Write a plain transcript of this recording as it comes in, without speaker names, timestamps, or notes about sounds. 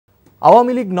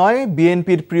আওয়ামী লীগ নয়,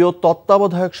 বিএনপির প্রিয়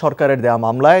তত্ত্বাবধায়ক সরকারের দেয়া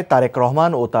মামলায় তারেক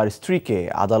রহমান ও তার স্ত্রীকে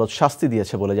আদালত শাস্তি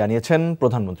দিয়েছে বলে জানিয়েছেন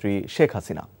প্রধানমন্ত্রী শেখ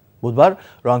হাসিনা। বুধবার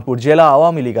রংপুর জেলা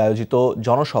আওয়ামী লীগ আয়োজিত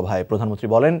জনসভায় প্রধানমন্ত্রী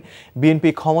বলেন, বিএনপি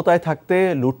ক্ষমতায় থাকতে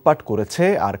লুটপাট করেছে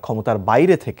আর ক্ষমতার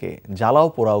বাইরে থেকে জ্বালাও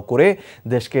পোড়াও করে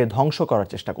দেশকে ধ্বংস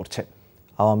করার চেষ্টা করছে।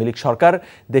 আওয়ামী লীগ সরকার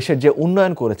দেশের যে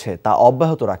উন্নয়ন করেছে তা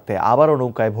অব্যাহত রাখতে আবারও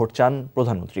নৌকায় ভোট চান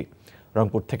প্রধানমন্ত্রী।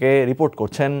 রংপুর থেকে রিপোর্ট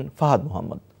করছেন ফাহাদ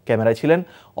মোহাম্মদ। ক্যামেরায় ছিলেন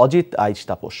অজিত আইচ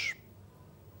তাপস।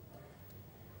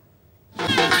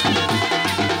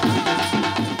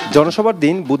 জনসভার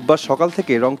দিন বুধবার সকাল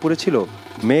থেকে রংপুরে ছিল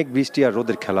মেঘ বৃষ্টি আর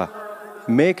রোদের খেলা।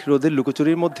 মেঘ রোদের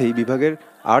লুকোচুরির মধ্যেই বিভাগের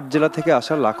 ৮ জেলা থেকে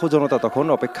আসা লাখো জনতা তখন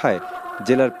অপেক্ষায়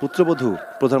জেলার পুত্রবধূ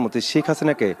প্রধানমন্ত্রী শেখ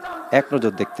হাসিনাকে এক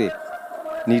নজর দেখতে।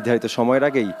 নির্ধারিত সময়ের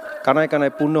আগেই কানায়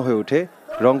কানায় পূর্ণ হয়ে ওঠে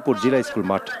রংপুর জেলা স্কুল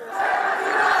মাঠ।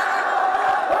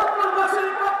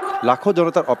 লাখো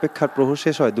জনতার অপেক্ষার প্রহর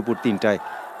শেষ হয় দুপুর ৩টায়।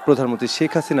 প্রধানমন্ত্রী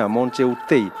শেখ হাসিনা মঞ্চে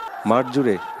উঠতেই মাঠ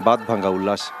জুড়ে বাঁধ ভাঙ্গা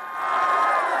উল্লাস।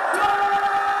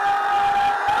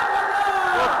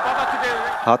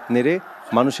 হাত নেড়ে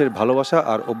মানুষের ভালোবাসা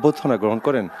আর অভ্যর্থনা গ্রহণ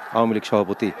করেন আওয়ামী লীগ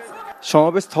সভাপতি।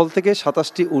 সমাবেশ স্থল থেকে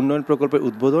 ২৭টি উন্নয়ন প্রকল্পের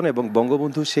উদ্বোধন এবং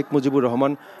বঙ্গবন্ধু শেখ মুজিবুর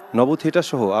রহমান নব থিয়েটার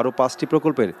সহ আরও ৫টি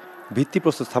প্রকল্পের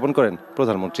ভিত্তিপ্রস্তর স্থাপন করেন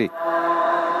প্রধানমন্ত্রী।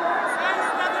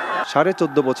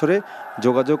 ১৪.৫ বছরে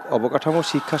যোগাযোগ, অবকাঠামো,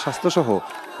 শিক্ষা, স্বাস্থ্যসহ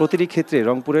প্রতিটি ক্ষেত্রে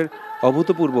রংপুরের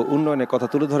অভূতপূর্ব উন্নয়নের কথা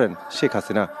তুলে ধরেন শেখ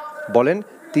হাসিনা। বলেন,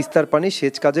 তিস্তার পানি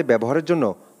সেচ কাজে ব্যবহারের জন্য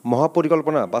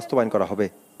মহাপরিকল্পনা বাস্তবায়ন করা হবে।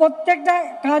 প্রত্যেকটা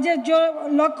কাজের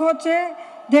লক্ষ্য হচ্ছে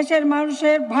দেশের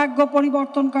মানুষের ভাগ্য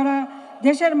পরিবর্তন করা,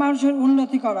 দেশের মানুষের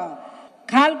উন্নতি করা।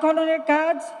 খাল খননের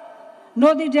কাজ,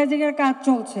 নদী ড্রেজিংয়ের কাজ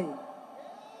চলছে।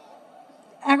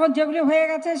 এখন যেগুলি হয়ে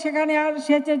গেছে সেখানে আর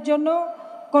সেচের জন্য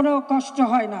কোনো কষ্ট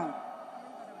হয় না,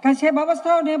 কারণ সে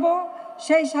ব্যবস্থাও নেব।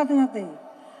 সেই সাথে সাথে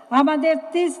আমাদের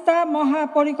তিস্তা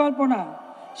মহাপরিকল্পনা,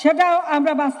 সেটাও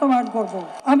আমরা বাস্তবায়ন করব।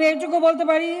 আমি এইটুকু বলতে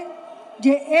পারি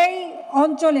যে এই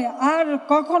অঞ্চলে আর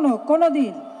কখনো কোনো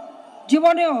দিন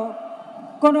জীবনেও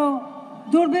কোনো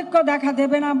দুর্ভিক্ষ দেখা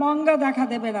দেবে না, মঙ্গা দেখা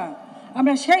দেবে না।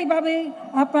 আমরা সেইভাবেই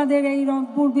আপনাদের এই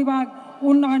রংপুর বিভাগ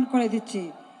উন্নয়ন করে দিচ্ছি।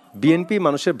 বিএনপি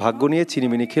মানুষের ভাগ্য নিয়ে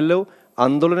ছিনিমিনি খেললেও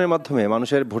আন্দোলনের মাধ্যমে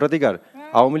মানুষের ভোটাধিকার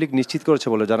আওয়ামী লীগ নিশ্চিত করেছে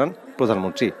বলে জানান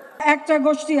প্রধানমন্ত্রী। একটা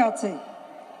গোষ্ঠী আছে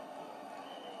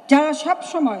যারা সব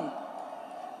সময়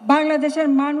বাংলাদেশের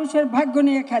মানুষের ভাগ্য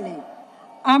নিয়ে খেলে।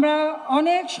 আমরা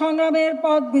অনেক সংগ্রামের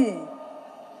পথ বেয়ে,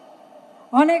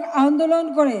 অনেক আন্দোলন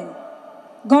করে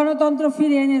গণতন্ত্র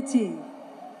ফিরিয়ে এনেছি।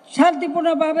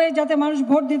 শান্তিপূর্ণভাবে যাতে মানুষ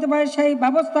ভোট দিতে পারে সেই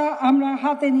ব্যবস্থা আমরা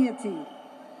হাতে নিয়েছি,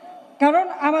 কারণ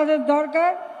আমাদের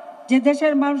দরকার যে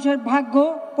দেশের মানুষের ভাগ্য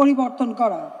পরিবর্তন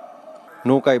করা।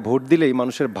 নৌকায় ভোট দিলেই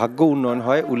মানুষের ভাগ্য উন্নয়ন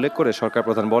হয় উল্লেখ করে সরকার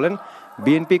প্রধান বলেন,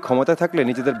 বিএনপি ক্ষমতায় থাকলে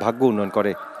নিজেদের ভাগ্য উন্নয়ন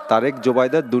করে। তারেক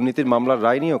জোবাইদার দুর্নীতির মামলার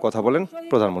রায় নিয়েও কথা বলেন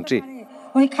প্রধানমন্ত্রী।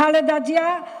 ওই খালেদা জিয়া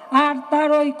আর তার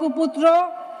ওই কুপুত্র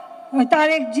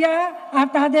তারেক জিয়া আর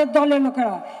তাদের দলের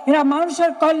লোকেরা, এরা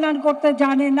মানুষের কল্যাণ করতে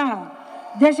জানে না।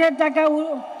 দেশের টাকা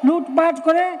লুটপাট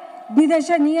করে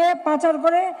বিদেশে নিয়ে পাচার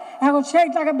করে এখন সেই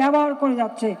টাকা ব্যবহার করে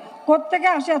যাচ্ছে। কোত্থেকে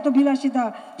আসে এত বিলাসিতা,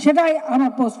 সেটাই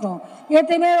আমার প্রশ্ন।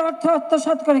 এতিমের অর্থ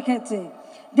আত্মসাৎ করে খেয়েছে,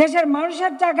 দেশের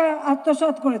মানুষের টাকা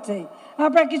আত্মসাৎ করেছে।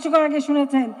 আপনারা কিছুক্ষণ আগে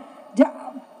শুনেছেন যে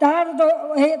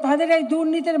তাদের এই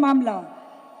দুর্নীতির মামলা,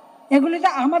 এগুলি তো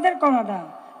আমাদের করা না,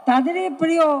 তাদেরই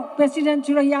প্রিয় প্রেসিডেন্ট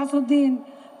ছিল ইয়াসউদ্দিন,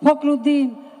 ফখরুদ্দিন,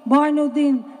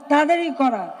 মঈনুদ্দিন, তাদেরই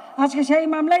করা। আজকে সেই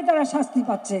মামলায় তারা শাস্তি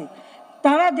পাচ্ছে।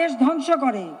 তারা দেশ ধ্বংস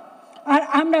করে আর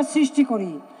আমরা সৃষ্টি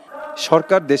করি।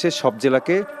 সরকার দেশের সব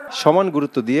জেলাকে সমান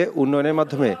গুরুত্ব দিয়ে উন্নয়নের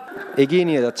মাধ্যমে এগিয়ে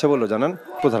নিয়ে যাচ্ছে বলে জানান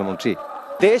প্রধানমন্ত্রী।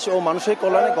 দেশ ও মানুষের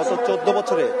কল্যাণে গত ১৪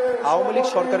 বছরে আওয়ামী লীগ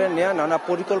সরকারের নেয়া নানা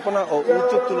পরিকল্পনা ও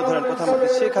উদ্যোগ তুলে ধরেন প্রধানমন্ত্রী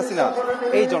শেখ হাসিনা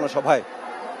এই জনসভায়।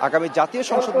 আগামী জাতীয়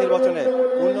সংসদ নির্বাচনে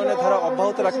উন্নয়নের ধারা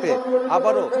অব্যাহত রাখতে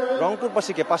আবারও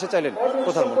রংপুরবাসীকে পাশে চাইলেন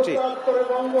প্রধানমন্ত্রী।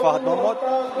 Fahad Mohammad,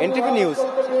 NTV news,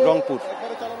 Rangpur.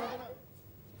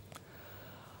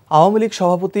 আওয়ামী লীগ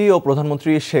সভাপতি ও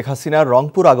প্রধানমন্ত্রী শেখ হাসিনার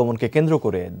রংপুর আগমনকে কেন্দ্র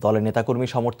করে দলের নেতাকর্মী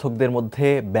সমর্থকদের মধ্যে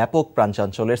ব্যাপক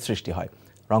প্রাণচাঞ্চল্যের সৃষ্টি হয়।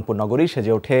 রংপুর নগরী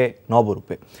সেজে ওঠে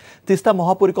নবরূপে। তিস্তা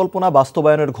মহাপরিকল্পনা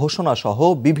বাস্তবায়নের ঘোষণা সহ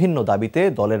বিভিন্ন দাবিতে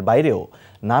দলের বাইরেও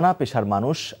নানা পেশার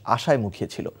মানুষ আশায়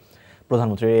মুখিয়েছিল।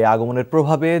 প্রধানমন্ত্রীর এই আগমনের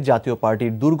প্রভাবে জাতীয়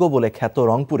পার্টির দুর্গ বলে খ্যাত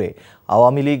রংপুরে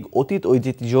আওয়ামী লীগ অতীত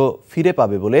ঐতিহ্য ফিরে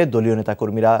পাবে বলে দলীয়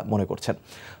নেতাকর্মীরা মনে করছেন।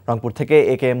 রংপুর থেকে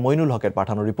AK মইনুল হকের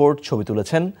পাঠানো রিপোর্ট, ছবি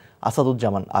তুলেছেন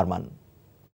আসাদুজ্জামান আরমান।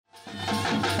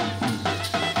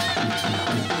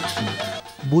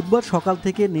 বুধবার সকাল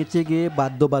থেকে নেচে গেয়ে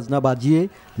বাদ্যবাজনা বাজিয়ে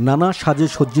নানা সাজে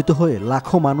সজ্জিত হয়ে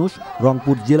লাখো মানুষ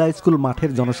রংপুর জেলা স্কুল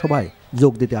মাঠের জনসভায়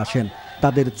যোগ দিতে আসেন।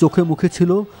 তাদের চোখে মুখে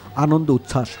ছিল আনন্দ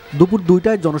উচ্ছ্বাস। দুপুর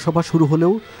 2টায় জনসভা শুরু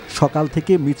হলেও সকাল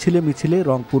থেকে মিছিলে মিছিলে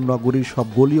রংপুর নগরীর সব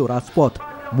গলি ও রাজপথ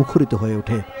মুখরিত হয়ে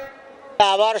ওঠে।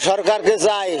 আবার সরকারকে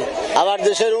চাই, আবার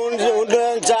দেশের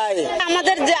উন্নয়ন চাই,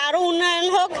 আমাদের যে আরো উন্নয়ন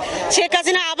হোক, শেখ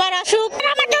হাসিনা আবার আসুক,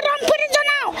 আমাদের রংপুরের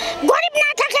জন্য গরিব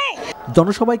না থাকে।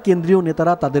 জনসভায় কেন্দ্রীয়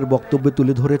নেতারা তাদের বক্তব্যে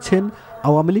তুলে ধরেছেন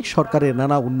আওয়ামী লীগ সরকারের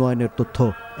নানা উন্নয়নের তথ্য।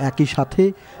 একই সাথে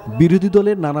বিরোধী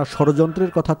দলের নানা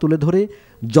ষড়যন্ত্রের কথা তুলে ধরে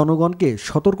জনগণকে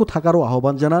সতর্ক থাকারও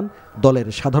আহ্বান জানান দলের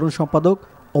সাধারণ সম্পাদক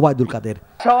ওবায়দুল কাদের।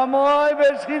 সময়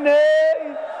বেশি নেই,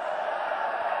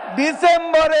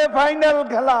 ডিসেম্বরে ফাইনাল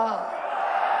খেলা,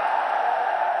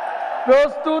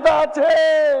 প্রস্তুত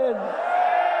আছেন?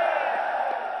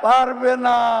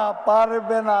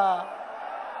 পারবে না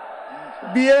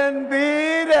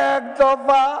বিএনপির এক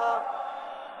দফা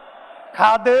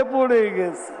খাদে পড়ে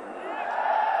গেছে,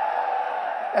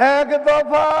 এক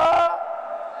দফা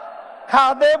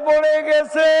খাদে পড়ে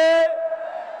গেছে,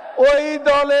 ওই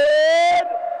দলের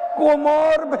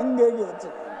কোমর ভেঙে গেছে।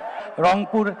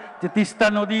 রংপুর যে তিস্তা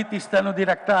নদীর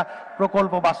একটা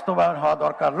প্রকল্প বাস্তবায়ন হওয়া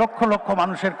দরকার, লক্ষ লক্ষ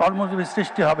মানুষের কর্মজীবী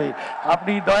সৃষ্টি হবে।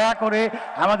 আপনি দয়া করে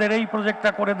আমাদের এই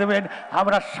প্রজেক্টটা করে দেবেন,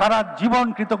 আমরা সারা জীবন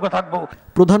কৃতজ্ঞ থাকব।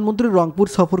 প্রধানমন্ত্রীর রংপুর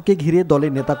সফরকে ঘিরে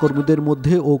দলের নেতাকর্মীদের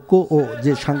মধ্যে ঐক্য ও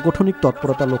যে সাংগঠনিক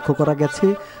তৎপরতা লক্ষ্য করা গেছে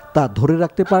তা ধরে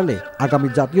রাখতে পারলে আগামী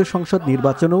জাতীয় সংসদ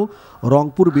নির্বাচনেও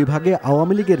রংপুর বিভাগে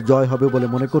আওয়ামী লীগের জয় হবে বলে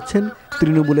মনে করছেন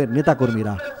তৃণমূলের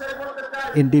নেতাকর্মীরা।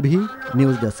 NTV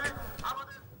news desk.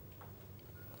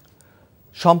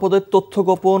 সম্পদের তথ্য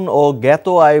গোপন ও জ্ঞাত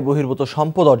আয় বহির্ভূত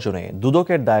সম্পদ অর্জনে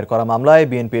দুদকের দায়ের করা মামলায়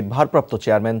বিএনপির ভারপ্রাপ্ত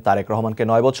চেয়ারম্যান তারেক রহমানকে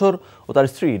 9 বছর ও তার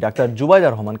স্ত্রী ডাক্তার জুবাইদা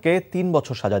রহমানকে 3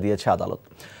 বছর সাজা দিয়েছে আদালত।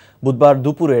 বুধবার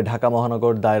দুপুরে ঢাকা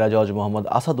মহানগর দায়রা জজ মোহাম্মদ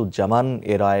আসাদুজ্জামান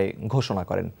এ রায় ঘোষণা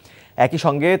করেন। একই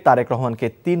সঙ্গে তারেক রহমানকে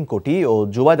 3 কোটি ও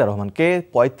জুবাইদা রহমানকে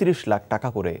 35 লাখ টাকা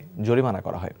করে জরিমানা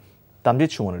করা হয়। তামজিদ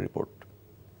সুমনের রিপোর্ট।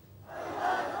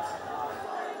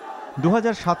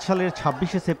 2007 সালের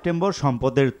 26শে সেপ্টেম্বর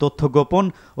সম্পদের তথ্য গোপন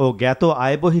ও জ্ঞাত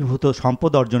আয় বহির্ভূত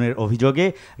সম্পদ অর্জনের অভিযোগে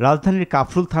রাজধানীর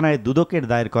কাফরুল থানায় দুদকের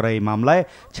দায়ের করা এই মামলায়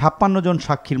 56 জন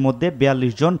সাক্ষীর মধ্যে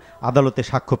 42 জন আদালতে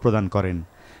সাক্ষ্য প্রদান করেন।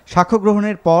 সাক্ষ্য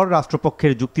গ্রহণের পর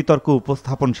রাষ্ট্রপক্ষের যুক্তিতর্ক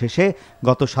উপস্থাপন শেষে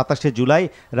গত 27শে জুলাই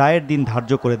রায়ের দিন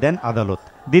ধার্য করে দেন আদালত।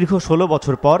 দীর্ঘ 16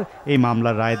 বছর পর এই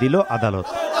মামলার রায় দিল আদালত।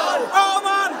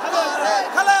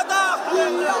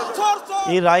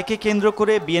 এই রায়কে কেন্দ্র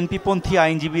করে বিএনপিপন্থী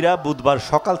আইনজীবীরা বুধবার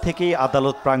সকাল থেকেই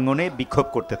আদালত প্রাঙ্গণে বিক্ষোভ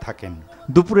করতে থাকেন।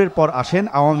 দুপুরের পর আসেন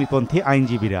আওয়ামীপন্থী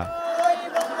আইনজীবীরা।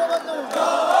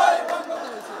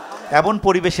 এমন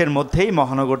পরিবেশের মধ্যেই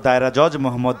মহানগর দায়রা জজ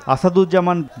মোহাম্মদ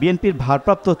আসাদুজ্জামান বিএনপির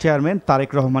ভারপ্রাপ্ত চেয়ারম্যান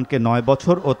তারেক রহমানকে 9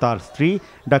 বছর ও তার স্ত্রী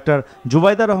ডাক্তার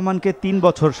জুবাইদা রহমানকে 3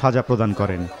 বছর সাজা প্রদান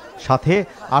করেন। সাথে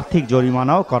আর্থিক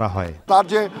জরিমানাও করা হয়। তার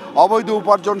যে অবৈধ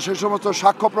উপার্জন সে সমস্ত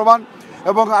সাক্ষ্য প্রমাণ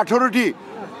এবং 18টি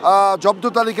জব্দ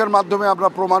তালিকার মাধ্যমে আমরা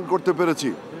প্রমাণ করতে পেরেছি।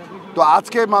 তো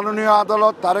আজকে মাননীয়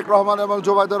আদালত তারেক রহমান এবং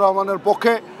জুবাইদা রহমানের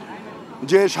পক্ষে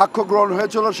যে সাক্ষ্য গ্রহণ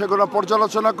হয়েছিল সেগুলো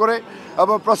পর্যালোচনা করে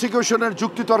এবং প্রসিকিউশনের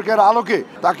যুক্তিতর্কের আলোকে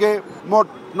তাকে মোট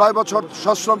 9 বছর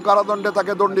সশ্রম কারাদণ্ডে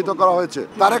তাকে দণ্ডিত করা হয়েছে।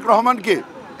 তারেক রহমানকে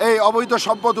এই অবৈধ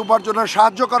সম্পদ উপার্জনের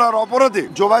সাহায্য করার অপরাধে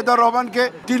জুবাইদা রহমানকে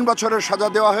 3 বছরের সাজা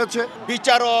দেওয়া হয়েছে।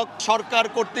 বিচারক সরকার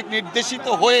কর্তৃক নির্দেশিত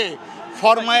হয়ে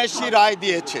ফরমায়েশি রায়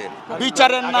দিয়েছে।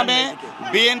 বিচারের নামে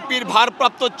বিএনপির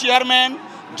ভারপ্রাপ্ত চেয়ারম্যান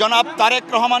জনাব তারেক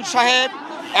রহমান সাহেব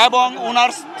এবং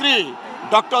ওনার স্ত্রী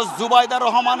ডক্টর জুবাইদা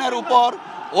রহমানের উপর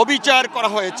অবিচার করা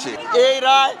হয়েছে। এই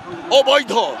রায়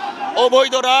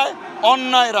অবৈধ রায়,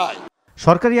 অন্যায় রায়।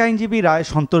 সরকারি আইনজীবী রায়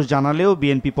সন্তোষ জানালেও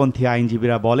বিএনপিপন্থী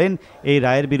আইনজীবীরা বলেন এই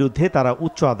রায়ের বিরুদ্ধে তারা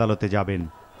উচ্চ আদালতে যাবেন।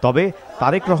 তবে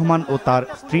তারেক রহমান ও তার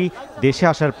স্ত্রী দেশে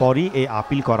আসার পরই এই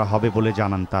আপিল করা হবে বলে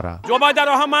জানান তারা। জুবাইদা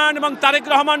রহমান এবং তারেক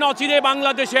রহমান অচিরে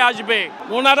বাংলাদেশে আসবে।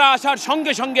 ওনারা আসার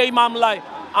সঙ্গে সঙ্গে এই মামলায়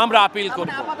আমরা আপিল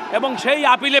করব এবং সেই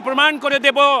আপিলে প্রমাণ করে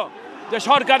দেব যে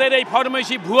সরকারের এই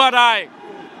ফরমায়েশি ভুয়া রায়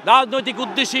রাজনৈতিক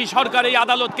উদ্দেশ্যেই সরকার এই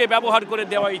আদালতকে ব্যবহার করে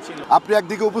দেওয়াই ছিল। আপনি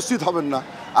একদিকে উপস্থিত হবেন না,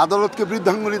 আদালতকে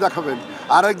বৃদ্ধাঙ্গুলি দেখাবেন,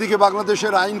 আর একদিকে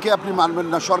বাংলাদেশের আইনকে আপনি মানবেন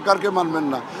না, সরকারকে মানবেন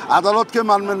না, আদালতকে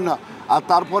মানবেন না, আর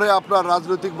তারপরে আপনার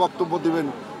রাজনৈতিক বক্তব্য দিবেন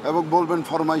এবং বলবেন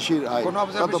ফরমাইশির আইন।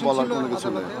 তা বলার কোনো কিছু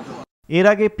নেই। এর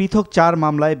আগে পৃথক 4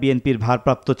 মামলায় বিএনপির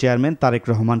ভারপ্রাপ্ত চেয়ারম্যান তারেক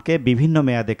রহমানকে বিভিন্ন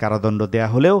মেয়াদে কারাদণ্ড দেয়া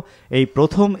হলেও এই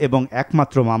প্রথম এবং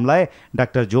একমাত্র মামলায়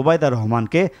ডাক্তার জুবাইদা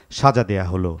রহমানকে সাজা দেয়া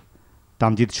হলো।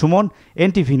 Tamjid Suman,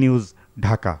 NTV news,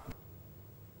 Dhaka.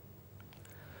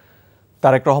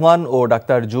 তারেক রহমান ও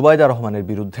ডাক্তার জুবাইদা রহমানের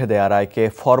বিরুদ্ধে দেয়া রায়কে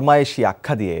ফরমায়েশি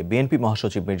আখ্যা দিয়ে বিএনপি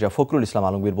মহাসচিব মির্জা ফখরুল ইসলাম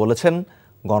আলমগীর বলেছেন,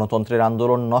 গণতন্ত্রের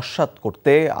আন্দোলন নস্যাৎ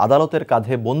করতে আদালতের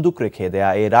কাঁধে বন্দুক রেখে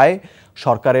দেয়া এ রায়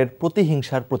সরকারের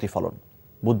প্রতিহিংসার প্রতিফলন।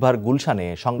 বুধবার গুলশানে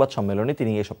সংবাদ সম্মেলনে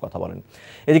তিনি এসব কথা বলেন।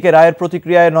 এদিকে রায়ের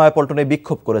প্রতিক্রিয়ায় নয়াপল্টনে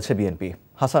বিক্ষোভ করেছে বিএনপি।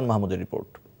 হাসান মাহমুদের রিপোর্ট।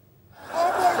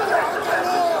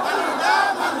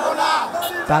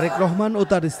 তারেক রহমান ও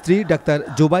তার স্ত্রী ডাক্তার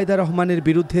জোবাইদা রহমানের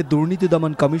বিরুদ্ধে দুর্নীতি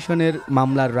দমন কমিশনের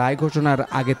মামলার রায় ঘোষণার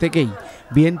আগে থেকেই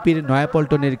বিএনপির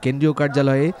নয়াপল্টনের কেন্দ্রীয়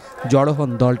কার্যালয়ে জড়ো হন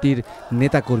দলটির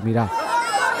নেতাকর্মীরা।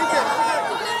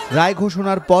 রায়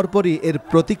ঘোষণার পরপরই এর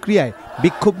প্রতিক্রিয়ায়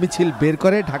বিক্ষোভ মিছিল বের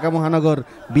করে ঢাকা মহানগর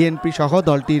বিএনপি সহ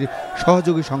দলটির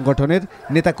সহযোগী সংগঠনের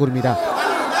নেতাকর্মীরা।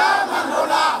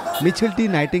 মিছিলটি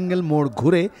নাইটিঙ্গেল মোড়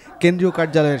ঘুরে কেন্দ্রীয়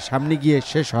কার্যালয়ের সামনে গিয়ে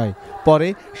শেষ হয়। পরে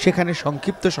সেখানে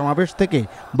সংক্ষিপ্ত সমাবেশ থেকে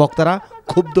বক্তারা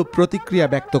ক্ষুব্ধ প্রতিক্রিয়া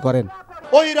ব্যক্ত করেন।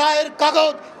 ওই রায়ের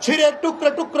কাগজ ছিঁড়ে টুকরো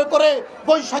টুকরো করে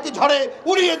বৈশাখী ঝড়ে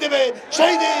উড়িয়ে দেবে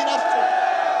সেই দিন আসছে।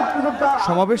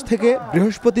 সমাবেশ থেকে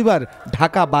বৃহস্পতিবার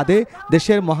ঢাকা বাদে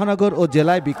দেশের মহানগর ও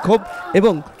জেলায় বিক্ষোভ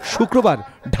এবং শুক্রবার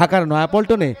ঢাকার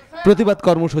নয়াপল্টনে প্রতিবাদ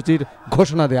কর্মসূচির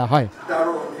ঘোষণা দেওয়া হয়।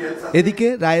 এদিকে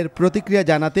রায়ের প্রতিক্রিয়া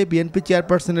জানাতে বিএনপি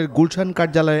চেয়ারপারসনের গুলশান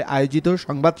কার্যালয়ে আয়োজিত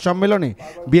সংবাদ সম্মেলনে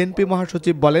বিএনপি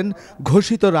মহাসচিব বলেন,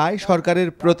 ঘোষিত রায় সরকারের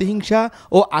প্রতিহিংসা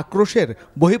ও আক্রোশের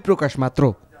বহিঃপ্রকাশ মাত্র।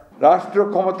 রাষ্ট্র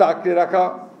ক্ষমতা আঁকড়ে রাখা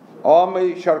আওয়ামী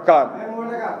সরকার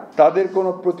তাদের কোনো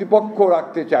প্রতিপক্ষ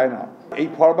রাখতে চায় না। এই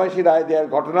ফরমাইশি রায় দেওয়ার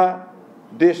ঘটনা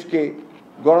দেশকে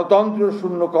গণতন্ত্র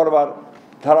শূন্য করবার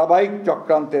ধারাবাহিক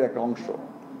চক্রান্তের একটা অংশ।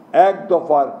 এক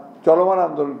দফার চলমান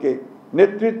আন্দোলনকে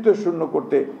নেতৃত্ব শূন্য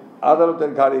করতে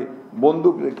আদালতের ঘাড়ে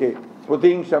বন্দুক রেখে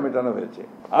প্রতিহিংসা মেটানো হয়েছে।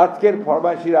 আজকের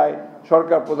ফরমাইশি রায়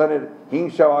সরকার প্রধানের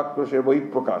হিংসা ও আক্রোশের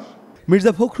বহিঃপ্রকাশ।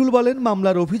 মির্জা ফখরুল বলেন,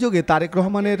 মামলার অভিযোগে তারেক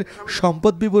রহমানের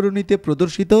সম্পদ বিবরণীতে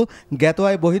প্রদর্শিত জ্ঞাত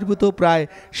আয় বহির্ভূত প্রায়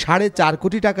 4.5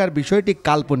 কোটি টাকার বিষয়টি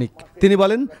কাল্পনিক। তিনি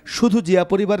বলেন, শুধু জিয়া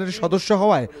পরিবারের সদস্য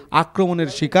হওয়ায় আক্রমণের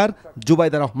শিকার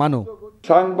জুবাইদা রহমানও।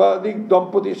 সাংবাদিক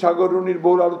দম্পতি সাগর রুনির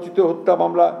বহুল আলোচিত হত্যা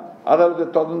মামলা আদালতের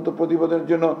তদন্ত প্রতিবেদনের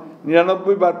জন্য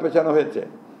 99 বার পেছানো হয়েছে।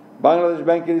 বাংলাদেশ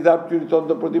ব্যাংকের রিজার্ভ চুরি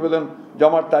তদন্ত প্রতিবেদন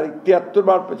জমার তারিখ 73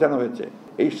 বার পেছানো হয়েছে।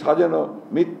 এই সাজানো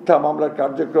মিথ্যা মামলার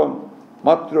কার্যক্রম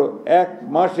মাত্র 1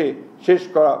 মাসে শেষ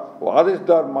করা ও আদেশ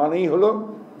দেওয়ার মানেই হলো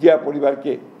জিয়া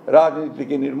পরিবারকে রাজনীতি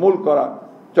থেকে নির্মূল করা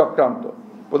চক্রান্ত।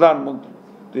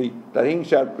 প্রধানমন্ত্রী তার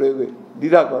হিংসার প্রয়োগে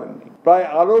দ্বিধা করেননি। প্রায়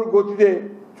আলোর গতিতে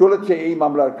চলেছে এই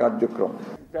মামলার কার্যক্রম।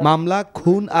 মামলা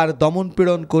খুন আর দমন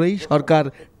পীড়ন করেই সরকার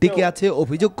টিকে আছে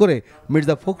অভিযোগ করে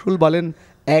মির্জা ফখরুল বলেন,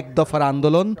 এক দফার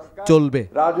আন্দোলন চলবে।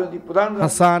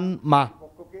 Hasan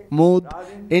Mahmud,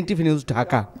 NTV news,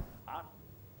 Dhaka.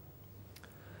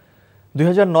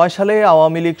 2009 সালে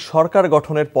আওয়ামী লীগ সরকার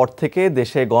গঠনের পর থেকে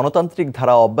দেশে গণতান্ত্রিক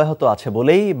ধারা অব্যাহত আছে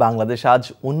বলেই বাংলাদেশ আজ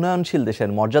উন্নয়নশীল দেশের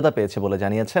মর্যাদা পেয়েছে বলে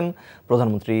জানিয়েছেন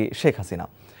প্রধানমন্ত্রী শেখ হাসিনা।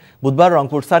 বুধবার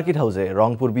রংপুর সার্কিট হাউসে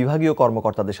রংপুর বিভাগীয়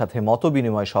কর্মকর্তাদের সাথে মত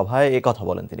বিনিময় সভায় একথা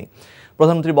বলেন তিনি।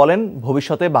 প্রধানমন্ত্রী বলেন,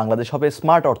 ভবিষ্যতে বাংলাদেশ হবে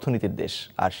স্মার্ট অর্থনীতির দেশ,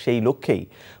 আর সেই লক্ষ্যেই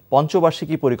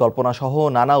পঞ্চবার্ষিকী পরিকল্পনা সহ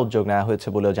নানা উদ্যোগ নেওয়া হয়েছে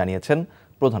বলেও জানিয়েছেন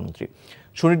প্রধানমন্ত্রী।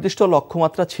 সুনির্দিষ্ট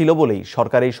লক্ষ্যমাত্রা ছিল বলেই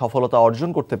সরকার এই সফলতা অর্জন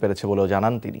করতে পেরেছে বলেও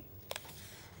জানান তিনি।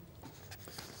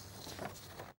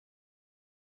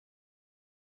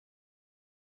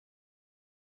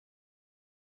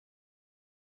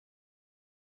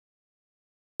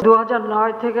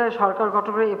 থেকে সরকার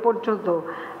গঠনের এ পর্যন্ত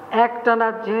একটানা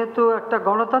যেহেতু একটা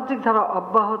গণতান্ত্রিক ধারা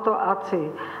অব্যাহত আছে,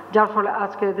 যার ফলে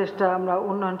আজকে দেশটা আমরা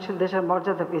উন্নয়নশীল দেশের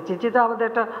মর্যাদা পেয়েছি। যেটা আমাদের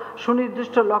একটা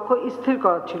সুনির্দিষ্ট লক্ষ্য স্থির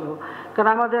করা ছিল, কারণ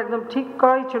আমাদের একদম ঠিক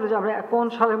করাই ছিল যে আমরা কোন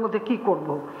সালের মধ্যে কি করব।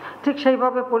 ঠিক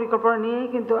সেইভাবে পরিকল্পনা নিয়েই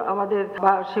কিন্তু আমাদের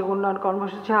বার্ষিক উন্নয়ন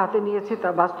কর্মসূচি হাতে নিয়েছি, তা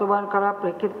বাস্তবায়ন করা,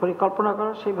 প্রেক্ষিত পরিকল্পনা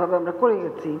করা, সেইভাবে আমরা করে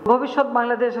গেছি। ভবিষ্যৎ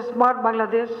বাংলাদেশ স্মার্ট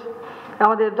বাংলাদেশ,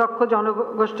 আমাদের দক্ষ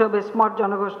জনগোষ্ঠী হবে স্মার্ট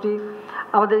জনগোষ্ঠী,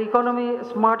 আমাদের ইকোনমি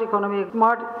স্মার্ট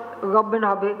গভর্নমেন্ট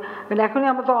হবে। মানে এখনই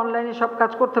আমরা তো অনলাইনে সব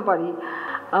কাজ করতে পারি।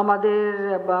 আমাদের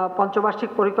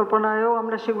পঞ্চবার্ষিক পরিকল্পনায়ও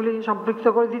আমরা সেগুলি সম্পৃক্ত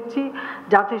করে দিচ্ছি।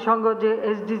 জাতিসংঘ যে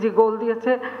SDG গোল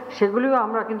দিয়েছে সেগুলিও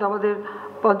আমরা কিন্তু আমাদের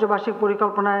পঞ্চবার্ষিক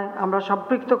পরিকল্পনায় আমরা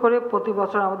সম্পৃক্ত করে প্রতি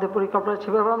বছর আমাদের পরিকল্পনা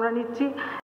সেভাবে আমরা নিচ্ছি।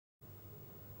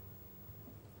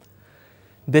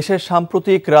 দেশের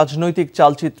সাম্প্রতিক রাজনৈতিক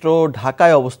চালচিত্র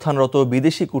ঢাকায় অবস্থানরত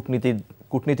বিদেশি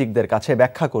কূটনীতিকদের কাছে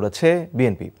ব্যাখ্যা করেছে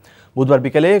বিএনপি। বুধবার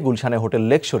বিকেলে গুলশানে হোটেল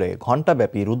লেকশোরে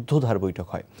ঘণ্টাব্যাপী রুদ্ধদ্বার বৈঠক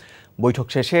হয়। বৈঠক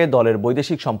শেষে দলের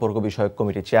বৈদেশিক সম্পর্ক বিষয়ক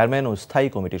কমিটির চেয়ারম্যান ও স্থায়ী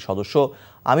কমিটির সদস্য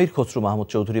আমির খসরু মাহমুদ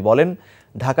চৌধুরী বলেন,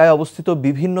 ঢাকায় অবস্থিত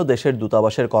বিভিন্ন দেশের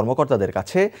দূতাবাসের কর্মকর্তাদের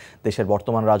কাছে দেশের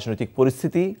বর্তমান রাজনৈতিক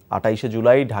পরিস্থিতি, 28শে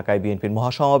জুলাই ঢাকায় বিএনপির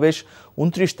মহাসমাবেশ,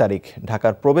 29 তারিখ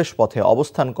ঢাকার প্রবেশ পথে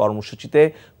অবস্থান কর্মসূচিতে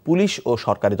পুলিশ ও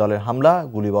সরকারি দলের হামলা,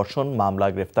 গুলিবর্ষণ, মামলা,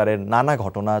 গ্রেফতারের নানা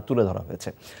ঘটনা তুলে ধরা হয়েছে।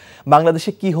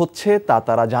 বাংলাদেশে কি হচ্ছে তা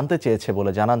তারা জানতে চেয়েছে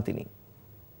বলে জানান তিনি।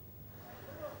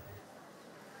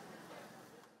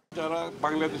 যারা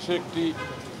বাংলাদেশে একটি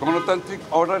গণতান্ত্রিক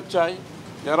অর্ডার চায়,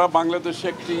 যারা বাংলাদেশে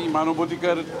একটি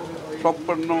মানবাধিকার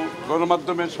সম্পন্ন,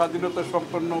 গণমাধ্যমের স্বাধীনতা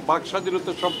সম্পন্ন, বাক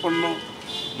স্বাধীনতা সম্পন্ন,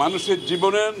 মানুষের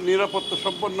জীবনের নিরাপত্তা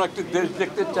সম্পন্ন একটি দেশ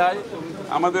দেখতে চায়,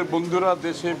 আমাদের বন্ধুরা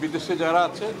দেশে বিদেশে যারা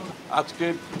আছে আজকে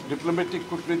ডিপ্লোম্যাটিক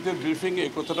কূটনীতির ব্রিফিং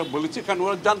এই কথাটা বলেছে, কারণ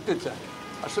ওরা জানতে চায়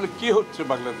আসলে কি হচ্ছে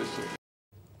বাংলাদেশে।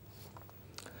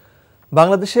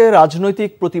 বাংলাদেশে রাজনৈতিক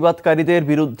প্রতিবাদকারীদের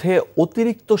বিরুদ্ধে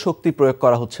অতিরিক্ত শক্তি প্রয়োগ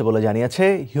করা হচ্ছে বলে জানিয়েছে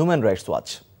হিউম্যান রাইটস ওয়াচ।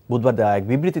 বুধবার দেওয়া এক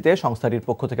বিবৃতিতে সংস্থাটির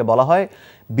পক্ষ থেকে বলা হয়,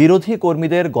 বিরোধী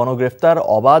কর্মীদের গণগ্রেফতার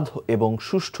অবাধ এবং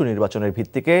সুষ্ঠু নির্বাচনের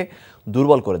ভিত্তিকে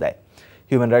দুর্বল করে দেয়।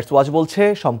 হিউম্যান রাইটস ওয়াচ বলছে,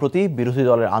 সম্প্রতি বিরোধী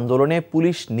দলের আন্দোলনে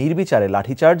পুলিশ নির্বিচারে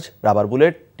লাঠিচার্জ, রাবার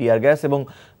বুলেট, টিয়ার গ্যাস এবং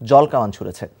জলকামান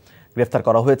ছুড়েছে। গ্রেফতার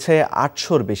করা হয়েছে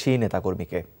 ৮০০-র বেশি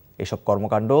নেতাকর্মীকে। এসব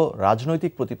কর্মকাণ্ড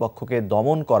রাজনৈতিক প্রতিপক্ষকে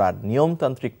দমন করার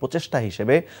নিয়মতান্ত্রিক প্রচেষ্টা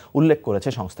হিসেবে উল্লেখ করেছে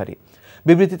সংস্থাটি।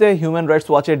 বিবৃতিতে human rights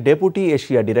ওয়াচের deputy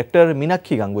Asia director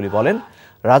Meenakshi Ganguly বলেন,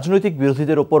 রাজনৈতিক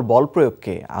বিরোধীদের ওপর বল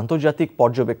প্রয়োগকে আন্তর্জাতিক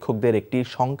পর্যবেক্ষকদের একটি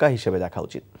শঙ্কা হিসেবে দেখা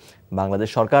উচিত। বাংলাদেশ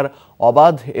সরকার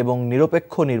অবাধ এবং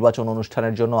নিরপেক্ষ নির্বাচন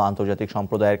অনুষ্ঠানের জন্য আন্তর্জাতিক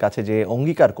সম্প্রদায়ের কাছে যে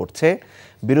অঙ্গীকার করছে,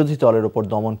 বিরোধী দলের ওপর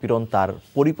দমনপীড়ন তার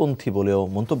পরিপন্থী বলেও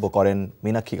মন্তব্য করেন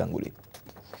মীনাক্ষী গাঙ্গুলি।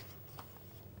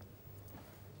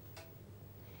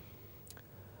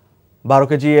 12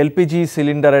 কেজি এলপিজি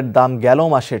সিলিন্ডারের দাম গেল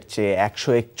মাসের চেয়ে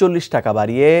 141 টাকা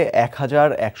বাড়িয়ে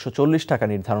 1140 টাকা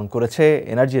নির্ধারণ করেছে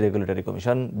এনার্জি রেগুলেটরি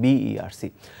কমিশন বিইআরসি।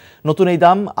 নতুন এই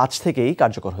দাম আজ থেকেই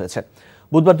কার্যকর হয়েছে।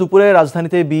 বুধবার দুপুরে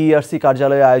রাজধানীতে বিইআরসি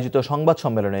কার্যালয়ে আয়োজিত সংবাদ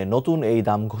সম্মেলনে নতুন এই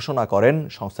দাম ঘোষণা করেন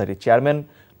সংস্থাটির চেয়ারম্যান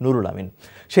নুরুল আমিন।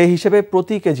 সেই হিসেবে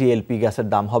প্রতি কেজি এলপি গ্যাসের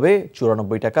দাম হবে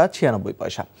 94 টাকা 96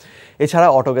 পয়সা। এছাড়া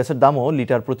অটো গ্যাসের দামও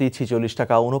লিটার প্রতি 46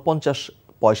 টাকা 49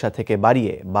 পয়সা থেকে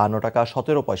বাড়িয়ে 52 টাকা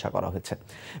 17 পয়সা করা হয়েছে।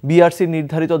 বিআরসির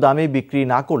নির্ধারিত দামে বিক্রি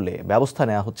না করলে ব্যবস্থা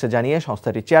নেওয়া হচ্ছে জানিয়ে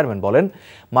সংস্থাটির চেয়ারম্যান বলেন,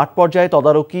 মাঠ পর্যায়ে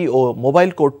তদারকি ও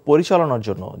মোবাইল কোর্ট পরিচালনার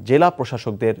জন্য জেলা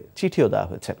প্রশাসকদের চিঠিও দেওয়া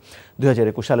হয়েছে।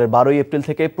 2021 সালের 12 এপ্রিল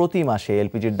থেকে প্রতি মাসে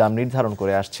এলপিজির দাম নির্ধারণ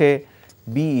করে আসছে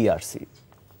বিইআরসি।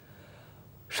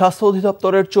 স্বাস্থ্য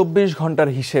অধিদপ্তরের 24 ঘন্টার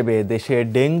হিসেবে দেশে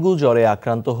ডেঙ্গু জ্বরে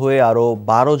আক্রান্ত হয়ে আরও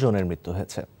 12 জনের মৃত্যু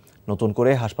হয়েছে। নতুন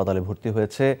করে হাসপাতালে ভর্তি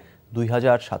হয়েছে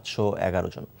 2711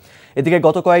 জন। এদিকে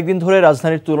গত কয়েকদিন ধরে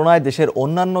রাজধানীর তুলনায় দেশের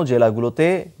অন্যান্য জেলাগুলোতে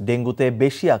ডেঙ্গুতে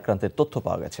বেশি আক্রান্তের তথ্য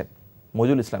পাওয়া গেছে।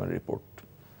 মজুল ইসলামের রিপোর্ট।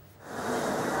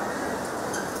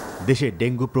 দেশে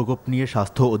ডেঙ্গু প্রকোপ নিয়ে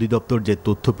স্বাস্থ্য অধিদপ্তর যে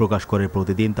তথ্য প্রকাশ করে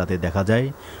প্রতিদিন, তাতে দেখা যায়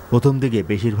প্রথম দিকে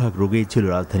বেশিরভাগ রোগীই ছিল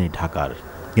রাজধানী ঢাকার,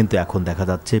 কিন্তু এখন দেখা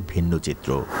যাচ্ছে ভিন্ন চিত্র।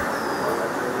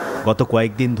 গত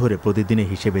কয়েকদিন ধরে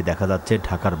প্রতিদিনের হিসেবে দেখা যাচ্ছে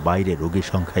ঢাকার বাইরে রোগীর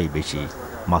সংখ্যাই বেশি।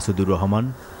 মাসুদুর রহমান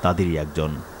তাদেরই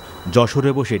একজন।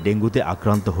 যশোরে বসে ডেঙ্গুতে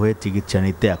আক্রান্ত হয়ে চিকিৎসা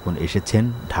নিতে এখন এসেছেন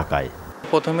ঢাকায়।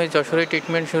 প্রথমে যশোরে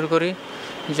ট্রিটমেন্ট শুরু করি,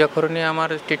 যখনই আমার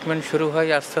ট্রিটমেন্ট শুরু হয়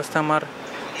আস্তে আস্তে আমার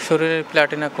শরীরের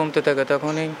প্লাটিনা কমতে থাকে।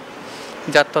 তখনই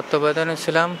যার তত্ত্বাবধানে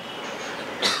ছিলাম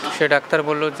সে ডাক্তার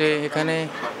বলল যে এখানে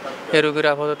এ রোগীর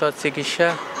আপাতত চিকিৎসা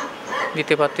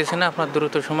দিতে পারতেছে না, আপনার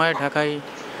দ্রুত সময়ে ঢাকায়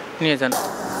নিয়ে যান।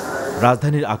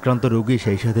 রাজধানীর আক্রান্ত রোগী,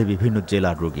 সেই সাথে বিভিন্ন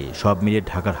জেলার রোগী, সব মিলিয়ে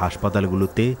ঢাকার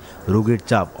হাসপাতালগুলোতে রোগীর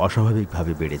চাপ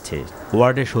অস্বাভাবিকভাবে বেড়েছে।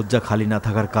 ওয়ার্ডে শয্যা খালি না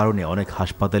থাকার কারণে অনেক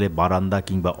হাসপাতালে বারান্দা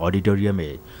কিংবা অডিটোরিয়ামে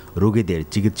রোগীদের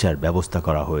চিকিৎসার ব্যবস্থা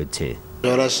করা হয়েছে।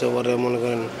 মনে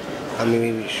করেন আমি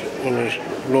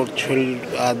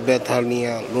হাত ব্যথা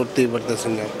নিয়ে লড়তেই পারতেছি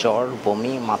না। জ্বর,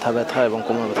 বমি, মাথা ব্যথা এবং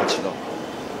কোমর ব্যথা ছিল।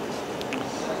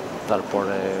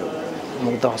 তারপরে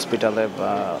মুগ্ধা হসপিটালে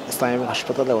বা ইসলামিক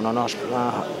হাসপাতালে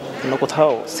অন্য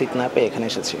কোথাও সিট না পেয়ে এখানে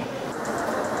এসেছি।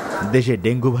 দেশে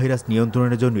ডেঙ্গু ভাইরাস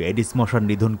নিয়ন্ত্রণের জন্য এডিস মশার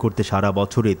নিধন করতে সারা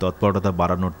বছরই তৎপরতা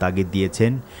বাড়ানোর তাগিদ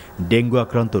দিয়েছেন ডেঙ্গু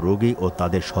আক্রান্ত রোগী ও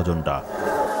তাদের স্বজনরা।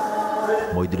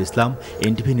 মইদুল ইসলাম,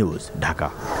 NTV নিউজ, ঢাকা।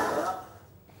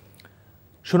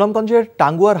 সুনামগঞ্জের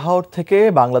টাঙ্গুয়ার হাওর থেকে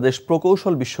বাংলাদেশ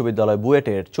প্রকৌশল বিশ্ববিদ্যালয়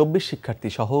বুয়েটের 24 শিক্ষার্থী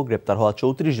সহ গ্রেপ্তার হওয়া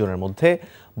 34 জনের মধ্যে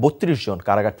 32 জন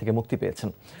কারাগার থেকে মুক্তি পেয়েছেন।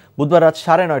 বুধবার রাত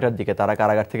 9:30টার দিকে তারা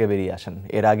কারাগার থেকে বেরিয়ে আসেন।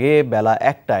 এর আগে বেলা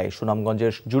 1টায়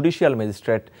সুনামগঞ্জের জুডিশিয়াল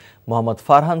ম্যাজিস্ট্রেট মোহাম্মদ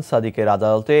ফারহান সাদিকের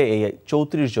আদালতে এই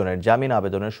 34 জনের জামিন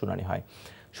আবেদনের শুনানি হয়।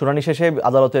 শুনানি শেষে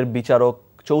আদালতের বিচারক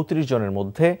 34 জনের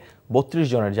মধ্যে 32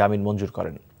 জনের জামিন মঞ্জুর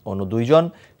করেন। অন্য 2 জন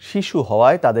শিশু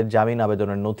হওয়ায় তাদের জামিন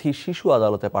আবেদনের নথি শিশু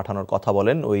আদালতে পাঠানোর কথা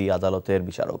বলেন ওই আদালতের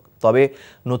বিচারক। তবে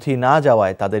নথি না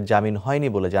যাওয়ায় তাদের জামিন হয়নি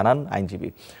বলে জানান আইনজীবী।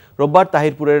 রোববার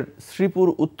তাহিরপুরের শ্রীপুর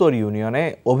উত্তর ইউনিয়নে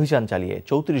অভিযান চালিয়ে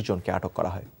 34 জনকে আটক করা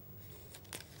হয়।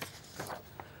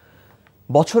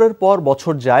 বছরের পর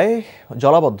বছর যায়,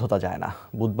 জলাবদ্ধতা যায় না।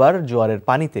 বুধবার জোয়ারের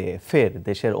পানিতে ফের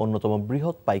দেশের অন্যতম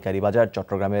বৃহৎ পাইকারি বাজার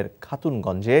চট্টগ্রামের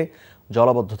খাতুনগঞ্জে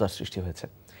জলাবদ্ধতার সৃষ্টি হয়েছে।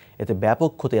 এতে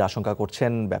ব্যাপক ক্ষতির আশঙ্কা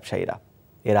করছেন ব্যবসায়ীরা।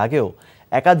 এর আগেও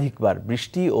একাধিকবার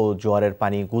বৃষ্টি ও জোয়ারের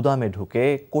পানি গুদামে ঢুকে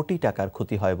কোটি টাকার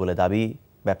ক্ষতি হয় বলে দাবি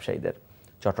ব্যবসায়ীদের।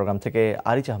 চট্টগ্রাম থেকে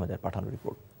আরিজ আহমেদের পাঠানো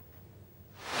রিপোর্ট।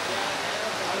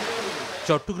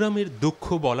 চট্টগ্রামের দুঃখ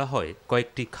বলা হয়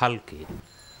কয়েকটি খালকে,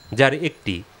 যার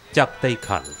একটি চাক্তাই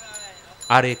খাল।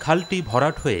 আর এ খালটি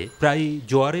ভরাট হয়ে প্রায়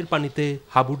জোয়ারের পানিতে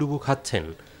হাবুডুবু খাচ্ছেন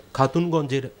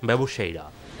খাতুনগঞ্জের ব্যবসায়ীরা।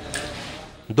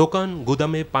 দোকান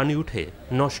গুদামে পানি উঠে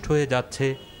নষ্ট হয়ে যাচ্ছে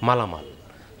মালামাল,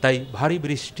 তাই ভারী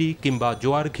বৃষ্টি কিংবা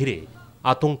জোয়ার ঘিরে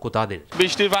আতঙ্ক তাদের।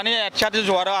 বৃষ্টির পানি একসাথে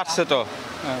জোয়ারও আসছে, তো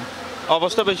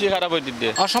অবস্থা বেশি খারাপ হয়ে দিচ্ছে।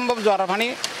 অসম্ভব জোয়ার পানি,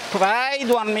 প্রায়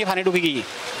দোয়ান পানি ঢুকে গিয়ে,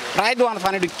 প্রায় দোয়ান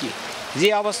পানি ঢুকি যে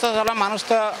অবস্থা চলে, মানুষ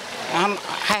তো এখন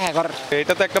হ্যাঁ করে।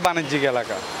 এটা তো একটা বাণিজ্যিক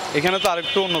এলাকা, এখানে তো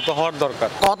আরেকটু উন্নত হওয়ার দরকার।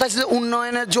 কথা হচ্ছে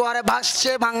উন্নয়নের জোয়ারে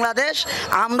ভাসছে বাংলাদেশ,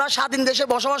 আমরা স্বাধীন দেশে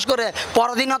বসবাস করে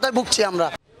পরাধীনতায় ভুগছি আমরা।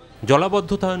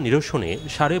 জলাবদ্ধতা নিরসনে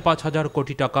 ৫,৫০০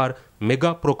 কোটি টাকার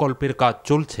মেগা প্রকল্পের কাজ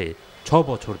চলছে ৬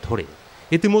 বছর ধরে।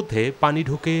 ইতিমধ্যে পানি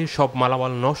ঢুকে সব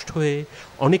মালামাল নষ্ট হয়ে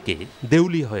অনেকে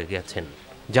দেউলি হয়ে গেছেন,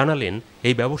 জানালেন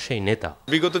এই ব্যবসায়ী নেতা।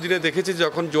 বিগত দিনে দেখেছি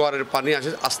যখন জোয়ারের পানি আসে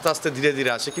আস্তে আস্তে ধীরে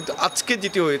ধীরে আসে, কিন্তু আজকে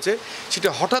যেটি হয়েছে সেটা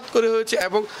হঠাৎ করে হয়েছে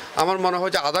এবং আমার মনে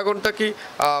হয় যে আধা ঘন্টা কি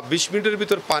 ২০ মিনিটের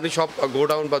ভিতর পানি সব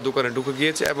গোডাউন বা দোকানে ঢুকে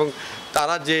গিয়েছে এবং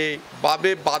তারা যেভাবে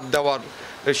বাদ দেওয়ার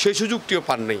সেই সুযোগটিও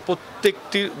পান নেই।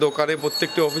 প্রত্যেকটি দোকানে,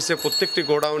 প্রত্যেকটি অফিসে, প্রত্যেকটি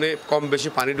গোডাউনে কম বেশি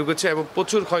পানি ঢুকেছে এবং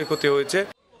প্রচুর ক্ষয়ক্ষতি হয়েছে।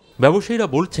 ব্যবসায়ীরা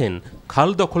বলছেন, খাল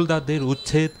দখলদারদের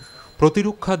উচ্ছেদ,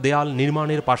 প্রতিরক্ষা দেয়াল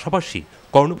নির্মাণের পাশাপাশি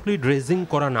কর্ণফুলী ড্রেজিং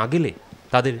করা না গেলে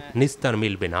তাদের নিস্তার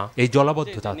মিলবে না এই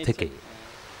জলাবদ্ধতা থেকে।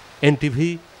 NTV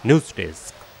news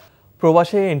desk.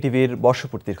 প্রবাসে এনটিভির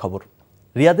বর্ষপূর্তির খবর।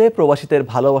 রিয়াদে প্রবাসীদের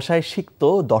ভালোবাসায় সিক্ত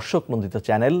দর্শক নন্দিত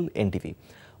চ্যানেল এনটিভি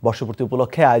বর্ষপূর্তি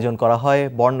উপলক্ষে আয়োজন করা হয়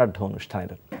বর্ণাঢ্য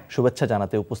অনুষ্ঠানের। শুভেচ্ছা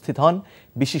জানাতে উপস্থিত হন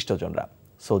বিশিষ্টজনরা।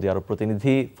 সৌদি আরব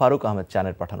প্রতিনিধি ফারুক আহমেদ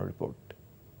চানের পাঠানো রিপোর্ট।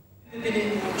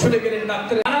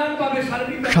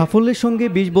 সাফল্যের সঙ্গে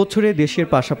 ২০ বছরে দেশের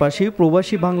পাশাপাশি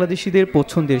প্রবাসী বাংলাদেশিদের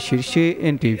পছন্দের শীর্ষে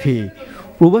এনটিভি।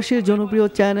 প্রবাসীর জনপ্রিয়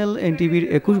চ্যানেল এনটিভির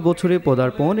 ২১ বছরে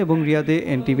পদার্পণ এবং রিয়াদে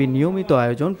এনটিভির নিয়মিত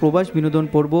আয়োজন প্রবাস বিনোদন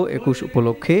পর্ব ২১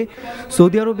 উপলক্ষে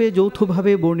সৌদি আরবে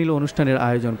যৌথভাবে বর্ণিল অনুষ্ঠানের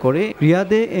আয়োজন করে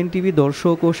রিয়াদে এনটিভি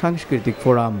দর্শক ও সাংস্কৃতিক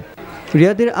ফোরাম।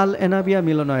 রিয়াদের আল এনাবিয়া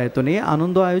মিলনায়তনে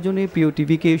আনন্দ আয়োজনে প্রিয়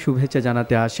টিভিকে শুভেচ্ছা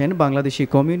জানাতে আসেন বাংলাদেশি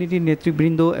কমিউনিটির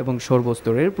নেতৃবৃন্দ এবং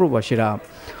সর্বস্তরের প্রবাসীরা।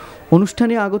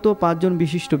 অনুষ্ঠানে আগত ৫ জন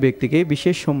বিশিষ্ট ব্যক্তিকে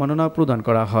বিশেষ সম্মাননা প্রদান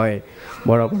করা হয়।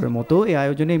 বরাবরের মতো এই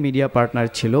আয়োজনে মিডিয়া পার্টনার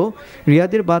ছিল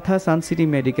রিয়াদের বাথা Sun City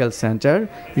medical centre,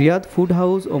 Riyad food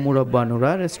house ও মুরাব্বা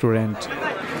নুরা রেস্টুরেন্ট।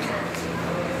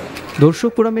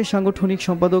 দর্শক ফোরামের সাংগঠনিক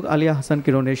সম্পাদক আলিয়া হাসান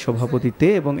কিরণের সভাপতিত্বে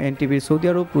এবং এনটিভির সৌদি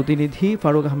আরব প্রতিনিধি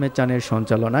ফারুক আহমেদ চানের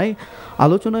সঞ্চালনায়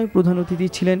আলোচনায় প্রধান অতিথি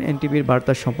ছিলেন এনটিভির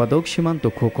বার্তা সম্পাদক সীমান্ত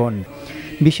খোকন।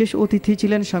 বিশেষ অতিথি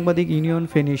ছিলেন সাংবাদিক ইউনিয়ন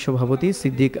ফেনীর সভাপতি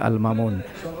সিদ্দিক আল মামুন,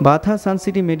 বাথা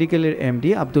সানসিটি মেডিকেলের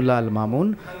এমডি আবদুল্লাহ আল মামুন,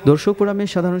 দর্শক ফোরামের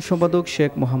সাধারণ সম্পাদক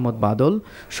শেখ মোহাম্মদ বাদল,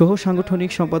 সহ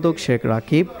সাংগঠনিক সম্পাদক শেখ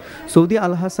রাকিব, সৌদি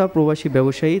আল-হাসা প্রবাসী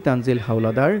ব্যবসায়ী তানজিল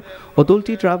হাওলাদার,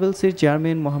 অতুলটি ট্রাভেলসের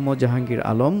চেয়ারম্যান মোহাম্মদ জাহাঙ্গীর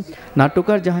আলম,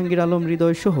 নাট্যকার জাহাঙ্গীর আলম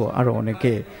হৃদয় সহ আরও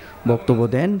অনেকে। বক্তব্য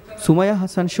দেন সুমাইয়া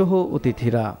হাসান সহ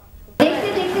অতিথিরা।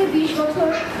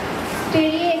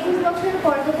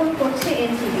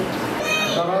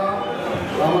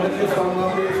 আমাদেরকে সম্মান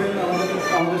দিয়েছেন,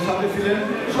 আমাদের সাথে ছিলেন,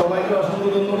 সবাইকে অসংখ্য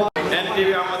ধন্যবাদ।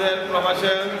 এনটিভি আমাদের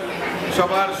প্রবাসের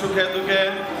সবার সুখে দুঃখে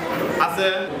আছে।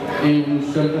 এই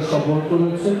অনুষ্ঠানটা সফল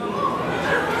করেছে,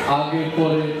 আগে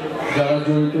পরে যারা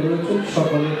জড়িত রয়েছে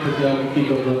সকলের প্রতি আমি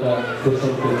কৃতজ্ঞতা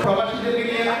পোষণ করি। প্রবাসীদেরকে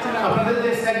নিয়ে আপনাদের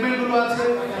যে সেগমেন্টগুলো আছে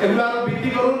এগুলো আরো বৃদ্ধি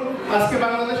করুন। আজকে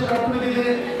বাংলাদেশের অর্থনীতিতে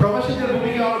প্রবাসীদের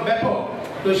ভূমিকা ব্যাপক,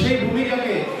 তো সেই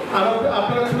ভূমিকাকে আরো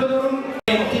আপনারা তুলে ধরুন।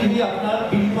 এনটিভি আপনার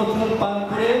 20 বছর পার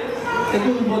করে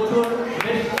 21 বছর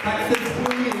বেশ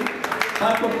সাকসেসফুলি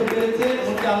পার করতে পেরেছে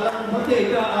এবং আল্লাহর মতে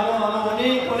এটা আরো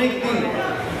অনেক দিন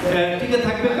টিকে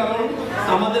থাকবে, কারণ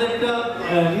আমাদের একটা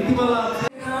নীতিমালা আছে।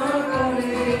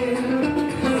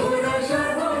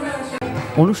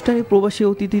 অনুষ্ঠানে প্রবাসী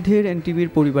অতিথিদের এনটিভির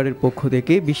পরিবারের পক্ষ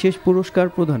থেকে বিশেষ পুরস্কার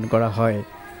প্রদান করা হয়।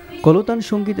 কলতান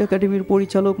সঙ্গীত একাডেমির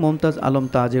পরিচালক মমতাজ আলম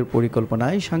তাজের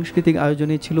পরিকল্পনায় সাংস্কৃতিক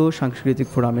আয়োজনে ছিল সাংস্কৃতিক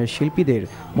ফোরামের শিল্পীদের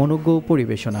মনোজ্ঞ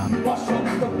পরিবেশনা।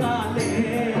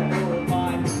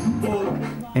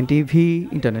 NTV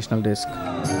international desk.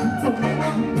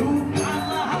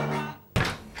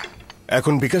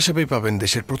 এখন বিকাশ অ্যাপে পাবেন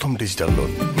দেশের প্রথম ডিজিটাল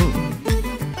লোন।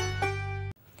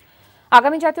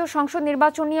 আগামী জাতীয় সংসদ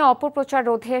নির্বাচন নিয়ে অপপ্রচার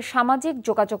রোধে সামাজিক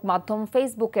যোগাযোগ মাধ্যম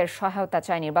ফেসবুকের সহায়তা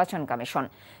চায় নির্বাচন কমিশন।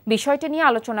 বিষয়টি নিয়ে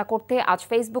আলোচনা করতে আজ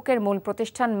ফেসবুকের মূল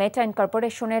প্রতিষ্ঠান মেটা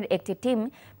ইনকর্পোরেশনের একটি টিম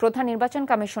প্রধান নির্বাচন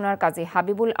কমিশনার কাজী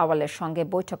হাবিবুল আওয়ালের সঙ্গে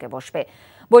বৈঠকে বসবে।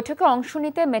 বৈঠকে অংশ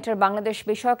নিতে মেটার বাংলাদেশ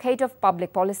বিষয়ক head of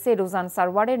public policy Rujan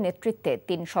সারওয়ারের নেতৃত্বে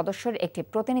 ৩ সদস্যের একটি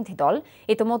প্রতিনিধি দল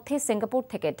ইতিমধ্যে সিঙ্গাপুর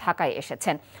থেকে ঢাকায়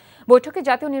এসেছেন। বৈঠকে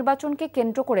জাতীয় নির্বাচনকে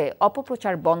কেন্দ্র করে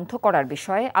অপপ্রচার বন্ধ করার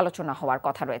বিষয়ে আলোচনা হওয়ার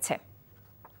কথা রয়েছে।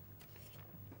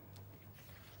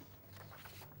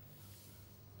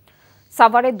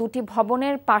 সাভারে 2টি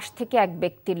ভবনের পাশ থেকে এক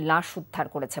ব্যক্তির লাশ উদ্ধার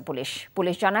করেছে পুলিশ।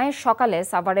 পুলিশ জানায় সকালে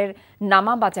সাভারের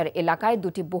নামাবাজার এলাকায়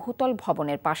 2টি বহুতল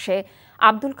ভবনের পাশে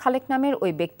আব্দুল খালেক নামের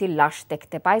ওই ব্যক্তির লাশ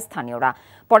দেখতে পায় স্থানীয়রা।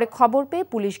 পরে খবর পেয়ে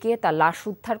পুলিশ গিয়ে তার লাশ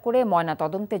উদ্ধার করে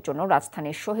ময়নাতদন্তের জন্য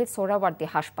রাজধানীর শহীদ সোহরাওয়ার্দী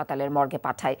হাসপাতালের মর্গে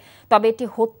পাঠায়। তবে এটি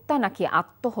হত্যা নাকি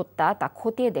আত্মহত্যা তা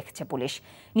খতিয়ে দেখছে পুলিশ।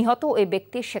 নিহত ওই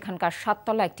ব্যক্তি সেখানকার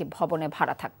 7তলা একটি ভবনে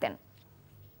ভাড়া থাকতেন।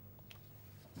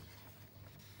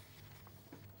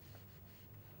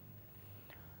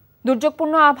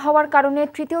 দুর্যোগপূর্ণ আবহাওয়ার কারণে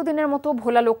তৃতীয় দিনের মতো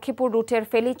ভোলা লক্ষ্মীপুর রুটের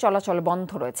ফেরি চলাচল বন্ধ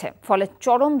রয়েছে। ফলে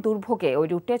চরম দুর্ভোগে ওই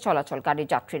রুটে চলাচলকারী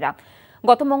যাত্রীরা।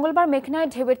 গত মঙ্গলবার মেঘনায়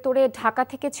ঢেউয়ের তোড়ে ঢাকা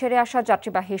থেকে ছেড়ে আসা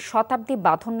যাত্রীবাহী শতাব্দী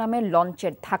বাঁধন নামের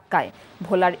লঞ্চের ধাক্কায়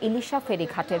ভোলার ইলিশা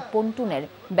ফেরিঘাটের পন্টুনের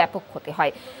ব্যাপক ক্ষতি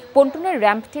হয়। পন্টুনের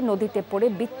র্যাম্পটি নদীতে পড়ে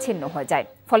বিচ্ছিন্ন হয়ে যায়।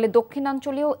 ফলে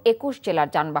দক্ষিণাঞ্চলীয় 21 জেলার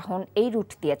যানবাহন এই রুট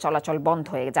দিয়ে চলাচল বন্ধ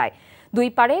হয়ে যায়। দুই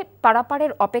পারে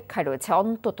পারাপারের অপেক্ষায় রয়েছে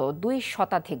অন্তত 2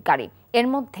 শতাধিক গাড়ি। এর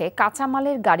মধ্যে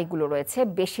কাঁচামালের গাড়িগুলো রয়েছে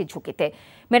বেশি ঝুঁকিতে।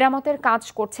 মেরামতের কাজ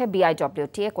করছে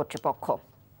বিআইডব্লিউটিএ কর্তৃপক্ষ।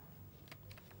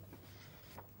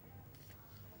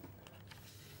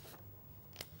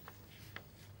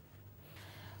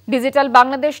 ডিজিটাল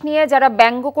বাংলাদেশ নিয়ে যারা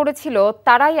ব্যঙ্গ করেছিল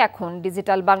তারাই এখন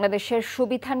ডিজিটাল বাংলাদেশের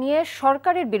সুবিধা নিয়ে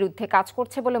সরকারের বিরুদ্ধে কাজ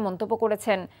করছে বলে মন্তব্য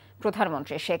করেছেন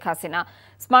প্রধানমন্ত্রী শেখ হাসিনা।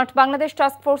 স্মার্ট বাংলাদেশ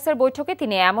টাস্ক ফোর্সের বৈঠকে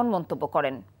তিনি এমন মন্তব্য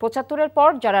করেন। 75-এর পর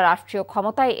যারা রাষ্ট্রীয়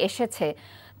ক্ষমতায় এসেছে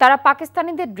তারা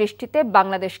পাকিস্তানিদের দৃষ্টিতে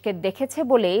বাংলাদেশকে দেখেছে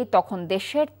বলেই তখন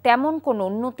দেশের তেমন কোনো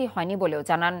উন্নতি হয়নি বলেও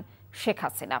জানান শেখ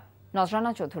হাসিনা।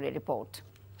 নজরানা চৌধুরীর রিপোর্ট।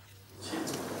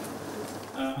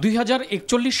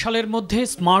 2041 সালের মধ্যে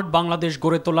স্মার্ট বাংলাদেশ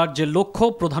গড়ে তোলার যে লক্ষ্য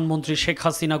প্রধানমন্ত্রী শেখ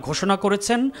হাসিনা ঘোষণা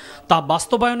করেছেন তা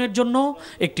বাস্তবায়নের জন্য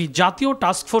একটি জাতীয়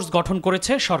টাস্কফোর্স গঠন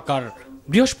করেছে সরকার।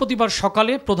 বৃহস্পতিবার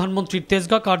সকালে প্রধানমন্ত্রীর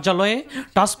তেজগাঁ কার্যালয়ে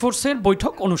টাস্কফোর্সের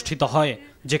বৈঠক অনুষ্ঠিত হয়,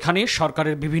 যেখানে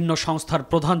সরকারের বিভিন্ন সংস্থার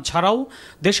প্রধান ছাড়াও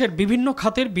দেশের বিভিন্ন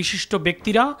খাতের বিশিষ্ট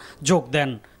ব্যক্তিরা যোগ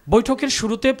দেন। বৈঠকের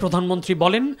শুরুতে প্রধানমন্ত্রী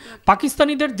বলেন,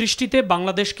 পাকিস্তানিদের দৃষ্টিতে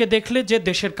বাংলাদেশকে দেখলে যে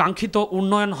দেশের কাঙ্ক্ষিত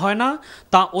উন্নয়ন হয় না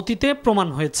তা অতীতে প্রমাণ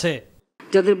হয়েছে।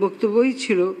 যাদের বক্তব্যই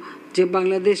ছিল যে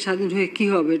বাংলাদেশ স্বাধীন হয়ে কি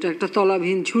হবে, এটা একটা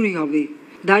তলাবিহীন ঝুড়ি হবে,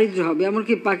 দারিদ্র হবে।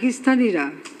 এমনকি পাকিস্তানিরা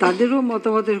তাদেরও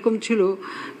মতামত এরকম ছিল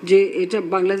যে এটা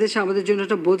বাংলাদেশ আমাদের জন্য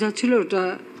একটা বোঝা ছিল, ওটা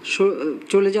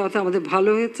চলে যাওয়াতে আমাদের ভালো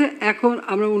হয়েছে, এখন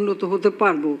আমরা উন্নত হতে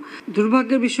পারবো।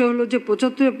 দুর্ভাগ্যের বিষয় হলো যে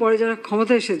 75-এর পরে যারা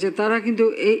ক্ষমতা এসেছে তারা কিন্তু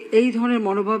এই ধরনের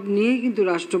মনোভাব নিয়েই কিন্তু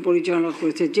রাষ্ট্র পরিচালনা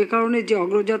করেছে, যে কারণে যে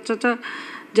অগ্রযাত্রাটা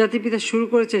জাতিপিতা শুরু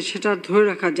করেছে সেটা ধরে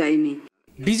রাখা যায়নি।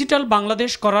 ডিজিটাল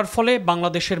বাংলাদেশ করার ফলে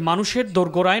বাংলাদেশের মানুষের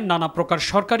দোরগোড়ায় নানা প্রকার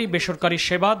সরকারি বেসরকারি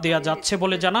সেবা দেয়া যাচ্ছে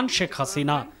বলে জানান শেখ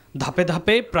হাসিনা। ধাপে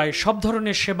ধাপে প্রায় সব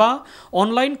ধরনের সেবা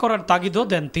অনলাইন করার তাগিদও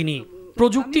দেন তিনি।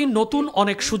 প্রযুক্তি নতুন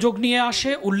অনেক সুযোগ নিয়ে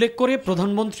আসে উল্লেখ করে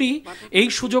প্রধানমন্ত্রী এই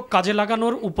সুযোগ কাজে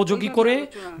লাগানোর উপযোগী করে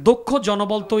দক্ষ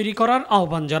জনবল তৈরি করার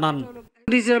আহ্বান জানান।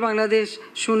 ডিজিটাল বাংলাদেশ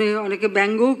শুনে অনেকে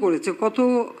ব্যঙ্গও করেছে,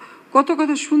 কত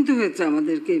কথা শুনতে হয়েছে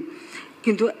আমাদেরকে,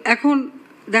 কিন্তু এখন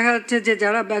দেখা যাচ্ছে যে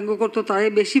যারা ব্যঙ্গ করতো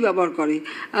তারাই বেশি ব্যবহার করে,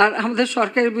 আর আমাদের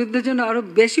সরকারের বিরুদ্ধে জন্য আরো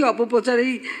বেশি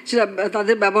অপপ্রচারেই সেটা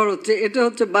তাদের ব্যবহার হচ্ছে। এটা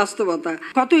হচ্ছে বাস্তবতা।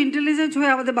 কত ইন্টেলিজেন্স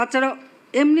হয়ে আমাদের বাচ্চারা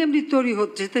এমনি তৈরি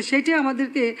হচ্ছে, তো সেইটাই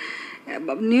আমাদেরকে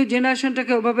নিউ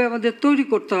জেনারেশনটাকে ওভাবে আমাদের তৈরি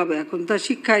করতে হবে। এখন তার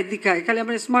শিক্ষায় দীক্ষায় খালি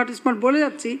আমরা স্মার্ট বলে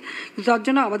যাচ্ছি, কিন্তু তার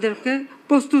জন্য আমাদেরকে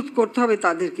প্রস্তুত করতে হবে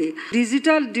তাদেরকে।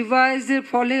 ডিজিটাল ডিভাইসের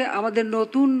ফলে আমাদের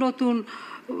নতুন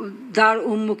দ্বার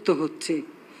উন্মুক্ত হচ্ছে,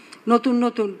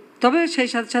 নতুন তবে সেই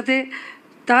সাথে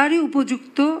তারই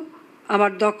উপযুক্ত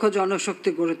আমার দক্ষ জনশক্তি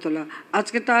গড়ে তোলা।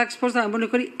 আজকে টাস্ক ফোর্স আমি মনে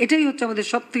করি এটাই হচ্ছে আমাদের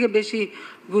সব থেকে বেশি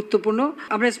গুরুত্বপূর্ণ।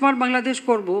 আমরা স্মার্ট বাংলাদেশ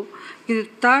করব, কিন্তু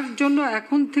তার জন্য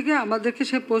এখন থেকে আমাদেরকে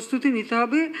সে প্রস্তুতি নিতে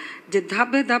হবে যে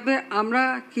ধাপে ধাপে আমরা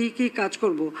কি কাজ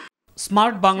করব।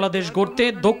 স্মার্ট বাংলাদেশ গড়তে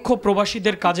দক্ষ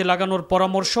প্রবাসীদের কাজে লাগানোর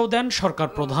পরামর্শও দেন সরকার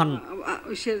প্রধান।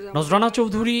 নজরানা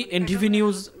চৌধুরী, NTV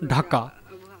নিউজ, ঢাকা।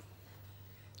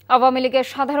 আওয়ামী লীগের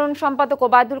সাধারণ সম্পাদক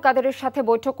ওবায়দুল কাদেরের সাথে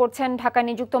বৈঠক করছেন ঢাকায়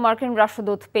নিযুক্ত মার্কিন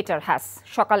রাষ্ট্রদূত পিটার হ্যাস।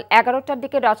 সকাল 11টার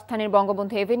দিকে রাজধানীর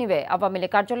বঙ্গবন্ধু এভিনিউয়ে আওয়ামী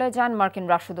লীগ কার্যালয়ে যান মার্কিন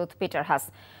রাষ্ট্রদূত পিটার হ্যাস।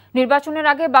 নির্বাচনের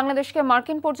আগে বাংলাদেশকে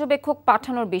মার্কিন পর্যবেক্ষক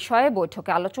পাঠানোর বিষয়ে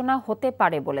বৈঠকে আলোচনা হতে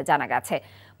পারে বলে জানা গেছে।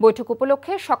 বৈঠক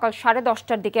উপলক্ষে সকাল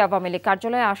 10:30টার দিকে আওয়ামী লীগ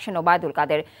কার্যালয়ে আসেন ওবায়দুল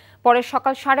কাদের। পরে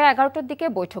সকাল 11:30টার দিকে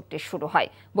বৈঠকটি শুরু হয়।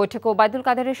 বৈঠকে ওবায়দুল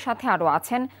কাদেরের সাথে আরও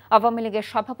আছেন আওয়ামী লীগের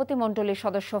সভাপতি মণ্ডলীর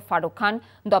সদস্য ফারুক খান,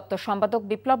 দপ্তর সম্পাদক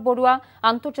বিপ্লব বড়ুয়া,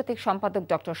 আন্তর্জাতিক সম্পাদক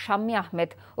ডক্টর শাম্মী আহমেদ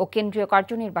ও কেন্দ্রীয়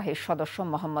কার্যনির্বাহী সদস্য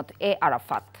মোহাম্মদ এ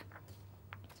আরাফাত।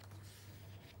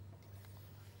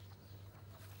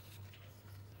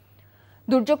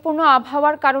 দুর্যোগপূর্ণ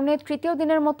আবহাওয়ার কারণে তৃতীয়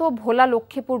দিনের মতো ভোলা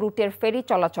লক্ষ্মীপুর রুটের ফেরি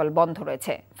চলাচল বন্ধ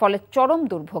রয়েছে। ফলে চরম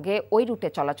দুর্ভোগে ওই রুটে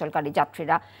চলাচলকারী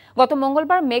যাত্রীরা। গত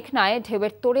মঙ্গলবার মেঘনায়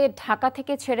ঢেউয়ের তোড়ে ঢাকা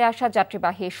থেকে ছেড়ে আসা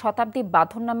যাত্রীবাহী শতাব্দী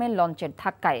বাঁধন নামের লঞ্চের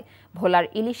ধাক্কায় ভোলার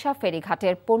ইলিশা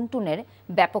ফেরিঘাটের পন্টুনের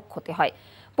ব্যাপক ক্ষতি হয়।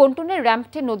 পন্টুনের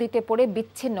র্যাম্পটি নদীতে পড়ে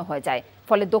বিচ্ছিন্ন হয়ে যায়।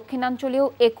 ফলে দক্ষিণাঞ্চলীয়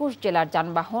 21 জেলার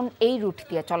যানবাহন এই রুট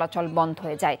দিয়ে চলাচল বন্ধ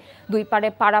হয়ে যায়। দুই পারে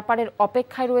পারাপারের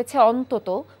অপেক্ষায় রয়েছে অন্তত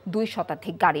 2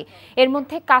 শতাধিক গাড়ি। এর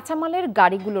মধ্যে কাঁচামালের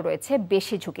গাড়িগুলো রয়েছে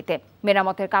বেশি ঝুঁকিতে।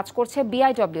 মেরামতের কাজ করছে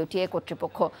বিআইডব্লিউটিএ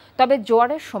কর্তৃপক্ষ। তবে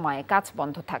জোয়ারের সময়ে কাজ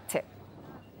বন্ধ থাকছে।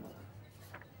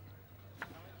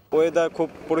 ওয়েদার খুব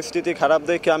পরিস্থিতি খারাপ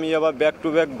দেখে আমি আবার ব্যাক টু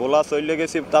ব্যাক ভোলা চলে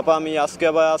গেছি। তারপর আমি আজকে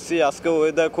আবার আসছি। আজকে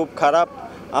ওয়েদার খুব খারাপ,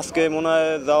 আজকে মনে হয়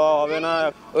যাওয়া হবে না।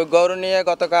 ওই গরু নিয়ে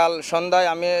গতকাল সন্ধ্যায়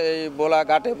আমি এই বোলা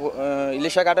ঘাটে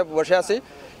ইলিশা ঘাটে বসে আছি,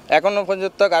 এখনো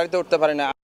পর্যন্ত গাড়িতে উঠতে পারি না।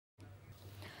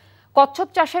 কচ্ছপ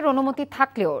চাষের অনুমতি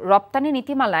থাকলেও রপ্তানি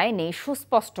নীতিমালায় নেই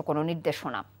সুস্পষ্ট কোনো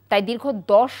নির্দেশনা। তাই দীর্ঘ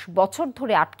 10 বছর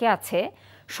ধরে আটকে আছে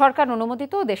সরকার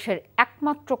অনুমোদিত দেশের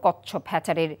একমাত্র কচ্ছপ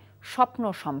হ্যাচারির স্বপ্ন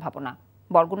সম্ভাবনা।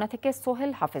 বরগুনা থেকে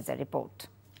সোহেল হাফেজের রিপোর্ট।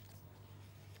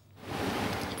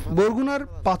 বরগুনার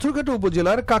পাথরঘাটা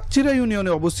উপজেলার কাকচিরা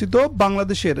ইউনিয়নে অবস্থিত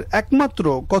বাংলাদেশের একমাত্র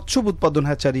কচ্ছপ উৎপাদন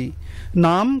হ্যাচারি,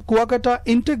 নাম Kuakata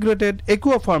integrated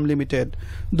Aqua farm limited.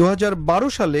 2012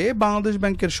 সালে বাংলাদেশ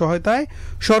ব্যাংকের সহায়তায়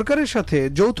সরকারের সাথে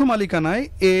যৌথ মালিকানায়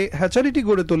এ হ্যাচারিটি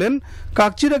গড়ে তোলেন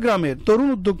কাকচিরা গ্রামের তরুণ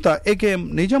উদ্যোক্তা একেএম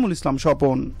নিজামুল ইসলাম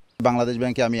স্বপন। বাংলাদেশ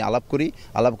ব্যাংকে আমি আলাপ করি,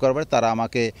 আলাপ করার পরে তারা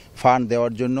আমাকে ফান্ড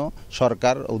দেওয়ার জন্য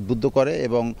সরকার উদ্বুদ্ধ করে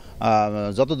এবং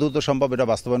যত দ্রুত সম্ভব এটা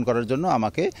বাস্তবায়ন করার জন্য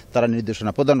আমাকে তারা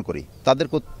নির্দেশনা প্রদান করি।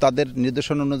 তাদের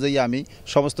নির্দেশনা অনুযায়ী আমি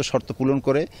সমস্ত শর্ত পূরণ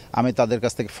করে আমি তাদের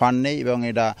কাছ থেকে ফান্ড নেই এবং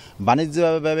এটা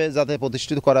বাণিজ্যভাবে যাতে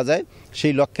প্রতিষ্ঠিত করা যায়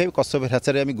সেই লক্ষ্যে কচ্ছপের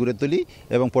হ্যাচারি আমি গড়ে তুলি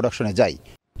এবং প্রোডাকশনে যাই।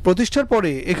 প্রতিষ্ঠার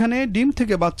পরে এখানে ডিম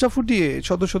থেকে বাচ্চা ফুটিয়ে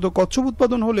শত শত কচ্ছপ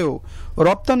উৎপাদন হলেও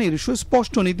রপ্তানির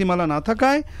সুস্পষ্ট নীতিমালা না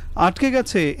থাকায় আটকে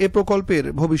গেছে এ প্রকল্পের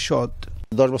ভবিষ্যৎ।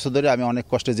 10 বছর ধরে আমি অনেক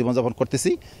কষ্টে জীবনযাপন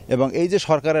করতেছি এবং এই যে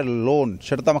সরকারের লোন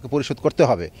সেটা তো আমাকে পরিশোধ করতে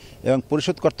হবে এবং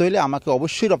পরিশোধ করতে হলে আমাকে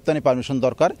অবশ্যই রপ্তানি পারমিশন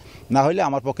দরকার, না হলে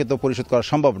আমার পক্ষে তো পরিশোধ করা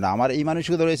সম্ভব না। আমার এই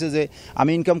মানসিকতা রয়েছে যে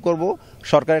আমি ইনকাম করব,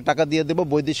 সরকারের টাকা দিয়ে দেব,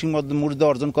 বৈদেশিক মুদ্রা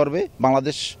অর্জন করবে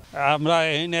বাংলাদেশ। আমরা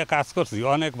এই নিয়ে কাজ করছি,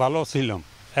 অনেক ভালো ছিলাম।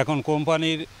 এখন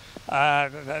কোম্পানির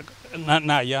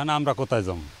না আমরা কোথায়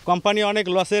যাব? কোম্পানি অনেক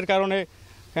লসের কারণে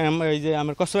এই যে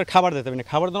আমার কচ্ছপের খাবার দিতে পারি না,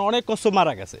 খাবার দেওয়া অনেক কচ্ছপ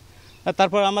মারা গেছে।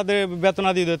 তারপর আমাদের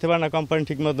বেতনাদি দিতে পারে না কোম্পানি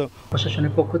ঠিকমতো।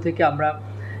 প্রশাসনের পক্ষ থেকে আমরা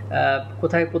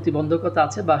কোথায় প্রতিবন্ধকতা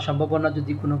আছে বা সম্ভাবনা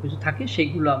যদি কোনো কিছু থাকে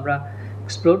সেইগুলো আমরা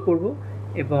এক্সপ্লোর করব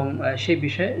এবং সেই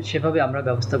বিষয়ে সেভাবে আমরা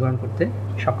ব্যবস্থা গ্রহণ করতে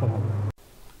সক্ষম হব।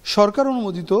 সরকার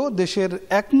অনুমোদিত দেশের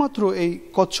একমাত্র এই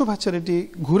কচ্ছপ হ্যাচারিটি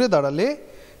ঘুরে দাঁড়ালে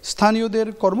স্থানীয়দের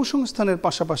কর্মসংস্থানের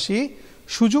পাশাপাশি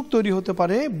সুযোগ তৈরি হতে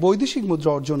পারে বৈদেশিক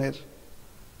মুদ্রা অর্জনের।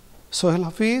 সোহেল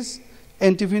হাফিজ,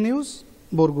 NTV নিউজ,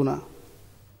 বরগুনা।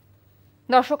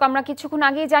 দর্শক, আমরা কিছুক্ষণ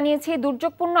আগেই জানিয়েছি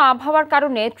দুর্যোগপূর্ণ আবহাওয়ার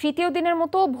কারণে তৃতীয় দিনের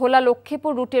মতো ভোলা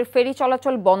লক্ষ্মীপুর রুটের ফেরি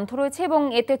চলাচল বন্ধ রয়েছে এবং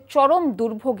এতে চরম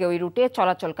দুর্ভোগে ওই রুটে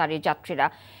চলাচলকারী যাত্রীরা।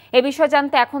 এ বিষয়ে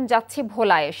জানতে এখন যাচ্ছি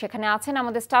ভোলায়। সেখানে আছেন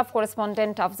আমাদের স্টাফ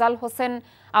করেসপন্ডেন্ট আফজাল হোসেন।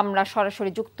 আমরা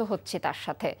সরাসরি যুক্ত হচ্ছি তার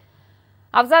সাথে।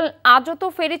 আফজাল, আজও তো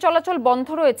ফেরি চলাচল বন্ধ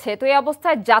রয়েছে, তো এই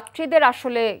অবস্থায় যাত্রীদের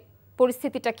আসলে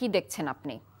পরিস্থিতিটা কি দেখছেন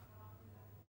আপনি?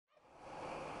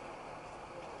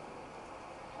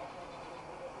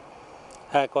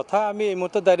 হ্যাঁ, কথা আমি এই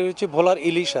মুহূর্তে দাঁড়িয়ে রয়েছি ভোলার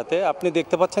ইলিশাতে। আপনি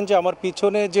দেখতে পাচ্ছেন যে আমার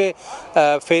পিছনে যে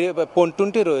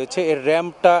পন্টুনটি রয়েছে এর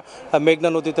র্যাম্পটা মেঘনা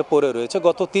নদীতে পড়ে রয়েছে।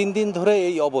 গত 3 দিন ধরে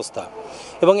এই অবস্থা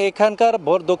এবং এখানকার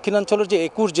দক্ষিণাঞ্চলের যে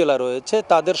 21 জেলা রয়েছে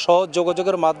তাদের সহজ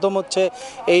যোগাযোগের মাধ্যম হচ্ছে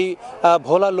এই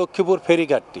ভোলা লক্ষ্মীপুর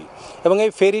ফেরিঘাটটি এবং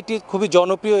এই ফেরিটি খুবই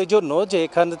জনপ্রিয় এই জন্য যে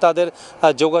এখানে তাদের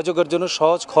যোগাযোগের জন্য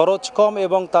সহজ, খরচ কম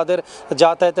এবং তাদের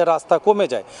যাতায়াতের রাস্তা কমে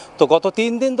যায়। তো গত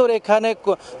 3 দিন ধরে এখানে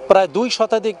প্রায় 2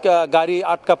 শতাধিক গাড়ি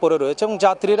আটকা পড়ে রয়েছে এবং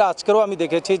যাত্রীরা আজকেরও আমি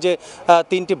দেখেছি যে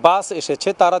 3টি বাস এসেছে,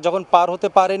 তারা যখন পার হতে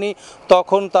পারেনি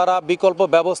তখন তারা বিকল্প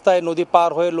ব্যবস্থায় নদী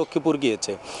পার হয়ে লক্ষ্মীপুর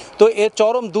গিয়েছে। তো এর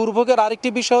চরম দুর্ভোগের আরেকটি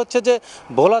বিষয় হচ্ছে যে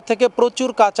ভোলা থেকে প্রচুর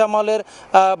কাঁচামালের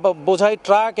বোঝাই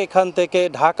ট্রাক এখান থেকে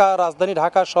ঢাকা, রাজধানী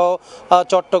ঢাকা সহ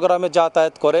চট্টগ্রামে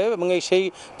যাতায়াত করে এবং সেই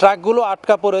ট্রাকগুলো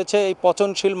আটকা পড়েছে এই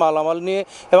পচনশীল মালামাল নিয়ে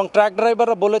এবং ট্রাক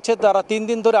ড্রাইভাররা বলেছে তারা 3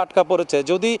 দিন ধরে আটকা পড়েছে।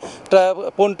 যদি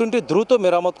পন্টুনটি দ্রুত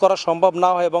মেরামত করা সম্ভব না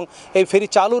হয় এবং এই ফেরি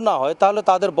চালু না হয় তাহলে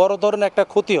তাদের বড় ধরনের একটা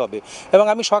ক্ষতি হবে। এবং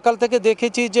আমি সকাল থেকে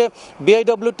দেখেছি যে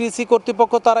বিআইডব্লিউটিসি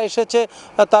কর্তৃপক্ষ তারা এসেছে,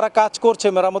 তারা কাজ করছে,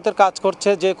 মেরামতের কাজ করছে,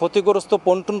 যে ক্ষতিগ্রস্ত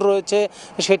পন্টুন রয়েছে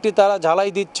সেটি তারা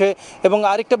ঝালাই দিচ্ছে। এবং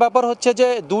আরেকটা ব্যাপার হচ্ছে যে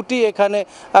দুটি এখানে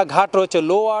ঘাট রয়েছে,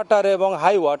 লো ওয়াটার এবং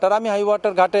হাই ওয়াটার। আমি হাই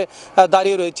ওয়াটার ঘাটে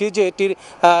দাঁড়িয়ে রয়েছি যে এটির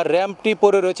র্যাম্পটি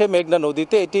পড়ে রয়েছে মেঘনা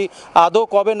নদীতে, এটি আদৌ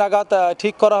কবে নাগাদ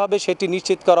ঠিক করা হবে সেটি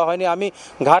নিশ্চিত করা হয়নি। আমি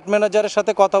ঘাট ম্যানেজারের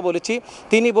সাথে কথা বলেছি,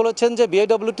 তিনি বলেছেন যে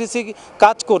বিআইডব্লিউটিসি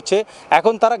কাজ করছে,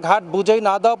 এখন তারা ঘাট বুঝাই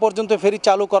না দেওয়া পর্যন্ত ফেরি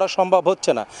চালু করা সম্ভব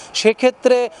হচ্ছে না।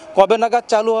 সেক্ষেত্রে কবে নাগাদ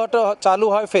চালু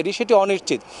হয় ফেরি সেটি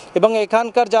অনিশ্চিত। এবং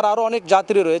এখানকার যারা আরও অনেক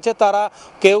যাত্রী রয়েছে তারা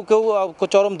কেউ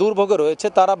চরম দুর্ভোগে রয়েছে,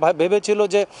 তারা ভেবেছিল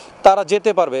যে তারা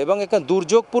যেতে পারবে। এবং এখানে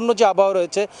দুর্যোগপূর্ণ যে আবহাওয়া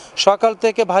রয়েছে, সকাল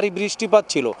থেকে ভারী বৃষ্টিপাত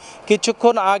ছিল,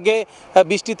 কিছুক্ষণ আগে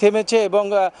বৃষ্টি থেমেছে এবং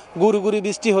গুড়ি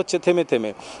বৃষ্টি হচ্ছে থেমে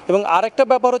থেমে। এবং আরেকটা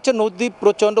ব্যাপার হচ্ছে নদী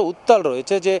প্রচণ্ড উত্তাল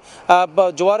রয়েছে, যে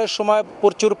জোয়ারের সময়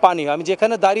প্রচুর পানি হয়। আমি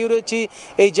যেখানে দাঁড়িয়ে রয়েছি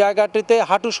এই জায়গাটিতে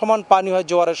হাঁটু সমান পানি হয়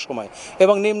জোয়ারের সময়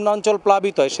এবং নিম্নাঞ্চল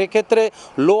প্লাবিত হয়। সেক্ষেত্রে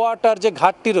লো ওয়াটার যে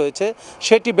ঘাটটি রয়েছে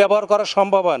সেটি ব্যবহার করা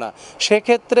সম্ভব হয় না।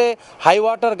 সেক্ষেত্রে হাই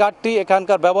ওয়াটার ঘাটটি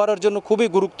এখানকার ব্যবহারের জন্য খুবই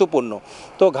গুরুত্বপূর্ণ।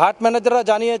 তো ঘাট ম্যানেজাররা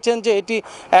জানিয়েছেন যে এটি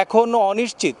এখনও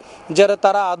অনিশ্চিত, যারা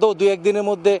তারা আদৌ 2-1 দিনের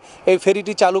মধ্যে এই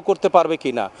ফেরিটি চালু করতে পারবে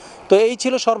কিনা। তো এই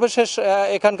ছিল সর্বশেষ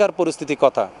এখানকার পরিস্থিতির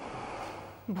কথা।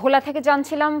 ভোলা থেকে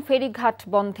জানছিলাম ফেরিঘাট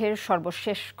বন্ধের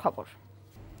সর্বশেষ খবর।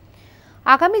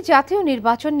 আগামী জাতীয়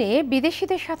নির্বাচন নিয়ে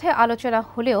বিদেশিদের সাথে আলোচনা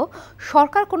হলেও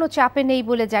সরকার কোনো চাপে নেই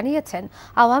বলে জানিয়েছেন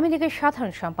আওয়ামী লীগের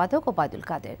সাধারণ সম্পাদক ওবায়দুল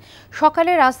কাদের।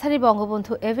 সকালে রাজধানীর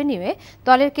বঙ্গবন্ধু এভিনিউয়ে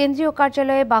দলের কেন্দ্রীয়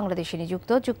কার্যালয়ে বাংলাদেশে নিযুক্ত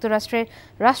যুক্তরাষ্ট্রের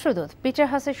রাষ্ট্রদূত পিটার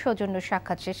হাসের সৌজন্য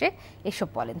সাক্ষাৎ শেষে এসব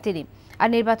বলেন তিনি। আর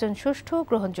নির্বাচন সুষ্ঠু,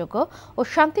 গ্রহণযোগ্য ও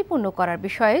শান্তিপূর্ণ করার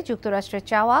বিষয়ে যুক্তরাষ্ট্রের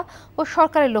চাওয়া ও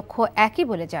সরকারের লক্ষ্য একই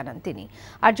বলে জানান তিনি।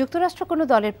 আর যুক্তরাষ্ট্র কোনো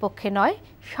দলের পক্ষে নয়,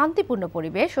 শান্তিপূর্ণ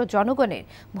পরিবেশ ও জনগণের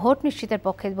ভোট নিশ্চিতের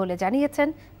পক্ষে বলে জানিয়েছেন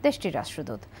দেশটির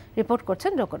রাষ্ট্রদূত। রিপোর্ট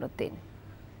করছেন রোকনউদ্দিন।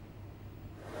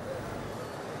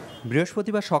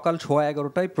 বৃহস্পতিবার সকাল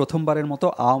 11:15টায় প্রথমবারের মতো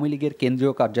আওয়ামী লীগের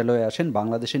কেন্দ্রীয় কার্যালয়ে আসেন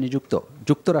বাংলাদেশে নিযুক্ত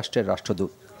যুক্তরাষ্ট্রের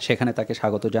রাষ্ট্রদূত। সেখানে তাকে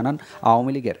স্বাগত জানান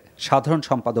আওয়ামী লীগের সাধারণ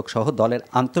সম্পাদক সহ দলের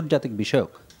আন্তর্জাতিক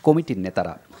বিষয়ক কমিটির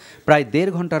নেতারা। প্রায় 1.5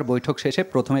 ঘন্টার বৈঠক শেষে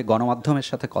প্রথমে গণমাধ্যমের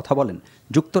সাথে কথা বলেন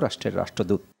যুক্তরাষ্ট্রের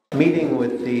রাষ্ট্রদূত। Meeting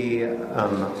with the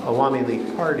Awami League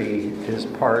Party is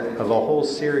part of a whole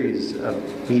series of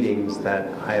meetings that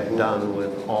I have done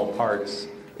with all parts.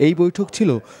 এই বৈঠক ছিল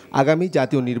আগামী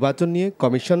জাতীয় নির্বাচন নিয়ে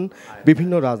কমিশন,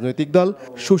 বিভিন্ন রাজনৈতিক দল,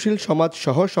 সুশীল সমাজ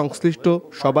সহ সংশ্লিষ্ট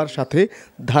সবার সাথে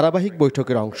ধারাবাহিক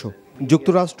বৈঠকের অংশ।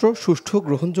 যুক্তরাষ্ট্র সুষ্ঠু,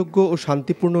 গ্রহণযোগ্য ও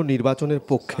শান্তিপূর্ণ নির্বাচনের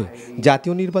পক্ষে।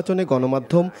 জাতীয় নির্বাচনে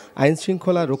গণমাধ্যম,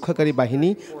 আইনশৃঙ্খলা রক্ষাকারী বাহিনী,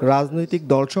 রাজনৈতিক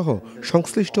দলসহ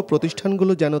সংশ্লিষ্ট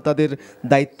প্রতিষ্ঠানগুলো যেন তাদের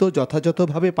দায়িত্ব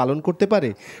যথাযথভাবে পালন করতে পারে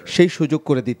সেই সুযোগ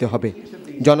করে দিতে হবে।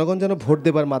 জনগণ যেন ভোট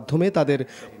দেবার মাধ্যমে তাদের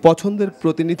পছন্দের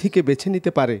প্রতিনিধিকে বেছে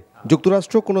নিতে পারে।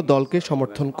 যুক্তরাষ্ট্র কোনো দলকে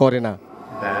সমর্থন করে না।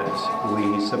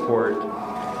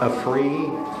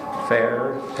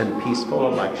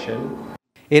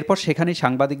 এরপর সেখানেই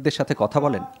সাংবাদিকদের সাথে কথা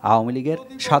বলেন আওয়ামী লীগের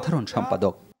সাধারণ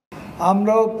সম্পাদক।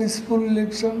 আমরাও peaceful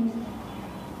election,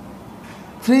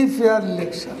 free fair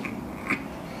election,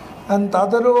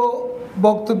 তাদেরও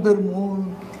বক্তব্যের মূল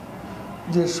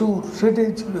যে সুর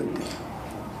সেটাই ছিল এটি,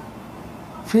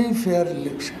 free fair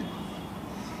election,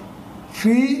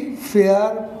 free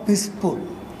fair peaceful.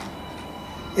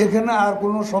 এখানে আর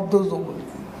কোনো শব্দ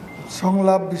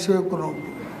সংলাপ বিষয়ে কোনো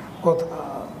কথা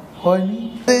হয়নি,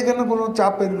 এখানে কোনো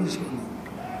চাপের বিষয় নেই।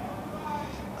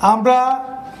 আমরা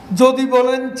যদি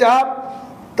বলেন চাপ,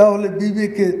 তাহলে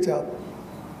বিবেকের চাপ,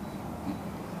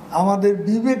 আমাদের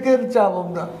বিবেকের চাপ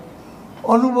আমরা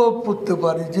অনুভব করতে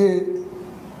পারি যে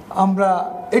আমরা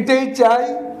এটাই চাই,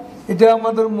 এটা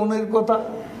আমাদের মনের কথা,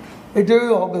 এটাই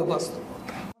হবে বাস্তব।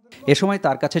 এ সময়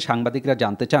তার কাছে সাংবাদিকরা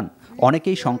জানতে চান,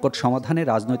 অনেকেই সংকট সমাধানে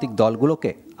রাজনৈতিক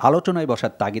দলগুলোকে আলোচনায়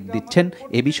বসার তাগিদ দিচ্ছেন,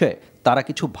 এ বিষয়ে তারা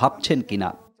কিছু ভাবছেন কিনা।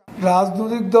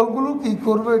 রাজনৈতিক দলগুলো কি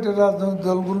করবে এটা রাজনৈতিক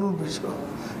দলগুলোর বিষয়,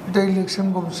 এটা ইলেকশন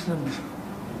কমিশনের বিষয়।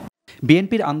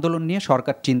 বিএনপির আন্দোলন নিয়ে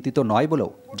সরকার চিন্তিত নয় বলেও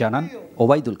জানান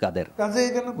ওবায়দুল কাদের।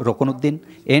 Rokonuddin,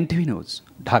 NTV news,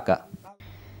 Dhaka.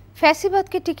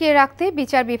 ফ্যাসিবাদকে টিকিয়ে রাখতে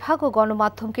বিচার বিভাগ ও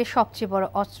গণমাধ্যমকে সবচেয়ে বড়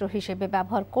অস্ত্র হিসেবে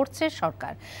ব্যবহার করছে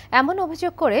সরকার, এমন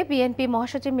অভিযোগ করে বিএনপি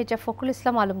মহাসচিব মির্জা ফখরুল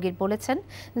ইসলাম আলমগীর বলেছেন,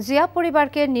 জিয়া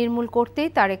পরিবারকে নির্মূল করতেই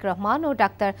তারেক রহমান ও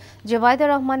ডাক্তার জুবাইদা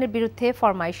রহমানের বিরুদ্ধে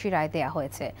ফরমাইশি রায় দেয়া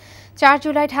হয়েছে। 4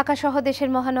 জুলাই ঢাকা সহ দেশের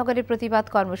মহানগরে প্রতিবাদ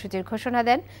কর্মসূচির ঘোষণা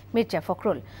দেন মির্জা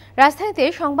ফখরুল। রাজধানীতে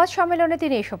সংবাদ সম্মেলনে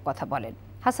তিনি এসব কথা বলেন।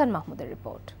 হাসান মাহমুদের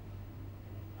রিপোর্ট।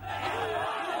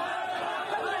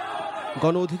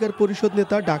 গণ অধিকার পরিষদ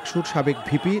নেতা ডাকসুর সাবেক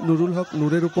ভিপি নুরুল হক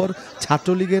নূরের উপর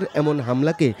ছাত্রলীগের এমন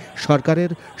হামলাকে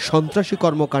সরকারের সন্ত্রাসী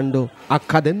কর্মকাণ্ড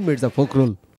আখ্যা দেন মির্জা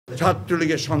ফখরুল।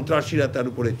 ছাত্রলীগের সন্ত্রাসীরা তার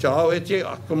উপরে চাওয়া হয়েছে,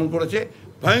 আক্রমণ করেছে,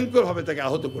 ভয়ঙ্করভাবে তাকে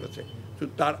আহত করেছে।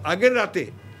 তার আগের রাতে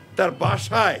তার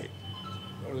বাসায়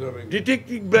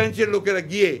ডিটেকটিভ ব্রাঞ্চের লোকেরা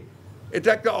গিয়ে, এটা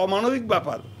একটা অমানবিক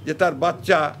ব্যাপার যে তার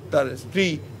বাচ্চা, তার স্ত্রী,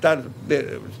 তার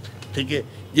থেকে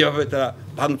যেভাবে তারা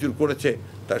ভাঙচুর করেছে,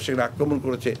 তার সেখানে আক্রমণ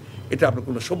করেছে, এটা আপনার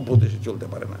কোনো সভ্য দেশে চলতে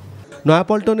পারে না।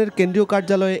 নয়াপল্টনের কেন্দ্রীয়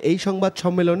কার্যালয়ে এই সংবাদ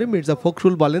সম্মেলনে মির্জা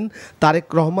ফখরুল বলেন, তারেক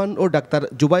রহমান ও ডাক্তার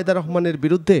জুবাইদা রহমানের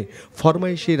বিরুদ্ধে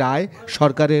ফরমাইশি রায়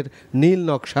সরকারের নীল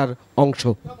নকশার অংশ।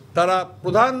 তারা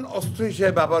প্রধান অস্ত্র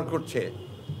হিসেবে ব্যবহার করছে,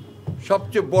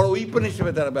 সবচেয়ে বড় উইপন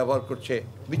হিসেবে তারা ব্যবহার করছে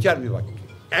বিচার বিভাগকে।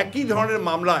 একই ধরনের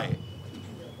মামলায়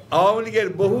আওয়ামী লীগের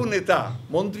বহু নেতা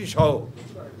মন্ত্রী সহ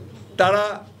তারা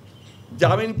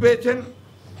জামিন পেয়েছেন,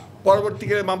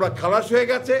 পরবর্তীকালে মামলা খালাস হয়ে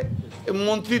গেছে এবং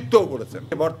মন্ত্রিত্বও করেছেন।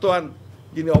 বর্তমান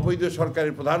যিনি অবৈধ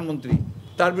সরকারের প্রধানমন্ত্রী,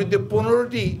 তার বিরুদ্ধে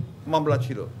 15টি মামলা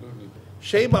ছিল।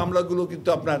 সেই মামলাগুলো কিন্তু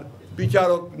আপনার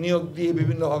বিচারক নিয়োগ দিয়ে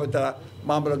বিভিন্নভাবে তারা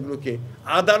মামলাগুলোকে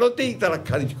আদালতেই তারা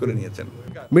খারিজ করে নিয়েছেন।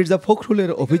 মির্জা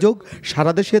ফখরুলের অভিযোগ,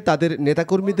 সারা দেশে তাদের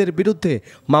নেতাকর্মীদের বিরুদ্ধে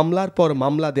মামলার পর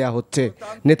মামলা দেয়া হচ্ছে।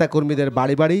 নেতাকর্মীদের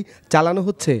বাড়ি বাড়ি চালানো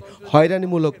হচ্ছে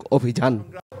হয়রানিমূলক অভিযান।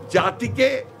 জাতিকে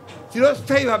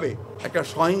চিরস্থায়ীভাবে একটা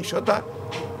সহিংসতা,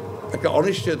 একটা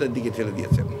অনিশ্চয়তার দিকে ঠেলে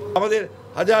দিয়েছেন। আমাদের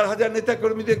হাজার হাজার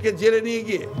নেতাকর্মীদেরকে জেলে নিয়ে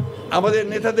গিয়ে, আমাদের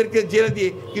নেতাদেরকে জেলে দিয়ে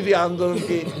কিন্তু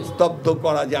আন্দোলনকে স্তব্ধ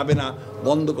করা যাবে না,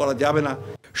 বন্ধ করা যাবে না।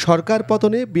 সরকার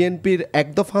পতনে বিএনপির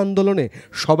একদফা আন্দোলনে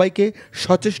সবাইকে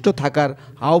সচেষ্ট থাকার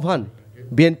আহ্বান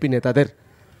বিএনপি নেতাদের।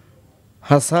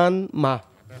 Hasan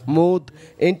Mahmud,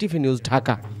 NTV news,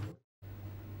 Dhaka.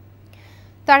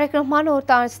 তারেক রহমান ও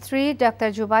তার স্ত্রী ডাক্তার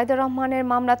জুবাইদা রহমানের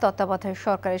মামলা তত্ত্বাবধায়ক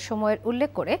সরকারের সময়ের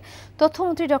উল্লেখ করে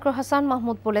তথ্যমন্ত্রী ডক্টর হাসান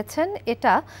মাহমুদ বলেছেন,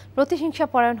 এটা প্রতিহিংসা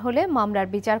পরায়ণ হলে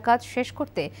মামলার বিচার কাজ শেষ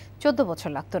করতে 14 বছর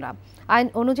লাগতো না। আইন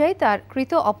অনুযায়ী তার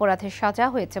কৃত অপরাধের সাজা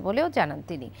হয়েছে বলেও জানান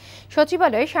তিনি।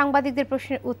 সচিবালয়ে সাংবাদিকদের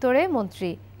প্রশ্নের উত্তরে মন্ত্রী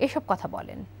এসব কথা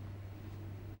বলেন।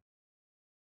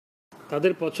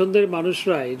 তাদের পছন্দের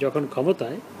মানুষরাই যখন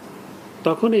ক্ষমতায়,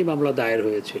 তখন এই মামলা দায়ের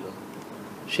হয়েছিল,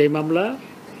 সেই মামলা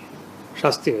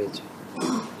শাস্তি হয়েছে।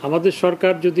 আমাদের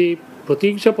সরকার যদি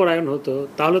প্রতিহিংসা পরায়ণ হতো,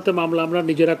 তাহলে তো মামলা আমরা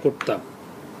নিজেরা করতাম,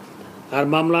 আর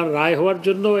মামলার রায় হওয়ার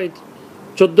জন্য এই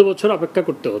 14 বছর অপেক্ষা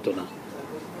করতে হতো না।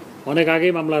 অনেক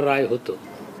আগেই মামলার রায় হতো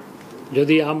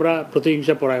যদি আমরা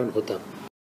প্রতিহিংসা পরায়ণ হতাম।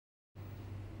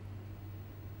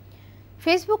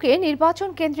 ফেসবুকে নির্বাচন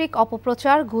কেন্দ্রিক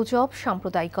অপপ্রচার, গুজব,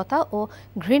 সাম্প্রদায়িকতা ও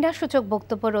ঘৃণাসূচক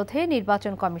বক্তব্য রোধে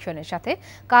নির্বাচন কমিশনের সাথে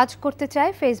কাজ করতে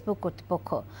চায় ফেসবুক কর্তৃপক্ষ।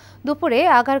 দুপুরে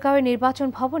আগারগাঁওয়ের নির্বাচন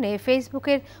ভবনে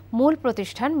ফেসবুকের মূল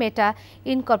প্রতিষ্ঠান মেটা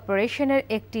ইনকর্পোরেশনের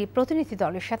একটি প্রতিনিধি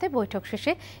দলের সাথে বৈঠক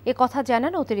শেষে কথা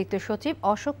জানান অতিরিক্ত সচিব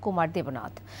অশোক কুমার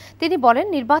দেবনাথ। তিনি বলেন,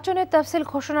 নির্বাচনের তফসিল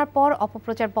ঘোষণার পর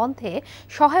অপপ্রচার বন্ধে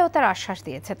সহায়তার আশ্বাস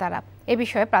দিয়েছে তারা। এ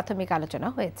বিষয়ে প্রাথমিক আলোচনা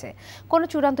হয়েছে, কোনো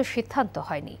চূড়ান্ত সিদ্ধান্ত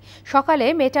হয়নি। সকালে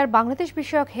মেটার বাংলাদেশ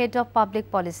বিষয়ক head of public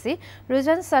policy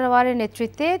Rujan সারোয়ারের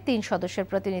নেতৃত্বে 3 সদস্যের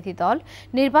প্রতিনিধি দল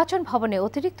নির্বাচন ভবনে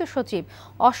অতিরিক্ত সচিব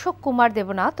অশোক কুমার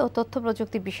দেবনাথ ও তথ্য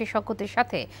প্রযুক্তি বিশেষজ্ঞদের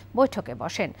সাথে বৈঠকে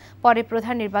বসেন। পরে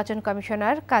প্রধান নির্বাচন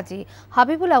কমিশনার কাজী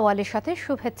হাবিবুল আওয়ালের সাথে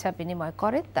শুভেচ্ছা বিনিময়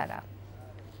করেন তারা।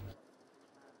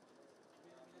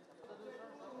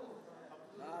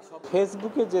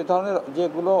 ফেসবুকে যে ধরনের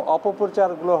যেগুলো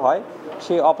অপপ্রচারগুলো হয়,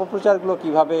 সেই অপপ্রচারগুলো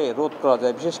কিভাবে রোধ করা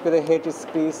যায়, বিশেষ করে হেট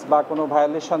স্পিচ বা কোনো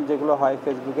ভায়োলেশন যেগুলো হয়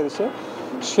ফেসবুকের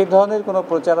সে ধরনের কোনো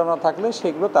প্রচারণা থাকলে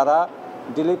সেগুলো তারা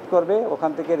ডিলিট করবে,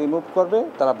 ওখান থেকে রিমুভ করবে,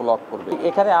 তারা ব্লক করবে।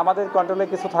 এখানে আমাদের কন্ট্রোলে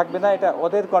কিছু থাকবে না, এটা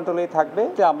ওদের কন্ট্রোলেই থাকবে।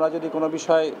 আমরা যদি কোনো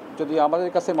বিষয় যদি আমাদের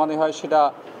কাছে মনে হয়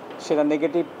সেটা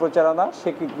নেগেটিভ প্রচারণা,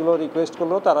 সেগুলো রিকোয়েস্ট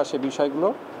করলেও তারা সে বিষয়গুলো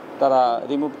তারা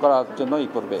রিমুভ করার জন্যই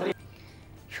করবে।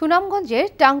 সুনামগঞ্জের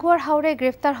টাঙ্গুয়ার হাওরে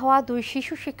গ্রেফতার হওয়া 2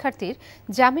 শিশু শিক্ষার্থীর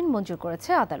জামিন মঞ্জুর করেছে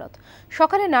আদালত।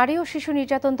 সকালে নারী ও শিশু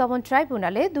নির্যাতন দমন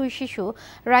ট্রাইব্যুনালে 2 শিশু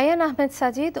রায়ান আহমেদ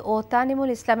সাজিদ ও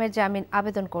তানিমুল ইসলামের জামিন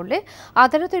আবেদন করলে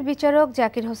আদালতের বিচারক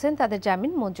জাকির হোসেন তাদের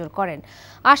জামিন মঞ্জুর করেন।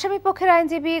 আসামি পক্ষের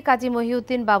আইনজীবী কাজী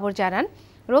মহিউদ্দিন বাবর জানান,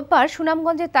 রোববার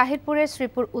সুনামগঞ্জের তাহিরপুরের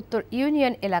শ্রীপুর উত্তর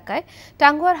ইউনিয়ন এলাকায়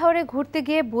টাঙ্গুয়ার হাওরে ঘুরতে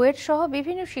গিয়ে বুয়েট সহ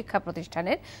বিভিন্ন শিক্ষা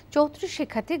প্রতিষ্ঠানের 34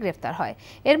 শিক্ষার্থী গ্রেফতার হয়।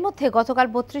 এর মধ্যে গতকাল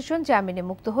 32 জন জামিনে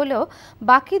মুক্ত হলেও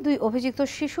বাকি 2 অভিযুক্ত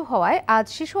শিশু হওয়ায় আজ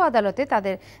শিশু আদালতে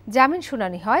তাদের জামিন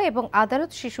শুনানি হয় এবং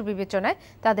আদালত শিশু বিবেচনায়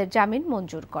তাদের জামিন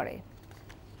মঞ্জুর করে।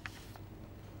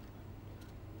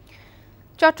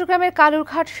 চট্টগ্রামের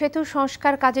কালুরঘাট সেতু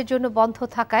সংস্কার কাজের জন্য বন্ধ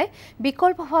থাকায়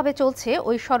বিকল্পভাবে চলছে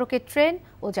ওই সড়কে ট্রেন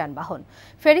ও যানবাহন।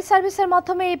 ফেরি সার্ভিসের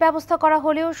মাধ্যমে এই ব্যবস্থা করা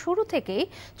হলেও শুরু থেকেই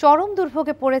চরম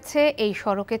দুর্ভোগে পড়েছে এই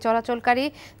সড়কে চলাচলকারী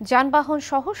যানবাহন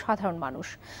সহ সাধারণ মানুষ।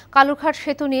 কালুরঘাট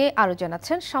সেতু নিয়ে আরও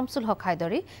জানাচ্ছেন শামসুল হক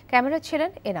হায়দরি, ক্যামেরা ছিলেন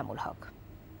এনামুল হক।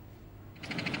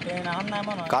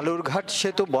 কালুরঘাট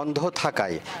সেতু বন্ধ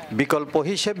থাকায় বিকল্প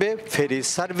হিসেবে ফেরি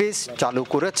সার্ভিস চালু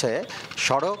করেছে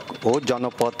সড়ক ও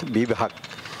জনপথ বিভাগ,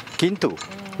 কিন্তু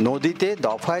নদীতে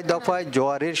দফায় দফায়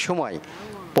জোয়ারের সময়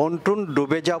পন্টুন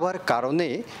ডুবে যাওয়ার কারণে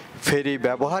ফেরি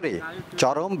ব্যবহারে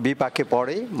চরম বিপাকে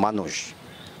পড়ে মানুষ।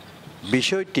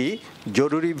 বিষয়টি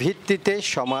জরুরি ভিত্তিতে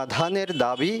সমাধানের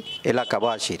দাবি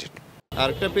এলাকাবাসীর।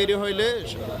 আরেকটা পেরি হইলে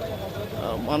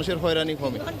মানুষের হয়রানি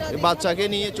কমে। বাচ্চাকে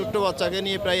নিয়ে, ছোট্ট বাচ্চাকে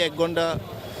নিয়ে প্রায় 1 ঘন্টা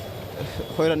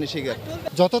হয়রানি শিকার।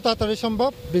 যত তাড়াতাড়ি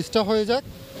সম্ভব ব্রিজটা হয়ে যাক,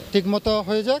 ঠিকমতো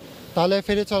হয়ে যাক, তাহলে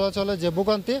ফেরি চলাচলে যে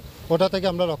ভোগান্তি ওটা থেকে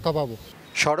আমরা রক্ষা পাবো।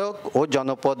 সড়ক ও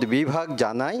জনপথ বিভাগ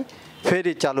জানায়,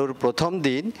 ফেরি চালুর প্রথম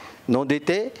দিন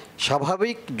নদীতে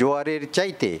স্বাভাবিক জোয়ারের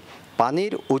চাইতে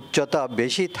পানির উচ্চতা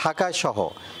বেশি থাকা সহ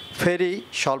ফেরি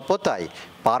স্বল্পতায়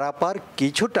পারাপার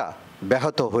কিছুটা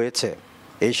ব্যাহত হয়েছে।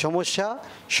 এই সমস্যা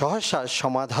সহসা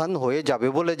সমাধান হয়ে যাবে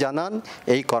বলে জানান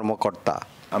এই কর্মকর্তা।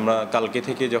 আমরা কালকে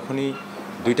থেকে যখনই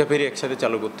 2টা ফেরি একসাথে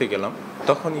চালু করতে গেলাম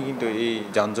তখনই কিন্তু এই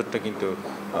যানজটটা কিন্তু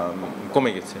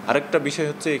কমে গেছে। আরেকটা বিষয়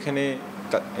হচ্ছে এখানে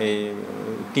এই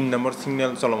 3 নম্বর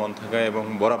সিগন্যাল চলমান থাকায় এবং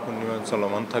বরা পূর্ণিমা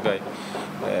চলমান থাকায়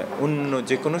অন্য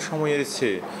যে কোনো সময়ের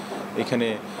চেয়ে এখানে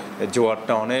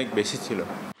জোয়ারটা অনেক বেশি ছিল।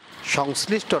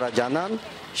 সংশ্লিষ্টরা জানান,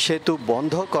 সেতু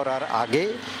বন্ধ করার আগে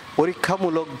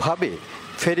পরীক্ষামূলকভাবে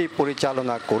ফেরি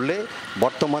পরিচালনা করলে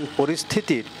বর্তমান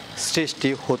পরিস্থিতির সৃষ্টি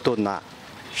হতো না।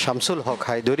 শামসুল হক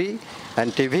হায়দরি,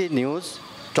 NTV নিউজ,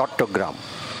 চট্টগ্রাম।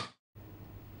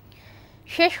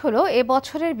 শেষ হলো এ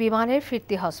বছরের বিমানের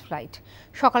ফিরতি হজ ফ্লাইট।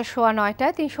 সকাল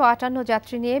 9:15টায় 358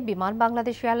 যাত্রী নিয়ে বিমান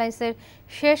বাংলাদেশ এয়ারলাইন্সের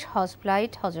শেষ হজ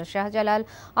ফ্লাইট হযরত শাহজালাল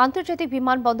আন্তর্জাতিক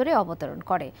বিমানবন্দরে অবতরণ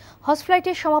করে। হজ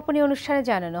ফ্লাইটের সমাপনী অনুষ্ঠানে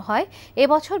জানানো হয়,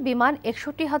 এবছর বিমান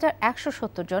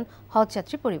 61,170 জন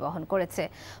হজযাত্রী পরিবহন করেছে।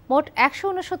 মোট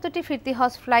 169টি ফিরতি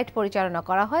হজ ফ্লাইট পরিচালনা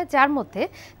করা হয়, যার মধ্যে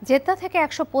জেদ্দা থেকে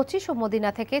 125 ও মদিনা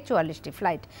থেকে 44টি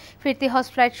ফ্লাইট। ফিরতি হজ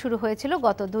ফ্লাইট শুরু হয়েছিল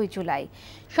গত 2 জুলাই।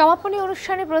 সমাপনী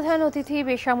অনুষ্ঠানে প্রধান অতিথি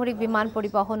বেসামরিক বিমান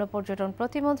পরিবহন ও পর্যটন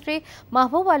প্রতিমন্ত্রী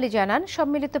মাহবুব আলী জানান,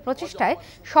 সম্মিলিত প্রচেষ্টায়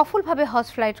সফলভাবে হজ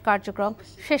ফ্লাইট কার্যক্রম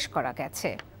শেষ করা গেছে।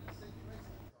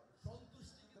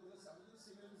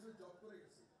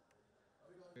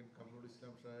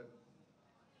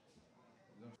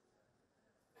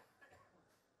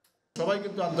 সবাই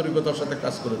কিন্তু আন্তরিকতার সাথে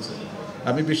কাজ করেছে।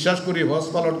 আমি বিশ্বাস করি হজ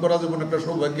পালন করা যেমন একটা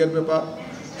সৌভাগ্যের ব্যাপার,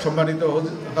 সম্মানিত হজ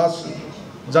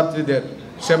যাত্রীদের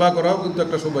সেবা করাও কিন্তু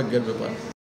একটা সৌভাগ্যের ব্যাপার।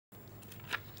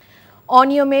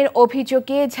 অনিয়মের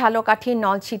অভিযোগে ঝালকাঠির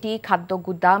নলছিটি খাদ্য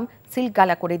গুদাম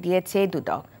সিলগালা করে দিয়েছে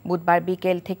দুদক। বুধবার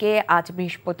বিকেল থেকে আজ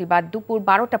বৃহস্পতিবার দুপুর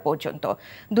 12টা পর্যন্ত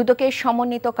দুদকের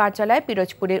সমন্বিত কার্যালয়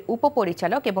পিরোজপুরের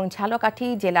উপপরিচালক এবং ঝালকাঠি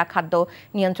জেলা খাদ্য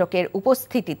নিয়ন্ত্রকের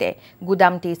উপস্থিতিতে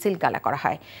গুদামটি সিলগালা করা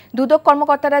হয়। দুদক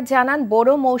কর্মকর্তারা জানান,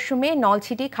 বড় মৌসুমে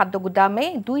নলছিটি খাদ্য গুদামে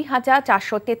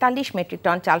 2,443 মেট্রিক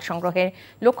টন চাল সংগ্রহের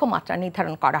লক্ষ্যমাত্রা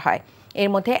নির্ধারণ করা হয়। এর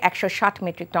মধ্যে 160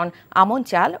 মেট্রিক টন আমন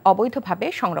চাল অবৈধভাবে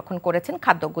সংরক্ষণ করেছেন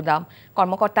খাদ্য গুদাম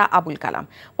কর্মকর্তা আবুল কালাম।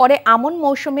 পরে আমন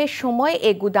মৌসুমের সময়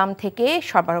এই গুদাম থেকে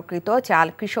সরবরাহকৃত চাল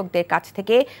কৃষকদের কাছ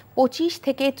থেকে 25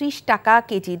 থেকে 30 টাকা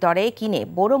কেজি দরে কিনে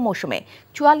বড় মৌসুমে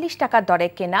 44 টাকা দরে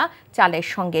কেনা চালের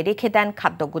সঙ্গে রেখে দেন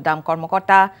খাদ্য গুদাম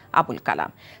কর্মকর্তা আবুল কালাম।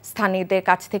 স্থানীয়দের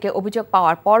কাছ থেকে অভিযোগ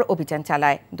পাওয়ার পর অভিযান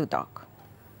চালায় দুদক।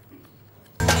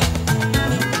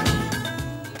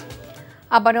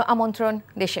 আবারও আমন্ত্রণ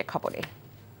দেশের খবরে।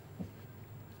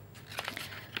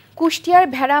 কুষ্টিয়ার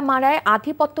ভেড়ামারায়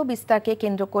আধিপত্য বিস্তারকে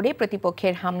কেন্দ্র করে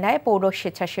প্রতিপক্ষের হামলায় পৌর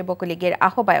স্বেচ্ছাসেবক লীগের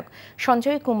আহ্বায়ক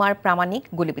সঞ্জয় কুমার প্রামাণিক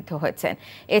গুলিবিদ্ধ হয়েছেন।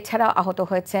 এছাড়াও আহত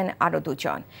হয়েছেন আরও 2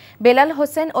 জন। বেলাল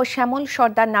হোসেন ও শ্যামল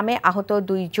সর্দার নামে আহত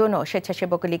 2 জনও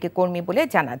স্বেচ্ছাসেবক লীগের কর্মী বলে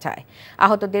জানা যায়।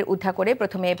 আহতদের উদ্ধার করে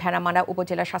প্রথমে ভেড়ামারা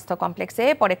উপজেলা স্বাস্থ্য কমপ্লেক্সে,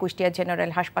 পরে কুষ্টিয়া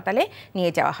জেনারেল হাসপাতালে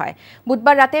নিয়ে যাওয়া হয়।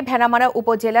 বুধবার রাতে ভেড়ামারা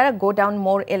উপজেলার গোডাউন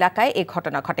মোড় এলাকায় এ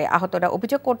ঘটনা ঘটে। আহতরা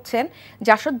অভিযোগ করছেন,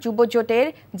 জাসদ যুব জোটের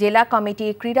জেলা কমিটি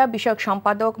ক্রীড়া বিষয়ক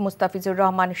সম্পাদক মুস্তাফিজুর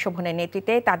রহমান শোভনের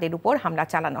নেতৃত্বে তাদের উপর হামলা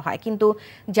চালানো হয়, কিন্তু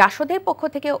জাসদের পক্ষ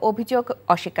থেকে অভিযোগ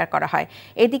অস্বীকার করা হয়।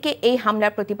 এদিকে এই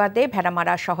হামলার প্রতিবাদে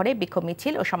ভেড়ামারা শহরে বিক্ষোভ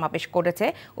মিছিল ও সমাবেশ করেছে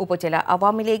উপজেলা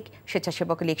আওয়ামী লীগ,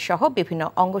 স্বেচ্ছাসেবক লীগ সহ বিভিন্ন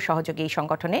অঙ্গ সহযোগী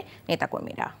সংগঠনের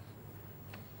নেতাকর্মীরা।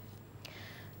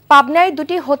 পাবনায়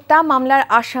দুটি হত্যা মামলার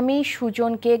আসামি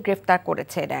সুজনকে গ্রেফতার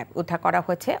করেছে র্যাব। উদ্ধার করা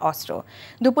হয়েছে অস্ত্র।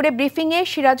 দুপুরে ব্রিফিংয়ে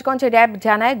সিরাজগঞ্জ র্যাব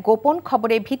জানায়, গোপন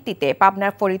খবরের ভিত্তিতে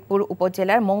পাবনার ফরিদপুর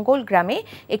উপজেলার মঙ্গল গ্রামে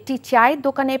একটি চায়ের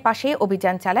দোকানের পাশে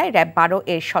অভিযান চালায় র্যাব 12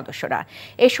 এর সদস্যরা।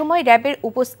 এ সময় র্যাবের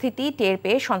উপস্থিতি টের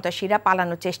পেয়ে সন্ত্রাসীরা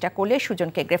পালানোর চেষ্টা করলে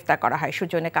সুজনকে গ্রেফতার করা হয়।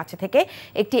 সুজনের কাছে থেকে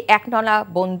একটি 1 নলা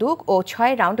বন্দুক ও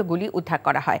 6 রাউন্ড গুলি উদ্ধার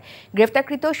করা হয়।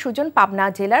 গ্রেফতারকৃত সুজন পাবনা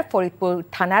জেলার ফরিদপুর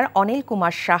থানার অনিল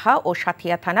কুমার সাহা ও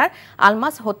সাথিয়া থানার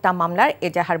আলমাস হত্যা মামলার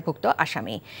এজাহারভুক্ত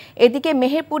আসামি। এদিকে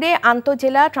মেহেরপুরে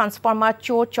আন্তজেলা ট্রান্সফরমার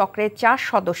চোর চক্রের 4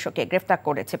 সদস্যকে গ্রেফতার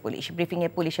করেছে পুলিশ।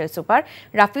 ব্রিফিংয়ে পুলিশের সুপার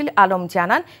রাফিল আলম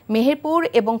জানান, মেহেরপুর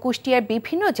এবং কুষ্টিয়ার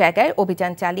বিভিন্ন জায়গায়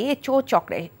অভিযান চালিয়ে চোর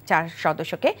চক্রের 4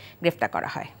 সদস্যকে গ্রেফতার করা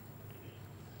হয়।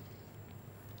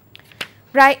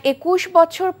 প্রায় 21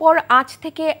 বছর পর আজ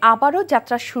থেকে আবারও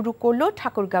যাত্রা শুরু করল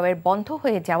ঠাকুরগাঁওয়ের বন্ধ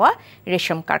হয়ে যাওয়া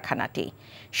রেশম কারখানাটি।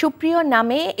 সুপ্রিয়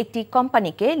নামে একটি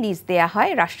কোম্পানিকে লিজ দেয়া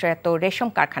হয় রাষ্ট্রায়ত্ত রেশম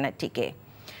কারখানাটিকে।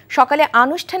 সকালে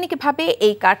আনুষ্ঠানিকভাবে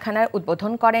এই কারখানার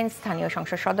উদ্বোধন করেন স্থানীয়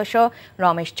সংসদ সদস্য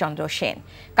রমেশ চন্দ্র সেন।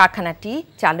 কারখানাটি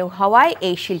চালু হওয়ায়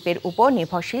এই শিল্পের উপর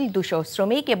নির্ভরশীল 200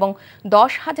 শ্রমিক এবং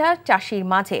 10,000 চাষির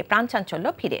মাঝে প্রাণচাঞ্চল্য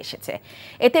ফিরে এসেছে।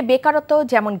 এতে বেকারত্ব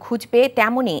যেমন ঘুচবে,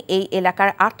 তেমনি এই এলাকার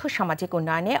আর্থসামাজিক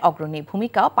উন্নয়নে অগ্রণী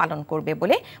ভূমিকাও পালন করবে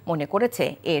বলে মনে করেছে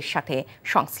এর সাথে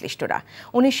সংশ্লিষ্টরা।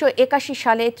 1981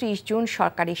 সালে 30 জুন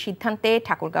সরকারি সিদ্ধান্তে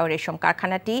ঠাকুরগাঁও রেশম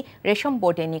কারখানাটি রেশম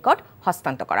বোর্ডের নিকট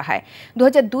হস্তান্তর করা হয়।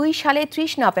 2002 সালে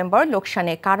 30 নভেম্বর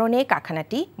লোকসানের কারণে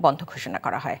কারখানাটি বন্ধ ঘোষণা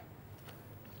করা হয়।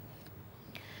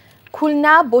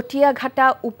 খুলনা বটিয়াঘাটা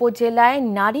উপজেলায়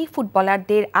নারী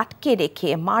ফুটবলারদের আটকে রেখে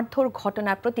মারধর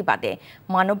ঘটনার প্রতিবাদে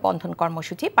মানববন্ধন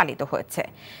কর্মসূচি পালিত হয়েছে।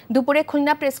 দুপুরে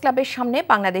খুলনা প্রেস ক্লাবের সামনে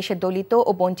বাংলাদেশের দলিত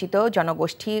ও বঞ্চিত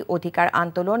জনগোষ্ঠী অধিকার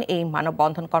আন্দোলন এই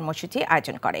মানববন্ধন কর্মসূচি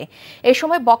আয়োজন করে। এ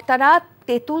সময় বক্তারা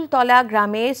তেঁতুলতলা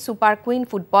গ্রামের সুপার কুইন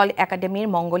ফুটবল একাডেমির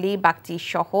মঙ্গলী বাগচি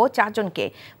সহ 4 জনকে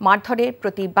মারধরের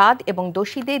প্রতিবাদ এবং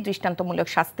দোষীদের দৃষ্টান্তমূলক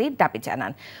শাস্তির দাবি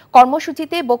জানান।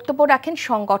 কর্মসূচিতে বক্তব্য রাখেন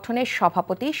সংগঠনের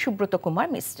সভাপতি সুব্রত কুমার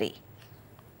মিস্ত্রি।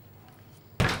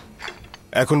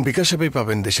 এখন বিকাশ অ্যাপেই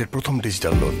পাবেন দেশের প্রথম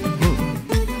ডিজিটাল লোন।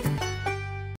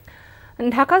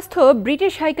 ঢাকাস্থ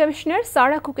ব্রিটিশ হাইকমিশনার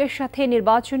সারা কুকের সাথে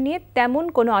নির্বাচন নিয়ে তেমন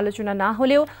কোনো আলোচনা না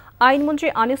হলেও আইনমন্ত্রী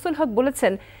আনিসুল হক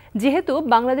বলেছেন, যেহেতু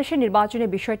বাংলাদেশের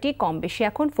নির্বাচনের বিষয়টি কম বেশি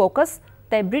এখন ফোকাস,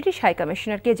 তাই ব্রিটিশ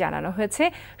হাইকমিশনারকে জানানো হয়েছে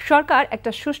সরকার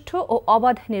একটা সুষ্ঠু ও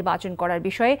অবাধ নির্বাচন করার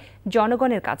বিষয়ে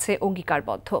জনগণের কাছে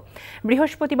অঙ্গীকারবদ্ধ।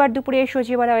 বৃহস্পতিবার দুপুরে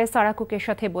সচিবালয়ে সারা কুকের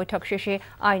সাথে বৈঠক শেষে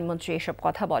আইনমন্ত্রী এসব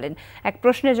কথা বলেন। এক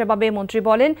প্রশ্নের জবাবে মন্ত্রী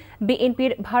বলেন,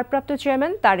 বিএনপির ভারপ্রাপ্ত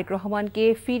চেয়ারম্যান তারেক রহমানকে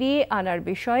ফিরিয়ে আনার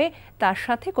বিষয়ে তার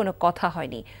সাথে কোনো কথা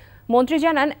হয়নি। মন্ত্রী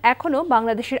জানান, এখনও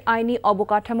বাংলাদেশের আইনি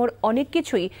অবকাঠামোর অনেক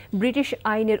কিছুই ব্রিটিশ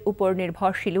আইনের উপর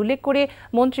নির্ভরশীল। উল্লেখ করে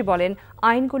মন্ত্রী বলেন,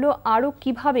 আইনগুলো আরও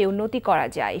কিভাবে উন্নতি করা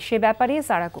যায় সে ব্যাপারে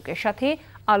সারা কুকের সাথে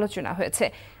আলোচনা হয়েছে।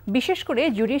 বিশেষ করে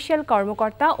জুডিশিয়াল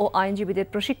কর্মকর্তা ও আইনজীবীদের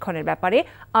প্রশিক্ষণের ব্যাপারে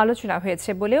আলোচনা হয়েছে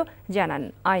বলেও জানান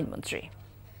আইনমন্ত্রী।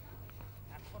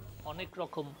 অনেক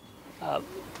রকম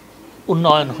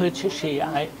উন্নয়ন হয়েছে সেই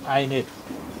আইনের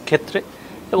ক্ষেত্রে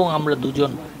এবং আমরা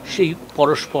দুজন সেই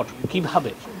পরস্পর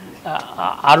কিভাবে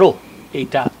আরও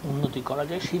এইটা উন্নতি করা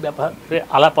যায় সেই ব্যাপারে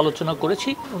আলাপ আলোচনা করেছি।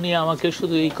 উনি আমাকে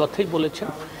শুধু এই কথাই বলেছেন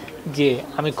যে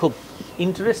আমি খুব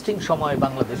ইন্টারেস্টিং সময়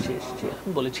বাংলাদেশে এসেছি।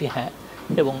 আমি বলেছি হ্যাঁ,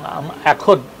 এবং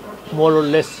এখন মোর অর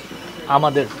লেস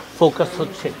আমাদের ফোকাস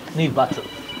হচ্ছে নির্বাচন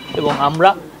এবং আমরা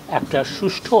একটা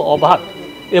সুষ্ঠু, অবাধ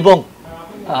এবং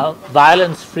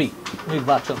ভায়োলেন্স ফ্রি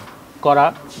নির্বাচন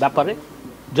করার ব্যাপারে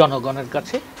জনগণের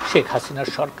কাছে শেখ হাসিনার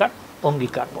সরকার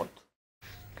অঙ্গীকারবদ্ধ।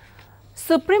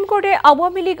 সুপ্রিম কোর্টে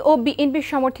আওয়ামী লীগ ও বিএনপি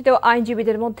সমর্থিত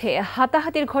আইনজীবীদের মধ্যে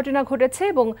হাতাহাতির ঘটনা ঘটেছে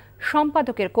এবং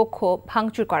সম্পাদকের কক্ষ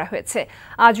ভাঙচুর করা হয়েছে।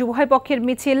 আজ উভয় পক্ষের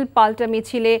মিছিল পাল্টা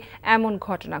মিছিলে এমন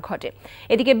ঘটনা ঘটে।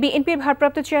 এদিকে বিএনপির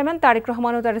ভারপ্রাপ্ত চেয়ারম্যান তারেক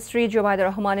রহমান ও তার স্ত্রী জোবায়দা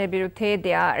রহমানের বিরুদ্ধে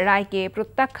দেয়া রায়কে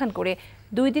প্রত্যাখ্যান করে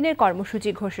 2 দিনের কর্মসূচি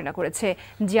ঘোষণা করেছে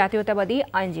জাতীয়তাবাদী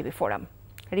আইনজীবী ফোরাম।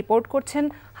 রিপোর্ট করছেন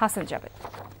হাসান জাবেদ।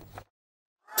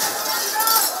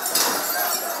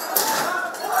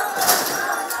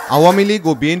 আওয়ামী লীগ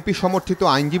ও বিএনপি সমর্থিত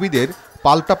আইনজীবীদের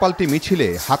পাল্টাপাল্টি মিছিলে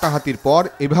হাতাহাতির পর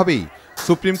এভাবেই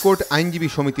সুপ্রিম কোর্ট আইনজীবী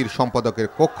সমিতির সম্পাদকের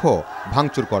কক্ষ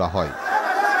ভাঙচুর করা হয়।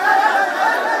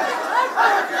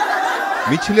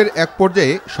 মিছিলের এক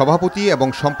পর্যায়ে সভাপতি এবং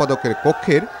সম্পাদকের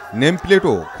কক্ষের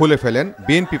নেমপ্লেটও খুলে ফেলেন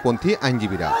বিএনপিপন্থী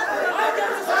আইনজীবীরা।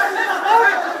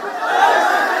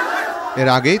 এর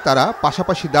আগেই তারা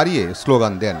পাশাপাশি দাঁড়িয়ে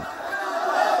স্লোগান দেন।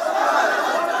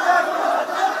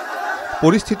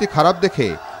 পরিস্থিতি খারাপ দেখে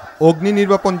অগ্নি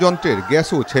নির্বাপন যন্ত্রের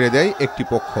গ্যাসও ছেড়ে দেয় একটি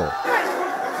পক্ষ।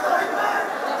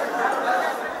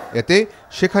 এতে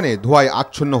সেখানে ধোঁয়ায়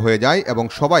আচ্ছন্ন হয়ে যায় এবং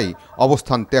সবাই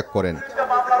অবস্থান ত্যাগ করেন।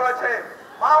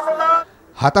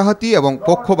 হাতাহাতি এবং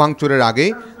পক্ষ ভাঙচুরের আগে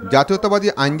জাতীয়তাবাদী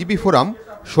আইনজীবী ফোরাম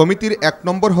সমিতির ১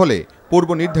 নম্বর হলে পূর্ব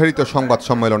নির্ধারিত সংবাদ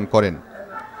সম্মেলন করেন।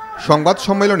 সংবাদ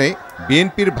সম্মেলনে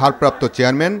বিএনপির ভারপ্রাপ্ত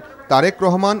চেয়ারম্যান তারেক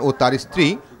রহমান ও তার স্ত্রী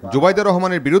জুবাইদা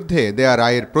রহমানের বিরুদ্ধে দেয়া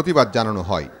রায়ের প্রতিবাদ জানানো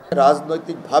হয়।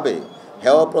 রাজনৈতিকভাবে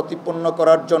হেয় প্রতিপন্ন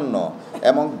করার জন্য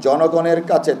এবং জনগণের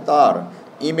কাছে তার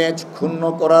ইমেজ ক্ষুণ্ণ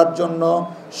করার জন্য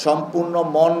সম্পূর্ণ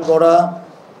মন গড়া,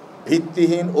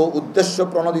 ভিত্তিহীন ও উদ্দেশ্য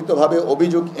প্রণোদিতভাবে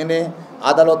অভিযোগ এনে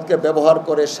আদালতকে ব্যবহার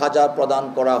করে সাজা প্রদান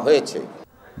করা হয়েছে।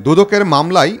 দুদকের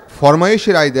মামলায়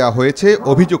ফরমায়েশি রায় দেওয়া হয়েছে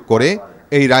অভিযোগ করে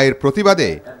এই রায়ের প্রতিবাদে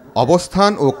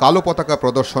অবস্থান ও কালো পতাকা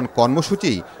প্রদর্শন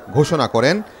কর্মসূচি ঘোষণা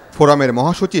করেন ফোরামের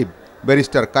মহাসচিব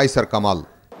ব্যারিস্টার কাইসার কামাল।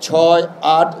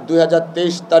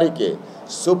 6/8/2023 তারিখে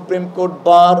সুপ্রিম কোর্ট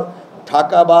বার,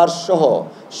 ঢাকা বার সহ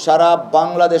সারা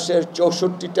বাংলাদেশের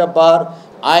 64টা বার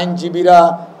আইনজীবীরা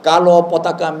কালো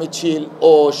পতাকা মিছিল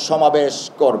ও সমাবেশ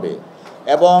করবে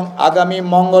এবং আগামী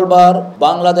মঙ্গলবার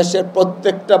বাংলাদেশের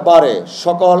প্রত্যেকটা বারে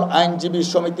সকল আইনজীবী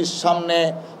সমিতির সামনে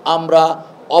আমরা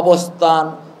অবস্থান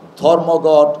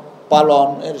ধর্মঘট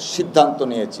পালনের সিদ্ধান্ত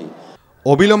নিয়েছি।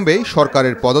 অবিলম্বে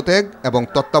সরকারের পদত্যাগ এবং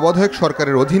তত্ত্বাবধায়ক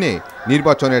সরকারের অধীনে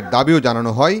নির্বাচনের দাবিও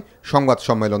জানানো হয় সংবাদ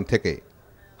সম্মেলন থেকে।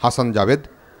 Hasan Javed,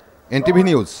 NTV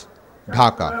news,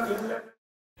 Dhaka.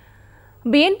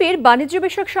 বিএনপির বাণিজ্য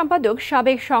বিষয়ক সম্পাদক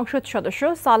সাবেক সংসদ সদস্য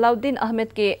সালাউদ্দিন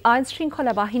আহমেদকে আইন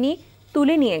শৃঙ্খলা বাহিনী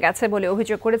তুলে নিয়ে গেছে বলে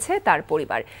অভিযোগ করেছে তার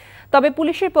পরিবার। তবে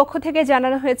পুলিশের পক্ষ থেকে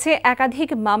জানানো হয়েছে একাধিক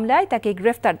মামলায় তাকে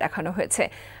গ্রেফতার দেখানো হয়েছে।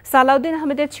 সালাউদ্দিন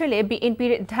আহমেদের ছেলে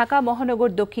বিএনপির ঢাকা মহানগর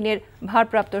দক্ষিণের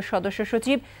ভারপ্রাপ্ত সদস্য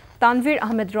সচিব তানভীর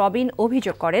আহমেদ রবিন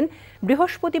অভিযোগ করেন,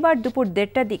 বৃহস্পতিবার দুপুর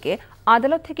 1:30টার দিকে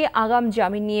আদালত থেকে আগাম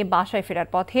জামিন নিয়ে বাসায় ফেরার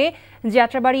পথে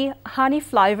যাত্রাবাড়ি হানি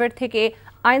ফ্লাইওভার থেকে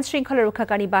আইন শৃঙ্খলা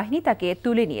রক্ষাকারী বাহিনী তাকে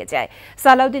তুলে নিয়ে যায়।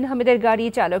 সালাউদ্দিন আহমেদের গাড়ি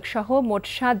চালক সহ মোট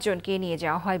 7 জনকে নিয়ে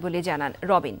যাওয়া হয় বলে জানান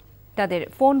রবিন। তাদের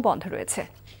ফোন বন্ধ রয়েছে।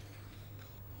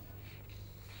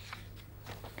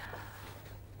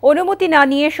 অনুমতি না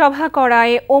নিয়ে সভা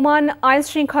করায় ওমান আইন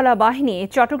শৃঙ্খলা বাহিনী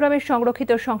চট্টগ্রামের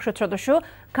সংরক্ষিত সংসদ সদস্য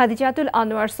খাদিজাতুল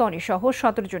আনোয়ার সনি সহ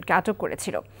 17 জনকে আটক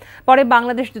করেছিল। পরে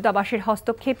বাংলাদেশ দূতাবাসের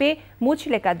হস্তক্ষেপে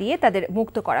মুচলেকা দিয়ে তাদের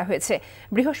মুক্ত করা হয়েছে।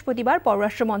 বৃহস্পতিবার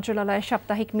পররাষ্ট্র মন্ত্রণালয়ের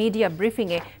সাপ্তাহিক মিডিয়া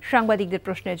ব্রিফিংয়ে সাংবাদিকদের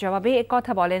প্রশ্নের জবাবে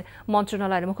একথা বলেন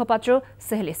মন্ত্রণালয়ের মুখপাত্র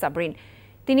সেহলি সাবরিন।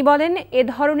 তিনি বলেন, এ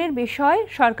ধরনের বিষয়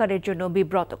সরকারের জন্য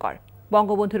বিব্রতকর।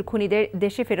 বঙ্গবন্ধুর খুনিদের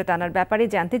দেশে ফেরত আনার ব্যাপারে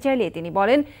জানতে চাইলে তিনি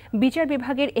বলেন, বিচার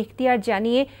বিভাগের এখতিয়ার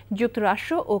জানিয়ে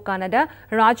যুক্তরাষ্ট্র ও কানাডা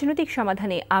রাজনৈতিক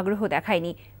সমাধানে আগ্রহ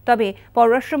দেখায়নি, তবে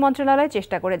পররাষ্ট্র মন্ত্রণালয়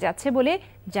চেষ্টা করে যাচ্ছে বলে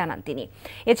জানান তিনি।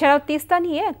 এছাড়াও তিস্তা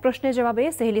নিয়ে এক প্রশ্নের জবাবে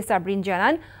সেহলি সাবরিন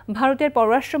জানান, ভারতের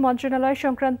পররাষ্ট্র মন্ত্রণালয়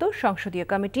সংক্রান্ত সংসদীয়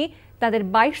কমিটি তাদের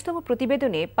 22তম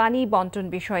প্রতিবেদনে পানি বন্টন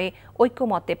বিষয়ে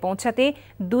ঐক্যমত্যে পৌঁছাতে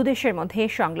দুদেশের মধ্যে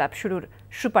সংলাপ শুরুর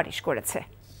সুপারিশ করেছে।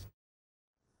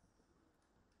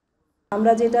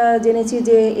 আমরা যেটা জেনেছি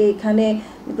যে এখানে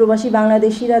প্রবাসী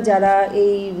বাংলাদেশিরা যারা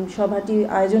এই সভাটি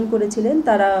আয়োজন করেছিলেন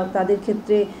তাদের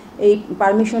ক্ষেত্রে এই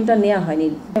পারমিশনটা নেওয়া হয়নি।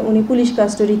 উনি পুলিশ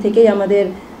কাস্টডি থেকেই আমাদের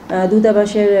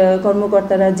দূতাবাসের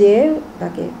কর্মকর্তারা যেয়ে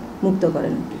তাকে মুক্ত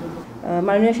করেন।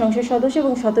 মাননীয় সংসদ সদস্য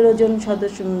এবং 17 জন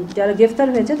সদস্য যারা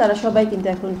গ্রেফতার হয়েছে তারা সবাই কিন্তু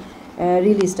এখন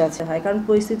রিলিজড আছে। হয় কারণ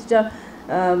পরিস্থিতিটা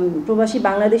প্রবাসী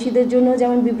বাংলাদেশিদের জন্য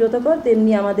যেমন বিব্রতকর,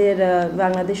 তেমনি আমাদের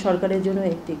বাংলাদেশ সরকারের জন্য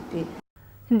একটি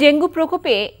ডেঙ্গু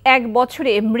প্রকোপে 1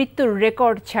 বছরে মৃত্যুর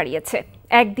রেকর্ড ছাড়িয়েছে।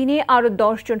 একদিনে আরও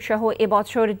 10 জন সহ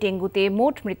এবছর ডেঙ্গুতে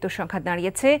মোট মৃত্যুর সংখ্যা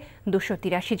দাঁড়িয়েছে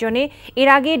 283 জনে। এর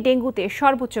আগে ডেঙ্গুতে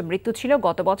সর্বোচ্চ মৃত্যু ছিল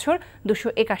গত বছর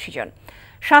 281 জন।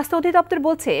 স্বাস্থ্য অধিদপ্তর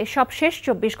বলছে, সবশেষ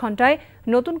 24 ঘণ্টায়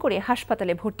নতুন করে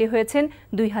হাসপাতালে ভর্তি হয়েছেন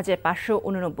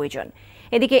 2589 জন।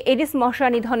 এদিকে এডিস মশা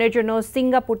নিধনের জন্য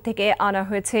সিঙ্গাপুর থেকে আনা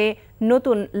হয়েছে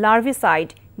নতুন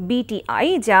লার্ভিসাইড BTI,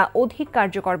 যা অধিক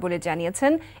কার্যকর বলে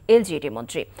জানিয়েছেন LGD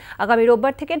মন্ত্রী। আগামী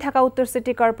রোববার থেকে ঢাকা উত্তর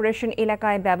সিটি কর্পোরেশন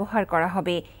এলাকায় ব্যবহার করা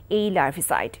হবে এই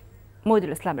লার্ভিসাইড।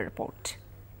 মহিদুল ইসলামের রিপোর্ট।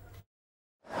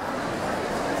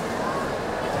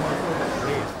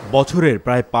 বছরের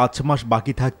প্রায় 5 মাস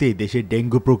বাকি থাকতেই দেশে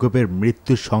ডেঙ্গু প্রকোপের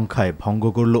মৃত্যুর সংখ্যায় ভঙ্গ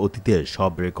করল অতীতের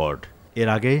সব রেকর্ড। এর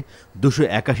আগে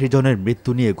 281 জনের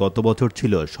মৃত্যু নিয়ে গত বছর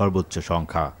ছিল সর্বোচ্চ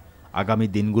সংখ্যা। আগামী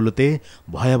দিনগুলোতে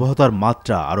ভয়াবহতার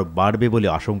মাত্রা আরও বাড়বে বলে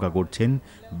আশঙ্কা করছেন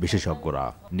বিশেষজ্ঞরা।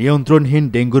 নিয়ন্ত্রণহীন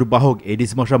ডেঙ্গুর বাহক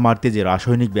এডিস মশা মারতে যে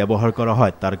রাসায়নিক ব্যবহার করা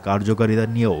হয় তার কার্যকারিতা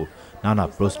নিয়েও নানা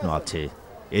প্রশ্ন আছে।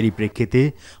 এরই প্রেক্ষিতে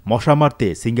মশা মারতে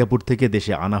সিঙ্গাপুর থেকে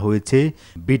দেশে আনা হয়েছে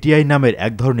বিটিআই নামের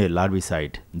এক ধরনের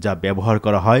লার্ভিসাইড, যা ব্যবহার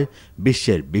করা হয়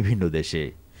বিশ্বের বিভিন্ন দেশে।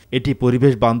 এটি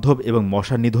পরিবেশ বান্ধব এবং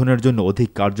মশা নিধনের জন্য অধিক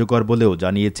কার্যকর বলেও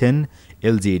জানিয়েছেন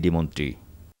এলজিইডি মন্ত্রী।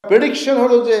 প্রেডিকশন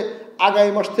হলো যে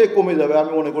আগামী মাস থেকে কমে যাবে,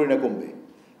 আমি মনে করি না কমবে,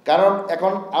 কারণ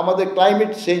এখন আমাদের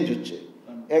ক্লাইমেট চেঞ্জ হচ্ছে।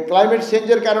 এই ক্লাইমেট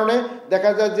চেঞ্জের কারণে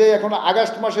দেখা যায় যে এখন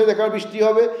আগস্ট মাসে দেখা বৃষ্টি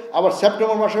হবে, আবার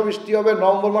সেপ্টেম্বর মাসে বৃষ্টি হবে,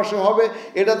 নভেম্বর মাসে হবে।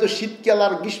 এটা তো শীতকাল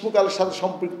আর গ্রীষ্মকালের সাথে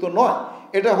সম্পৃক্ত নয়,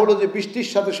 এটা হলো যে বৃষ্টির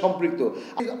সাথে সম্পৃক্ত।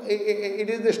 It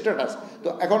is the status. তো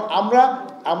এখন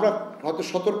আমরা হয়তো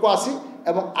সতর্ক আছি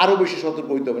এবং আরও বেশি সতর্ক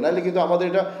হইতে হবে, নাহলে কিন্তু আমাদের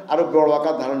এটা আরও বড়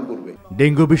আকার ধারণ করবে।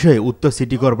 ডেঙ্গু বিষয়ে উত্তর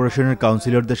সিটি কর্পোরেশনের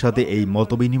কাউন্সিলরদের সাথে এই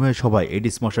মতবিনিময় সভায়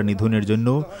এডিস মশা নিধনের জন্য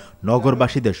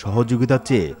নগরবাসীদের সহযোগিতা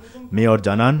চেয়ে মেয়র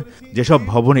জানান, যেসব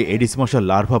ভবনে এডিস মশার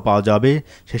লার্ভা পাওয়া যাবে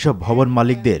সেসব ভবন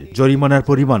মালিকদের জরিমানার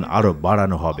পরিমাণ আরও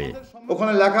বাড়ানো হবে।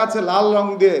 ওখানে লেখা আছে লাল রং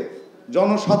দিয়ে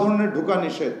জনসাধারণের ঢোকা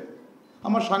নিষেধ।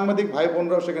 আমার সাংবাদিক ভাই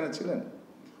বোনরাও সেখানে ছিলেন,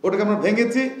 ওটাকে আমরা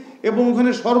ভেঙেছি এবং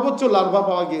ওখানে সর্বোচ্চ লার্ভা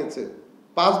পাওয়া গিয়েছে।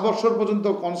 5 বছর পর্যন্ত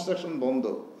কনস্ট্রাকশন বন্ধ।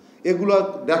 এগুলো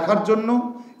দেখার জন্য,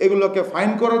 এগুলোকে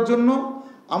ফাইন করার জন্য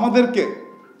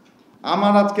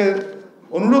আমার আজকে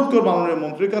অনুরোধ করব মাননীয়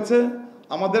মন্ত্রীর কাছে,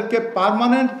 আমাদেরকে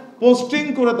পার্মানেন্ট পোস্টিং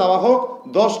করে দেওয়া হোক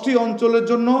 10টি অঞ্চলের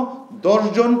জন্য 10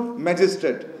 জন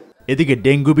ম্যাজিস্ট্রেট। এদিকে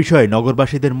ডেঙ্গু বিষয়ে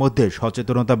নগরবাসীদের মধ্যে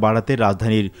সচেতনতা বাড়াতে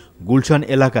রাজধানীর গুলশান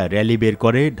এলাকায় র্যালি বের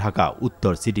করে ঢাকা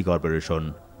উত্তর সিটি কর্পোরেশন।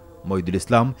 মইদুল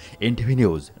ইসলাম, NTV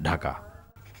নিউজ, ঢাকা।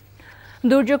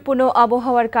 দুর্যোগপূর্ণ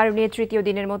আবহাওয়ার কারণে তৃতীয়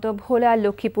দিনের মতো ভোলা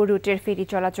লক্ষ্মীপুর রুটের ফেরি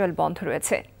চলাচল বন্ধ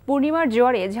রয়েছে। পূর্ণিমার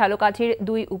জোয়ারে ঝালকাঠির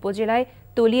 2 উপজেলায়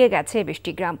তলিয়ে গেছে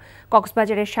 20টি গ্রাম।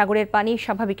 কক্সবাজারের সাগরের পানি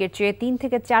স্বাভাবিকের চেয়ে 3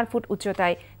 থেকে 4 ফুট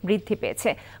উচ্চতায় বৃদ্ধি পেয়েছে।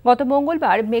 গত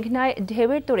মঙ্গলবার মেঘনায়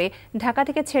ঢেউয়ের তোড়ে ঢাকা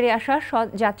থেকে ছেড়ে আসা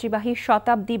যাত্রীবাহী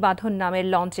শতাব্দী বাঁধন নামের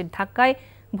লঞ্চের ধাক্কায়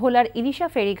ভোলার ইলিশা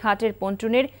ফেরিঘাটের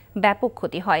পন্টুনের ব্যাপক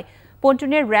ক্ষতি হয়।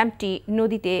 পন্টুনের র্যাম্পটি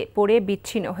নদীতে পড়ে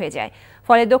বিচ্ছিন্ন হয়ে যায়,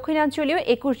 ফলে দক্ষিণাঞ্চলীয়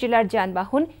 21 জেলার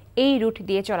যানবাহন এই রুট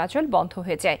দিয়ে চলাচল বন্ধ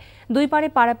হয়ে যায়। দুই পারে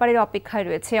পারাপারের অপেক্ষায়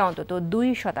রয়েছে অন্তত 2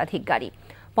 শতাধিক গাড়ি।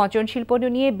 পঞ্চন শিল্প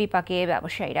নিয়ে বিপাকে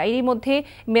ব্যবসায়ীরা। এরই মধ্যে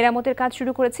মেরামতের কাজ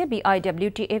শুরু করেছে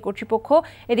BIWTA কর্তৃপক্ষ।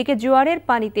 এদিকে জোয়ারের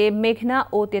পানিতে মেঘনা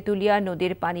ও তেঁতুলিয়া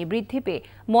নদীর পানি বৃদ্ধি পেয়ে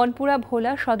মনপুরা,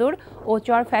 ভোলা সদর ও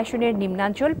চর ফ্যাশনের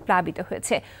নিম্নাঞ্চল প্লাবিত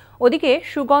হয়েছে। ওদিকে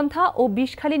সুগন্ধা ও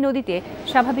বিষখালী নদীতে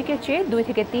স্বাভাবিকের চেয়ে 2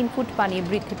 থেকে 3 ফুট পানি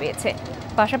বৃদ্ধি পেয়েছে।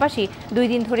 পাশাপাশি 2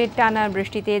 দিন ধরে টানা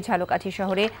বৃষ্টিতে ঝালকাঠি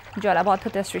শহরে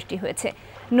জলাবদ্ধতার সৃষ্টি হয়েছে।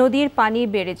 নদীর পানি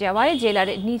বেড়ে যাওয়ায় জেলার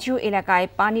নিচু এলাকায়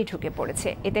পানি ঢুকে পড়েছে।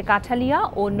 এতে কাঠালিয়া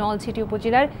ও নলছিটি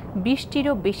উপজেলার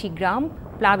 20টিরও বেশি গ্রাম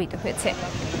প্লাবিত হয়েছে।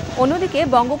 অন্যদিকে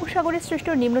বঙ্গোপসাগরে সৃষ্ট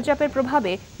নিম্নচাপের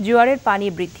প্রভাবে জোয়ারের পানি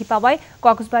বৃদ্ধি পাওয়ায়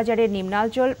কক্সবাজারের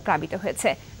নিম্নাঞ্চল প্লাবিত হয়েছে।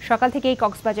 সকাল থেকেই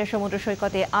কক্সবাজার সমুদ্র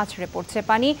সৈকতে আছড়ে পড়ছে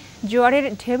পানি। জোয়ারের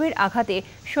ঢেউয়ের আঘাতে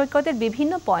সৈকতের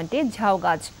বিভিন্ন পয়েন্টে ঝাউ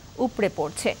গাছ উপড়ে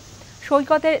পড়ছে।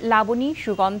 সৈকতের লাবণী,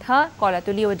 সুগন্ধা,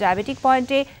 কলাতলি ও ডায়াবেটিক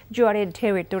পয়েন্টে জোয়ারের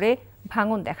ঢেউয়ের তোড়ে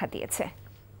ভাঙন দেখা দিয়েছে।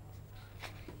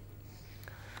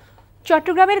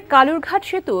 চট্টগ্রামের কালুরঘাট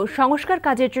সেতু সংস্কার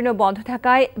কাজের জন্য বন্ধ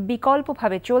থাকায়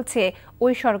বিকল্পভাবে চলছে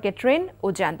ওই সড়কে ট্রেন ও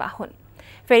যানবাহন।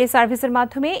 ফেরি সার্ভিসের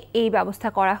মাধ্যমে এই ব্যবস্থা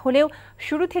করা হলেও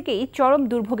শুরু থেকেই চরম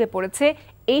দুর্ভোগে পড়েছে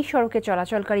এই সড়কে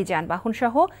চলাচলকারী যানবাহন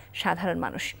সহ সাধারণ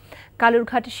মানুষ।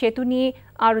 কালুরঘাট সেতু নিয়ে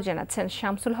আরও জানাচ্ছেন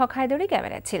শামসুল হক হায়দরি,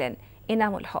 ক্যামেরায় ছিলেন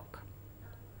এনামুল হক।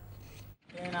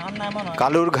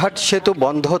 কালুরঘাট সেতু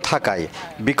বন্ধ থাকায়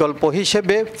বিকল্প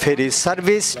হিসেবে ফেরি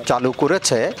সার্ভিস চালু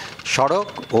করেছে সড়ক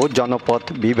ও জনপথ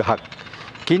বিভাগ।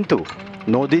 কিন্তু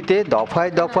নদীতে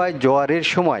দফায় দফায় জোয়ারের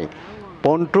সময়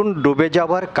পন্টুন ডুবে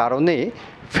যাওয়ার কারণে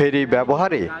ফেরি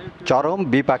ব্যবহারে চরম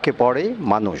বিপাকে পড়ে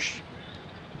মানুষ।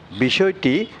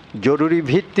 বিষয়টি জরুরি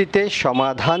ভিত্তিতে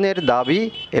সমাধানের দাবি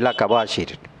এলাকাবাসীর।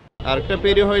 আরেকটা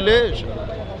পেরি হইলে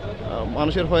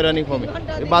মানুষের হয়রানি কমে।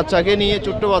 বাচ্চাকে নিয়ে,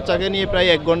 ছোট্ট বাচ্চাকে নিয়ে প্রায়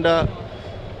 1 ঘন্টা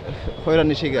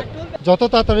হয়রানি শিকার। যত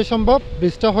তাড়াতাড়ি সম্ভব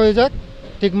ব্রিজটা হয়ে যাক,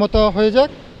 ঠিকমতো হয়ে যাক,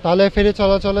 তাহলে ফেরি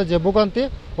চলাচলে যে ভোগান্তি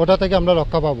ওটা থেকে আমরা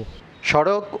রক্ষা পাবো।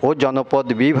 সড়ক ও জনপথ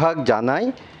বিভাগ জানায়,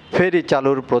 ফেরি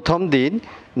চালুর প্রথম দিন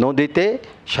নদীতে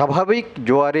স্বাভাবিক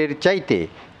জোয়ারের চাইতে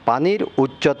পানির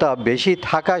উচ্চতা বেশি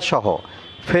থাকা সহ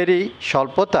ফেরি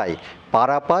স্বল্পতায়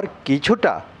পারাপার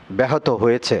কিছুটা ব্যাহত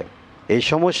হয়েছে। এই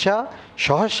সমস্যা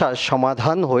সহসা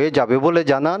সমাধান হয়ে যাবে বলে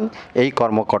জানান এই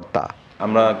কর্মকর্তা।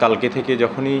 আমরা কালকে থেকে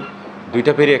যখনই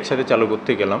 2টা ফেরি একসাথে চালু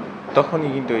করতে গেলাম তখনই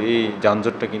কিন্তু এই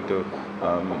যানজটটা কিন্তু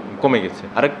কমে গেছে।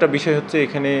 আরেকটা বিষয় হচ্ছে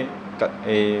এখানে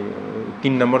এই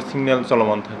 3 নম্বর সিগন্যাল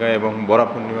চলমান থাকায় এবং বরা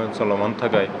পূর্ণিমা চলমান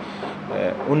থাকায়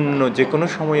অন্য যে কোনো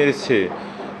সময়ের চেয়ে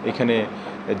এখানে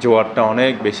জোয়ারটা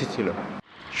অনেক বেশি ছিল।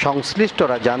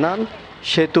 সংশ্লিষ্টরা জানান,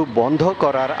 সেতু বন্ধ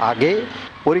করার আগে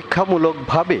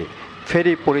পরীক্ষামূলকভাবে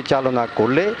ফেরি পরিচালনা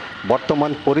করলে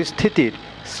বর্তমান পরিস্থিতির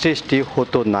সৃষ্টি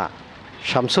হতো না।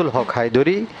 শামসুল হক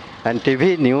হায়দরি, NTV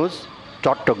নিউজ,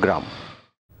 চট্টগ্রাম।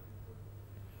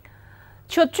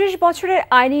 ৩৬ বছরের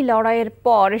আইনি লড়াইয়ের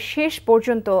পর শেষ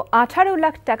পর্যন্ত ১৮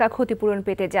 লাখ টাকা ক্ষতিপূরণ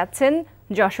পেতে যাচ্ছেন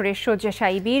যশোরের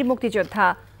শয্যাশায়ী বীর মুক্তিযোদ্ধা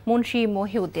মুন্সি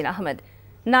মহিউদ্দিন আহমেদ।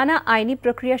 নানা আইনি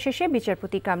প্রক্রিয়া শেষে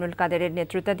বিচারপতি কামরুল কাদেরের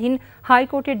নেতৃত্বাধীন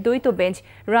হাইকোর্টের দ্বৈত বেঞ্চ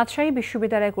রাজশাহী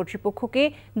বিশ্ববিদ্যালয় কর্তৃপক্ষকে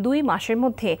 ২ মাসের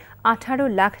মধ্যে ১৮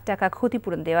 লাখ টাকা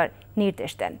ক্ষতিপূরণ দেওয়ার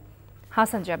নির্দেশ দেন।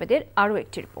 হাসান জাবেদের আরও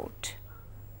একটি রিপোর্ট।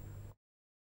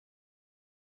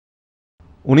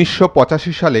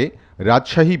 ১৯৮৫ সালে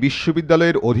রাজশাহী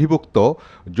বিশ্ববিদ্যালয়ের অধিভুক্ত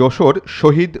যশোর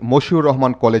শহীদ মশিউর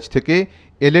রহমান কলেজ থেকে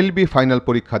LLB ফাইনাল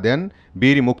পরীক্ষা দেন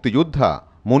বীর মুক্তিযোদ্ধা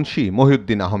মুন্সি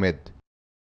মহিউদ্দিন আহমেদ।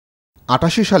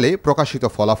 ৮৮ সালে প্রকাশিত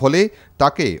ফলাফলে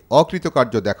তাকে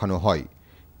অকৃতকার্য দেখানো হয়,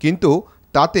 কিন্তু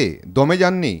তাতে দমে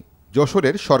যাননি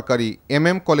যশোরের সরকারি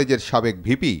MM কলেজের সাবেক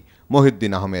ভিপি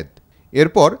মহিউদ্দিন আহমেদ।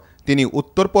 এরপর তিনি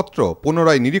উত্তরপত্র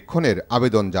পুনরায় নিরীক্ষণের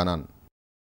আবেদন জানান।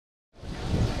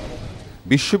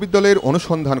 বিশ্ববিদ্যালয়ের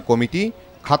অনুসন্ধান কমিটি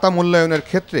খাতা মূল্যায়নের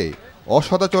ক্ষেত্রে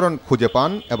অসদাচরণ খুঁজে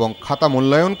পান এবং খাতা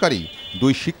মূল্যায়নকারী 2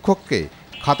 শিক্ষককে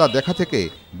খাতা দেখা থেকে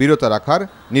বিরত রাখার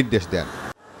নির্দেশ দেন।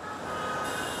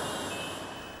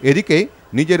 এদিকে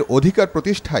নিজের অধিকার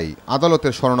প্রতিষ্ঠায়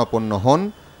আদালতের শরণাপন্ন হন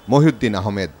মহিউদ্দিন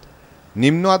আহমেদ।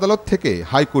 নিম্ন আদালত থেকে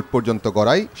হাইকোর্ট পর্যন্ত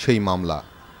গড়ায় সেই মামলা।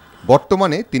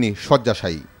 বর্তমানে তিনি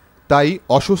শয্যাশায়ী, তাই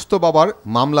অসুস্থ বাবার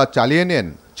মামলা চালিয়ে নেন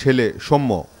ছেলে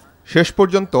সৌম্য। শেষ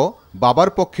পর্যন্ত বাবার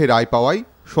পক্ষে রায় পাওয়ায়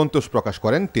সন্তোষ প্রকাশ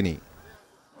করেন তিনি।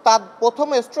 তার প্রথম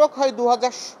স্ট্রোক হয়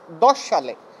 2010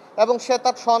 সালে এবং সে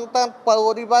তার সন্তান,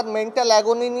 পরিবার, মেন্টাল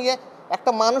অ্যাগনি নিয়ে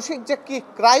একটা মানসিক যে কি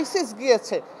ক্রাইসিস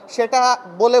গিয়েছে সেটা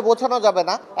বলে বোঝানো যাবে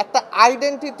না। একটা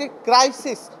আইডেন্টিটি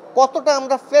ক্রাইসিস কতটা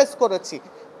আমরা ফেস করেছি,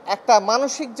 একটা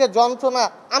মানসিক যে যন্ত্রণা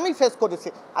আমি ফেস করেছি,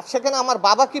 আর সেখানে আমার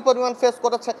বাবা কি পরিমাণ ফেস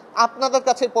করেছে আপনাদের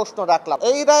কাছে প্রশ্ন রাখলাম।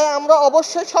 এই রায়ে আমরা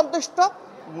অবশ্যই সন্তুষ্ট।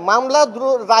 মামলা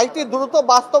রায়টি দ্রুত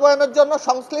বাস্তবায়নের জন্য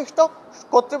সংশ্লিষ্ট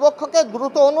কর্তৃপক্ষকে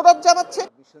দ্রুত অনুরোধ জানাচ্ছে।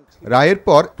 রায়ের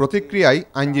পর প্রতিক্রিয়ায়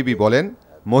আইনজীবী বলেন,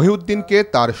 মহিউদ্দিনকে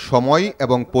তার সময়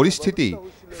এবং পরিস্থিতি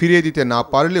ফিরিয়ে দিতে না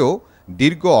পারলেও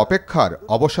দীর্ঘ অপেক্ষার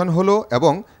অবসান হলো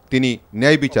এবং তিনি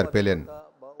ন্যায় বিচার পেলেন।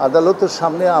 আদালতের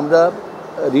সামনে আমরা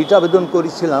রিট আবেদন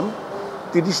করেছিলাম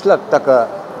 30 লাখ টাকা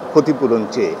ক্ষতিপূরণ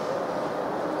চেয়ে।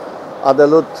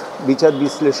 আদালত বিচার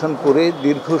বিশ্লেষণ করে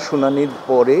দীর্ঘ শুনানির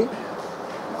পরে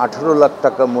 18 লাখ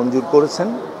টাকা মঞ্জুর করেছেন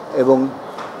এবং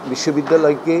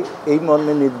বিশ্ববিদ্যালয়কে এই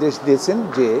মর্মে নির্দেশ দিয়েছেন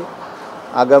যে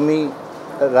আগামী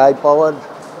রায় পাওয়ার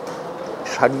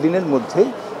 60 দিনের মধ্যে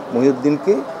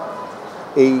মহিউদ্দিনকে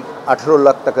এই 18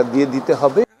 লাখ টাকা দিয়ে দিতে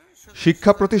হবে।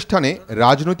 শিক্ষা প্রতিষ্ঠানে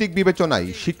রাজনৈতিক বিবেচনায়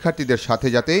শিক্ষার্থীদের সাথে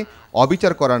যাতে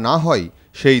অবিচার করা না হয়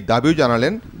সেই দাবিও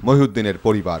জানালেন মহিউদ্দিনের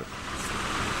পরিবার।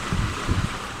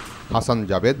 Hasan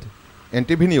Jabed,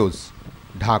 NTV news,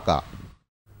 Dhaka.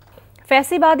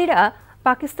 ফ্যাসিবাদীরা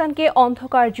পাকিস্তানকে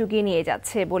অন্ধকার যুগে নিয়ে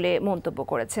যাচ্ছে বলে মন্তব্য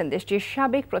করেছেন দেশটির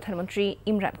সাবেক প্রধানমন্ত্রী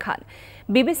ইমরান খান।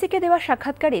 বিবিসিকে দেওয়া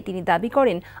সাক্ষাৎকারে তিনি দাবি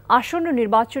করেন আসন্ন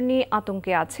নির্বাচন নিয়ে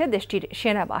আতঙ্কে আছে দেশটির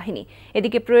সেনাবাহিনী।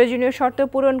 এদিকে প্রয়োজনীয় শর্ত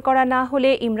পূরণ করা না হলে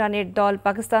ইমরানের দল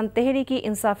পাকিস্তান তেহরিকি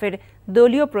ইনসাফের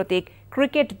দলীয় প্রতীক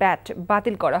ক্রিকেট ব্যাট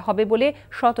বাতিল করা হবে বলে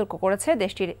সতর্ক করেছে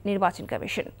দেশটির নির্বাচন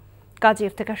কমিশন। কাজী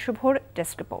ইফতেখার শুভর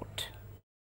ডেস্ক রিপোর্ট।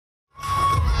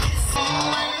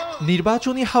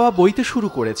 নির্বাচনী হাওয়া বইতে শুরু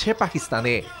করেছে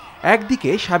পাকিস্তানে। একদিকে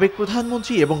সাবেক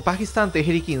প্রধানমন্ত্রী এবং পাকিস্তান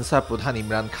তেহরিকি ইনসাফ প্রধান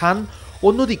ইমরান খান,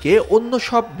 অন্যদিকে অন্য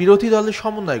সব বিরোধী দলের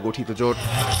সমন্বয়ে গঠিত জোট।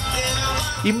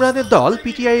 ইমরানের দল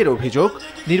PTI এর অভিযোগ,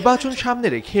 নির্বাচন সামনে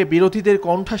রেখে বিরোধীদের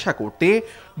কণ্ঠাসা করতে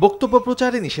বক্তব্য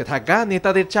প্রচারে নিষেধাজ্ঞা,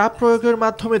 নেতাদের চাপ প্রয়োগের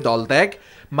মাধ্যমে দল ত্যাগ,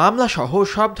 মামলাসহ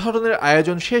সব ধরনের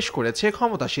আয়োজন শেষ করেছে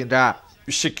ক্ষমতাসীনরা।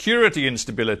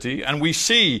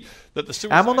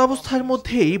 এমন অবস্থার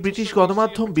মধ্যেই ব্রিটিশ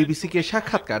গণমাধ্যম বিবিসিকে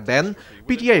সাক্ষাৎকার দেন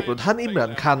PTI প্রধান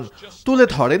ইমরান খান। তুলে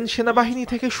ধরেন সেনাবাহিনী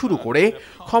থেকে শুরু করে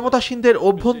ক্ষমতাসীনদের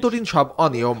অভ্যন্তরীণ সব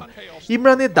অনিয়ম।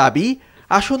 ইমরানের দাবি,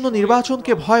 আসন্ন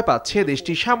নির্বাচনকে ভয় পাচ্ছে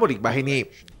দেশটির সামরিক বাহিনী।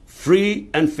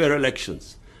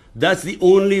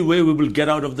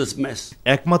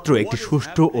 একমাত্র একটি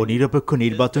সুষ্ঠু ও নিরপেক্ষ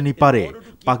নির্বাচনই পারে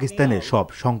পাকিস্তানের সব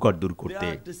সংকট দূর করতে।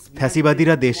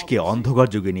 ফ্যাসিবাদীরা দেশকে অন্ধকার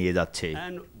যুগে নিয়ে যাচ্ছে।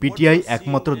 PTI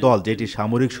একমাত্র দল যেটি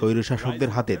সামরিক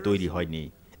স্বৈরশাসকদের হাতে তৈরি হয়নি।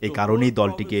 এই কারণেই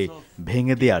দলটিকে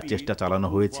ভেঙে দেওয়ার চেষ্টা চালানো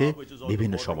হয়েছে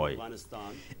বিভিন্ন সময়।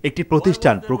 একটি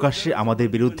প্রতিষ্ঠান প্রকাশ্যে আমাদের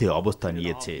বিরুদ্ধে অবস্থান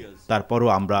নিয়েছে, তারপরও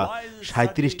আমরা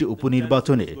 37টি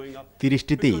উপনির্বাচনে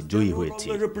 30টিতেই জয়ী হয়েছি।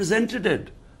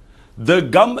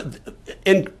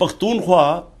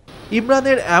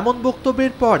 ইমরানের এমন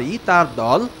বক্তব্যের পরই তার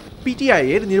দল PTI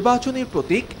এর নির্বাচনী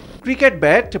প্রতীক ক্রিকেট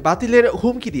ব্যাট বাতিলের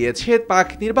হুমকি দিয়েছে পাক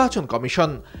নির্বাচন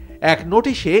কমিশন। এক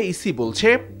নোটিশে ইসি বলছে,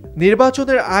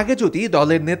 নির্বাচনের আগে যদি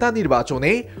দলের নেতা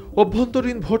নির্বাচনে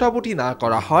অভ্যন্তরীণ ভোটাভুটি না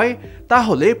করা হয়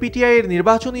তাহলে পিটিআই এর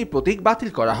নির্বাচনী প্রতীক বাতিল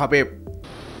করা হবে।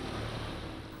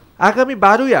 আগামী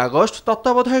 12ই আগস্ট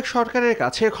তত্ত্বাবধায়ক সরকারের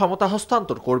কাছে ক্ষমতা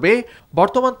হস্তান্তর করবে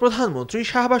বর্তমান প্রধানমন্ত্রী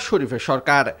শাহবাজ শরীফের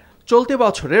সরকার। চলতি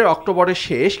বছরের অক্টোবরের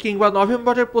শেষ কিংবা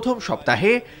নভেম্বরের প্রথম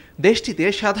সপ্তাহে দেশটিতে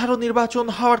সাধারণ নির্বাচন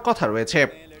হওয়ার কথা রয়েছে।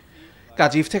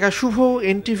 কাজীফ থেকে শুভ,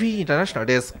 NTV international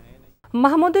desk.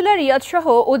 Mahmudullah Riyad সহ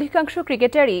অধিকাংশ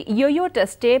ক্রিকেটারই ইয়ো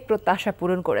টেস্টে প্রত্যাশা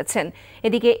পূরণ করেছেন।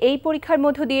 এদিকে এই পরীক্ষার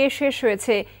মধ্য দিয়ে শেষ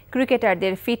হয়েছে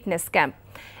ক্রিকেটারদের fitness camp.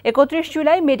 31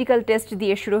 July medical test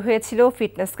দিয়ে শুরু হয়েছিল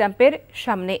ফিটনেস ক্যাম্পের।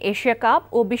 সামনে এশিয়া কাপ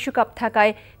ও বিশ্বকাপ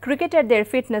থাকায় ক্রিকেটারদের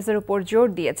ফিটনেসের উপর জোর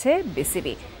দিয়েছে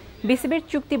বিসিবির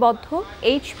চুক্তিবদ্ধ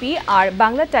HP আর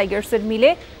বাংলা টাইগার্সের মিলে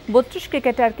 32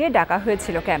 ক্রিকেটারকে ডাকা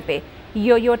হয়েছিল ক্যাম্পে।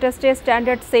 ইয়ো টেস্টে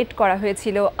স্ট্যান্ডার্ড সেট করা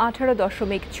হয়েছিল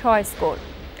 18.6 স্কোর।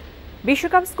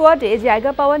 বিশ্বকাপ স্কোয়াডে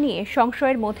জায়গা পাওয়া নিয়ে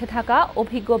সংশয়ের মধ্যে থাকা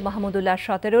অভিজ্ঞ মাহমুদুল্লাহ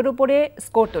 17-র উপরে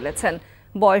স্কোর তুলেছেন।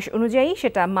 বয়স অনুযায়ী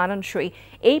সেটা মানানসই।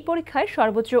 এই পরীক্ষায়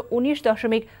সর্বোচ্চ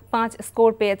 19.5 স্কোর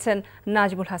পেয়েছেন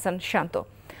নাজমুল হাসান শান্ত।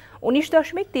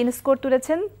 19.3 স্কোর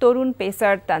তুলেছেন তরুণ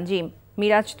পেসার তানজিম।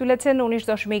 মিরাজ তুলেছেন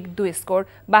 19.2 স্কোর।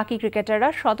 বাকি ক্রিকেটাররা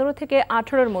 17 থেকে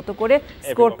 18-র মতো করে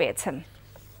স্কোর পেয়েছেন।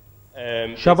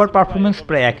 সবার পারফরমেন্স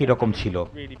প্রায় একই রকম ছিল।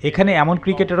 এখানে এমন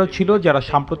ক্রিকেটারও ছিল যারা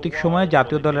সাম্প্রতিক সময়ে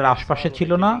জাতীয় দলের আশপাশে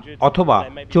ছিল না, অথবা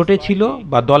চোটে ছিল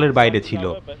বা দলের বাইরে ছিল।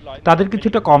 তাদের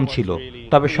কিছুটা কম ছিল,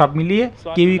 তবে সব মিলিয়ে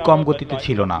কেউই কম গতিতে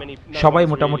ছিল না। সবাই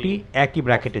মোটামুটি একই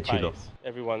ব্র্যাকেটে ছিল।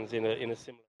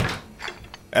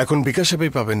 এখন বিকাশ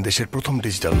অ্যাপেই পাবেন দেশের প্রথম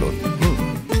digital loan.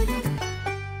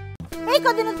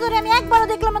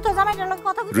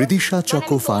 Ridisha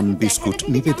choco fun biscuit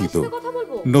নিবেদিত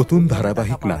নতুন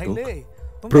ধারাবাহিক নাটক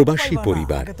প্রবাসী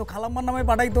পরিবার।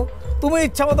 তুমি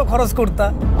ইচ্ছা মতো খরচ করতা।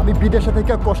 আমি বিদেশে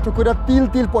থেকে কষ্ট করে তিল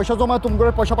তিল পয়সা জমায়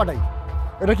তোমার পয়সা পাঠাই।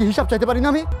 এটা কি হিসাব চাইতে পারি না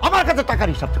আমি? আমার কাছে টাকার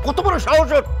হিসাব কত বড়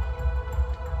সাহস!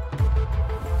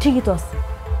 ঠিকই তো আছে।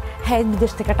 হ্যাঁ,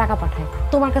 বিদেশ থেকে টাকা পাঠায়।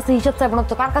 তোমার কাছে হিসাব চাইবো না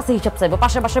তো কার কাছে হিসাব চাইবো?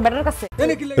 পাশে বেটার কাছে।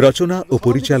 রচনা ও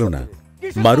পরিচালনা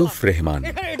মারুফ রেহমান।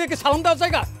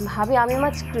 ভাবি, আমি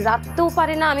মাছ রাখতেও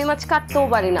পারি না, আমি মাছ কাটতেও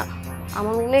পারি না।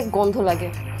 আমার অনেক গন্ধ লাগে।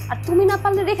 আর তুমি না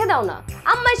পারলে রেখে দাও না,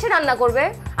 আম্মা এসে রান্না করবে।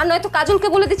 আর নয়তো কাজলকে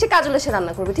বলে দিচ্ছি, কাজল এসে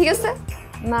রান্না করবে। ঠিক আছে?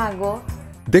 না গো।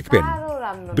 দেখবেন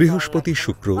বৃহস্পতি,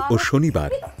 শুক্র ও শনিবার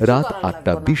রাত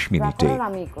 8:20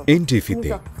 NTV-তে।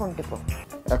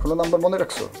 এখনো নাম্বার মনে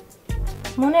রাখছো?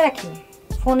 মনে রাখিনি,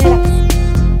 ফোনে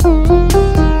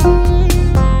রাখছি।